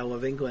to the Isle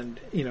of England,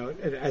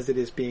 as it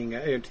is being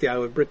to the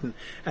Isle of Britain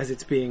as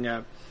it's being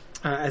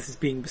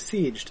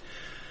besieged.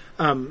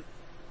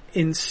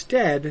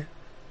 Instead,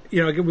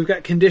 again, we've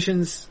got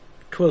conditions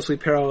closely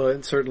parallel,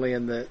 and certainly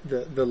in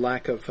the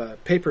lack of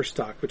paper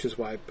stock, which is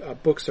why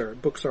books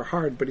are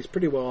hard. But he's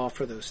pretty well off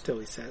for those still,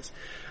 he says.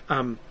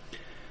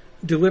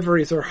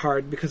 Deliveries are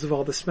hard because of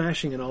all the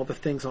smashing and all the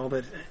things, all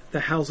the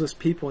houseless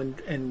people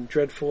and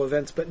dreadful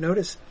events. But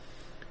notice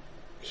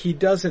he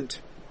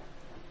doesn't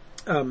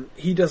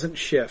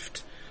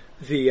shift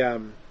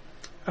the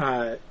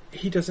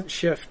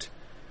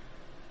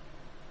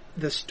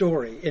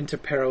story into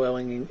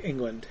paralleling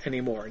England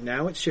anymore.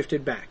 Now it's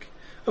shifted back.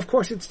 Of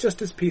course, it's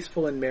just as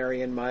peaceful and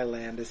merry in my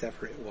land as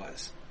ever it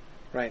was,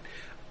 right?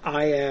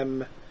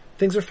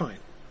 Things are fine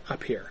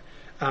up here.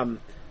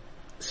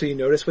 So you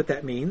notice what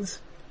that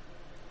means?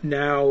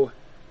 Now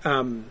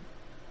the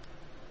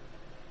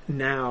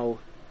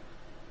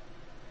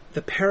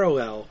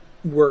parallel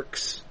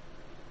works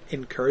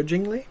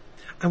encouragingly.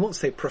 I won't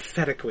say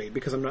prophetically,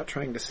 because I'm not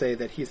trying to say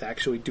that he's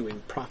actually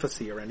doing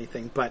prophecy or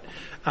anything, but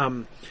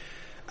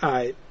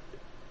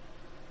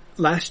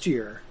last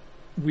year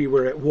we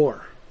were at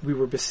war. We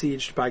were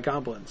besieged by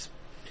goblins.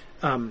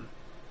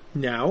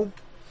 Now,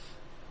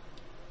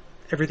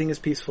 everything is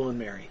peaceful and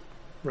merry,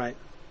 right?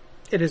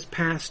 It has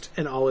passed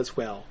and all is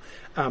well.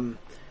 And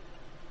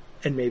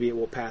maybe it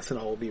will pass and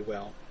all will be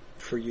well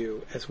for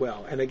you as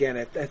well. And again,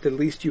 at the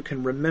least you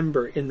can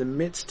remember, in the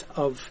midst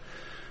of,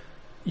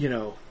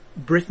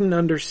 Britain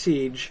under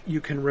siege,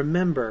 you can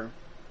remember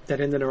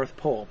that in the North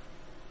Pole,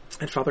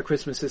 at Father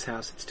Christmas's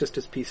house, it's just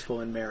as peaceful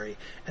and merry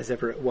as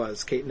ever it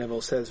was. Kate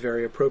Neville says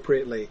very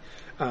appropriately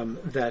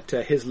that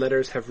his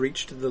letters have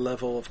reached the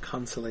level of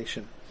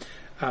consolation.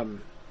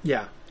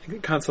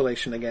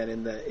 Consolation again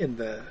in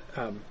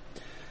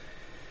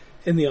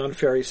the On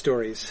Fairy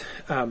Stories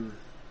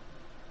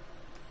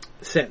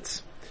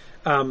sense.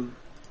 The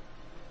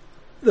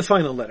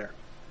final letter.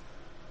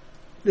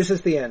 This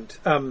is the end.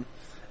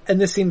 And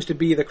this seems to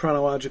be the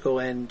chronological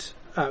end.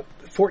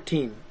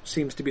 14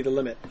 seems to be the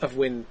limit of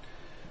when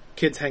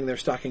kids hang their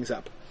stockings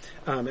up.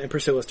 And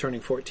Priscilla's turning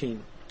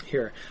 14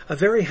 here. A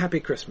very happy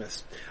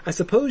Christmas. I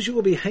suppose you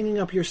will be hanging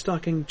up your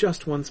stocking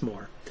just once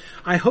more.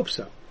 I hope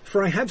so,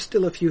 for I have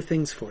still a few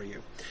things for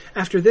you.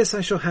 After this I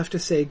shall have to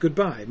say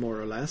goodbye,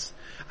 more or less.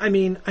 I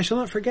mean, I shall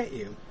not forget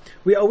you.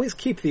 We always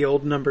keep the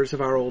old numbers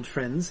of our old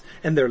friends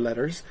and their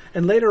letters,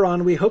 and later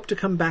on we hope to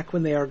come back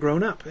when they are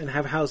grown up and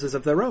have houses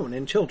of their own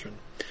and children.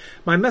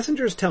 My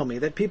messengers tell me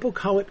that people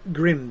call it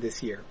grim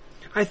this year.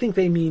 I think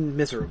they mean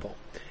miserable,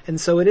 and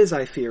so it is,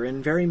 I fear,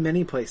 in very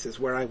many places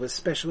where I was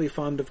specially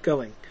fond of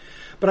going.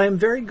 But I am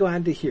very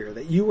glad to hear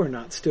that you are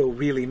not still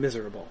really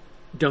miserable.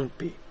 Don't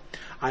be.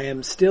 I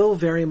am still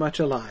very much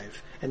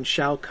alive, and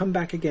shall come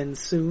back again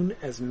soon,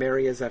 as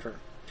merry as ever.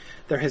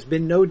 There has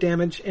been no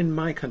damage in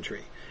my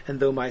country, and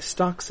though my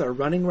stocks are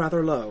running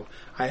rather low,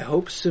 I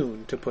hope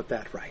soon to put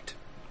that right.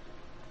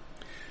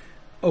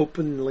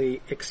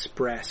 Openly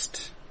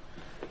expressed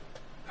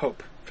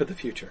hope for the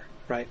future,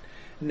 right?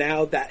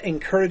 Now that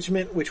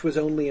encouragement, which was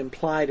only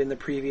implied in the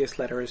previous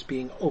letter, is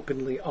being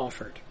openly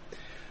offered.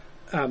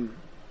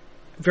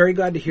 Very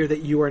glad to hear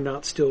that you are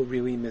not still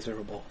really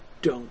miserable.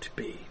 Don't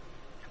be.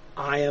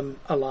 I am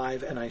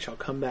alive, and I shall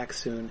come back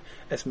soon,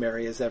 as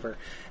merry as ever.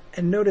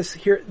 And notice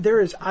here, there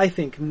is, I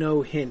think,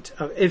 no hint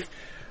of, if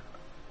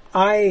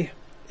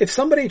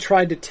somebody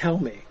tried to tell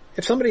me,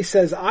 if somebody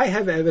says, I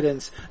have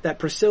evidence that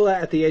Priscilla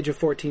at the age of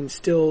 14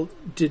 still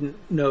didn't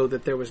know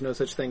that there was no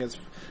such thing as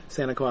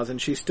Santa Claus,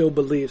 and she still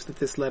believes that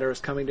this letter is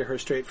coming to her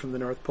straight from the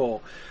North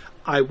Pole,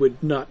 I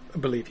would not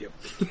believe you.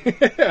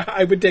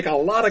 I would take a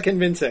lot of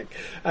convincing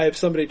if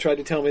somebody tried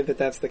to tell me that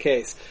that's the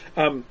case.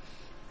 And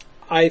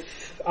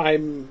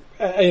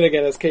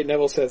again, as Kate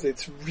Neville says,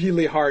 it's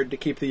really hard to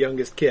keep the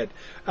youngest kid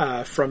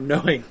from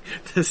knowing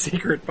the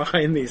secret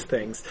behind these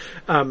things.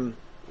 But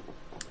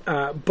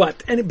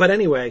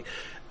anyway,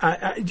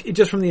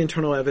 just from the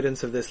internal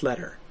evidence of this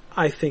letter,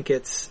 I think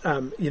it's,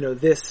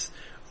 this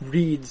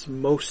reads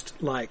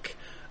most like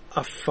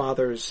a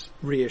father's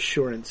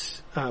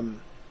reassurance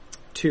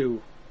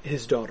to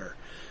his daughter,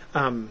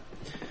 and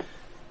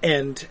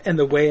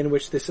the way in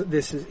which this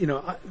is,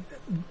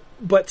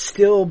 but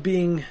still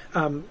being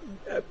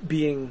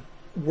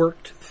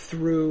worked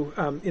through,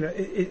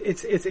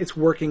 it's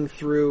working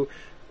through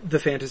the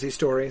fantasy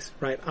stories,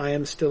 right? I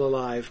am still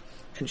alive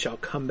and shall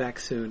come back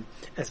soon,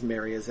 as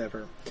merry as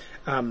ever.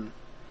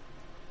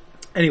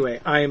 Anyway,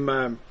 I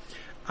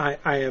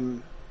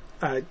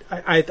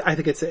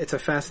think it's a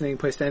fascinating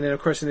place to end, and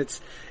of course, and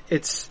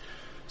it's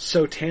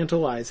so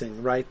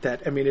tantalizing, right?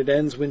 That, it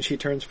ends when she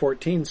turns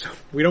 14, so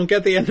we don't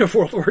get the end of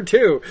World War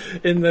II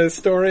in the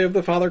story of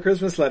the Father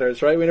Christmas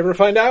letters, right? We never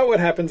find out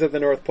what happens at the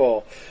North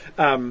Pole,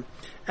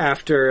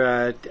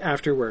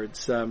 afterwards.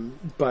 So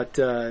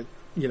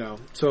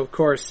of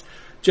course,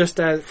 just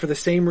as for the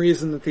same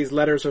reason that these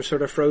letters are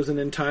sort of frozen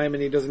in time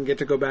and he doesn't get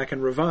to go back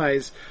and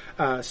revise,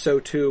 so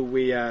too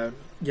we, the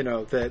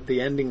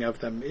ending of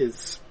them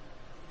is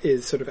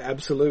sort of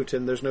absolute,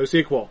 and there's no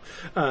sequel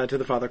to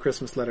the Father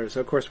Christmas letters. So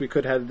of course, we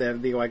could have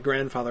the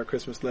grandfather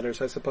Christmas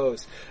letters, I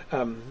suppose,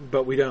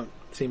 but we don't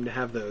seem to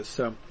have those.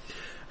 So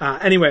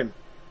anyway,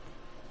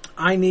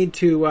 I need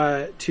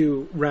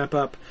to wrap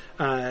up.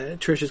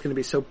 Trish is going to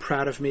be so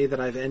proud of me that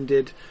I've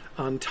ended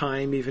on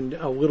time, even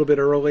a little bit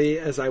early,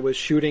 as I was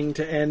shooting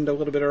to end a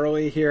little bit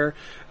early here.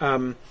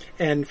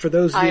 And for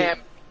those of you, I am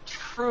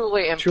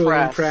truly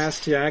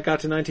impressed. Yeah, I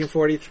got to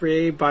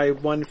 1943 by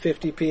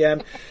 1:50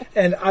 p.m.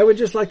 And I would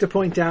just like to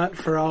point out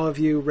for all of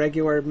you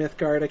regular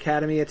Mythgard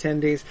Academy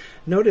attendees,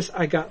 notice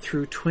I got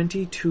through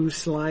 22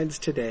 slides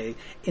today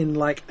in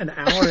like an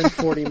hour and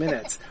 40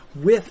 minutes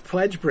with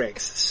pledge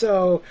breaks.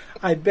 So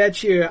I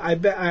bet you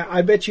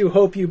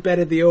hope you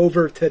betted the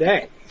over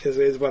today,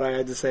 is what I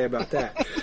had to say about that.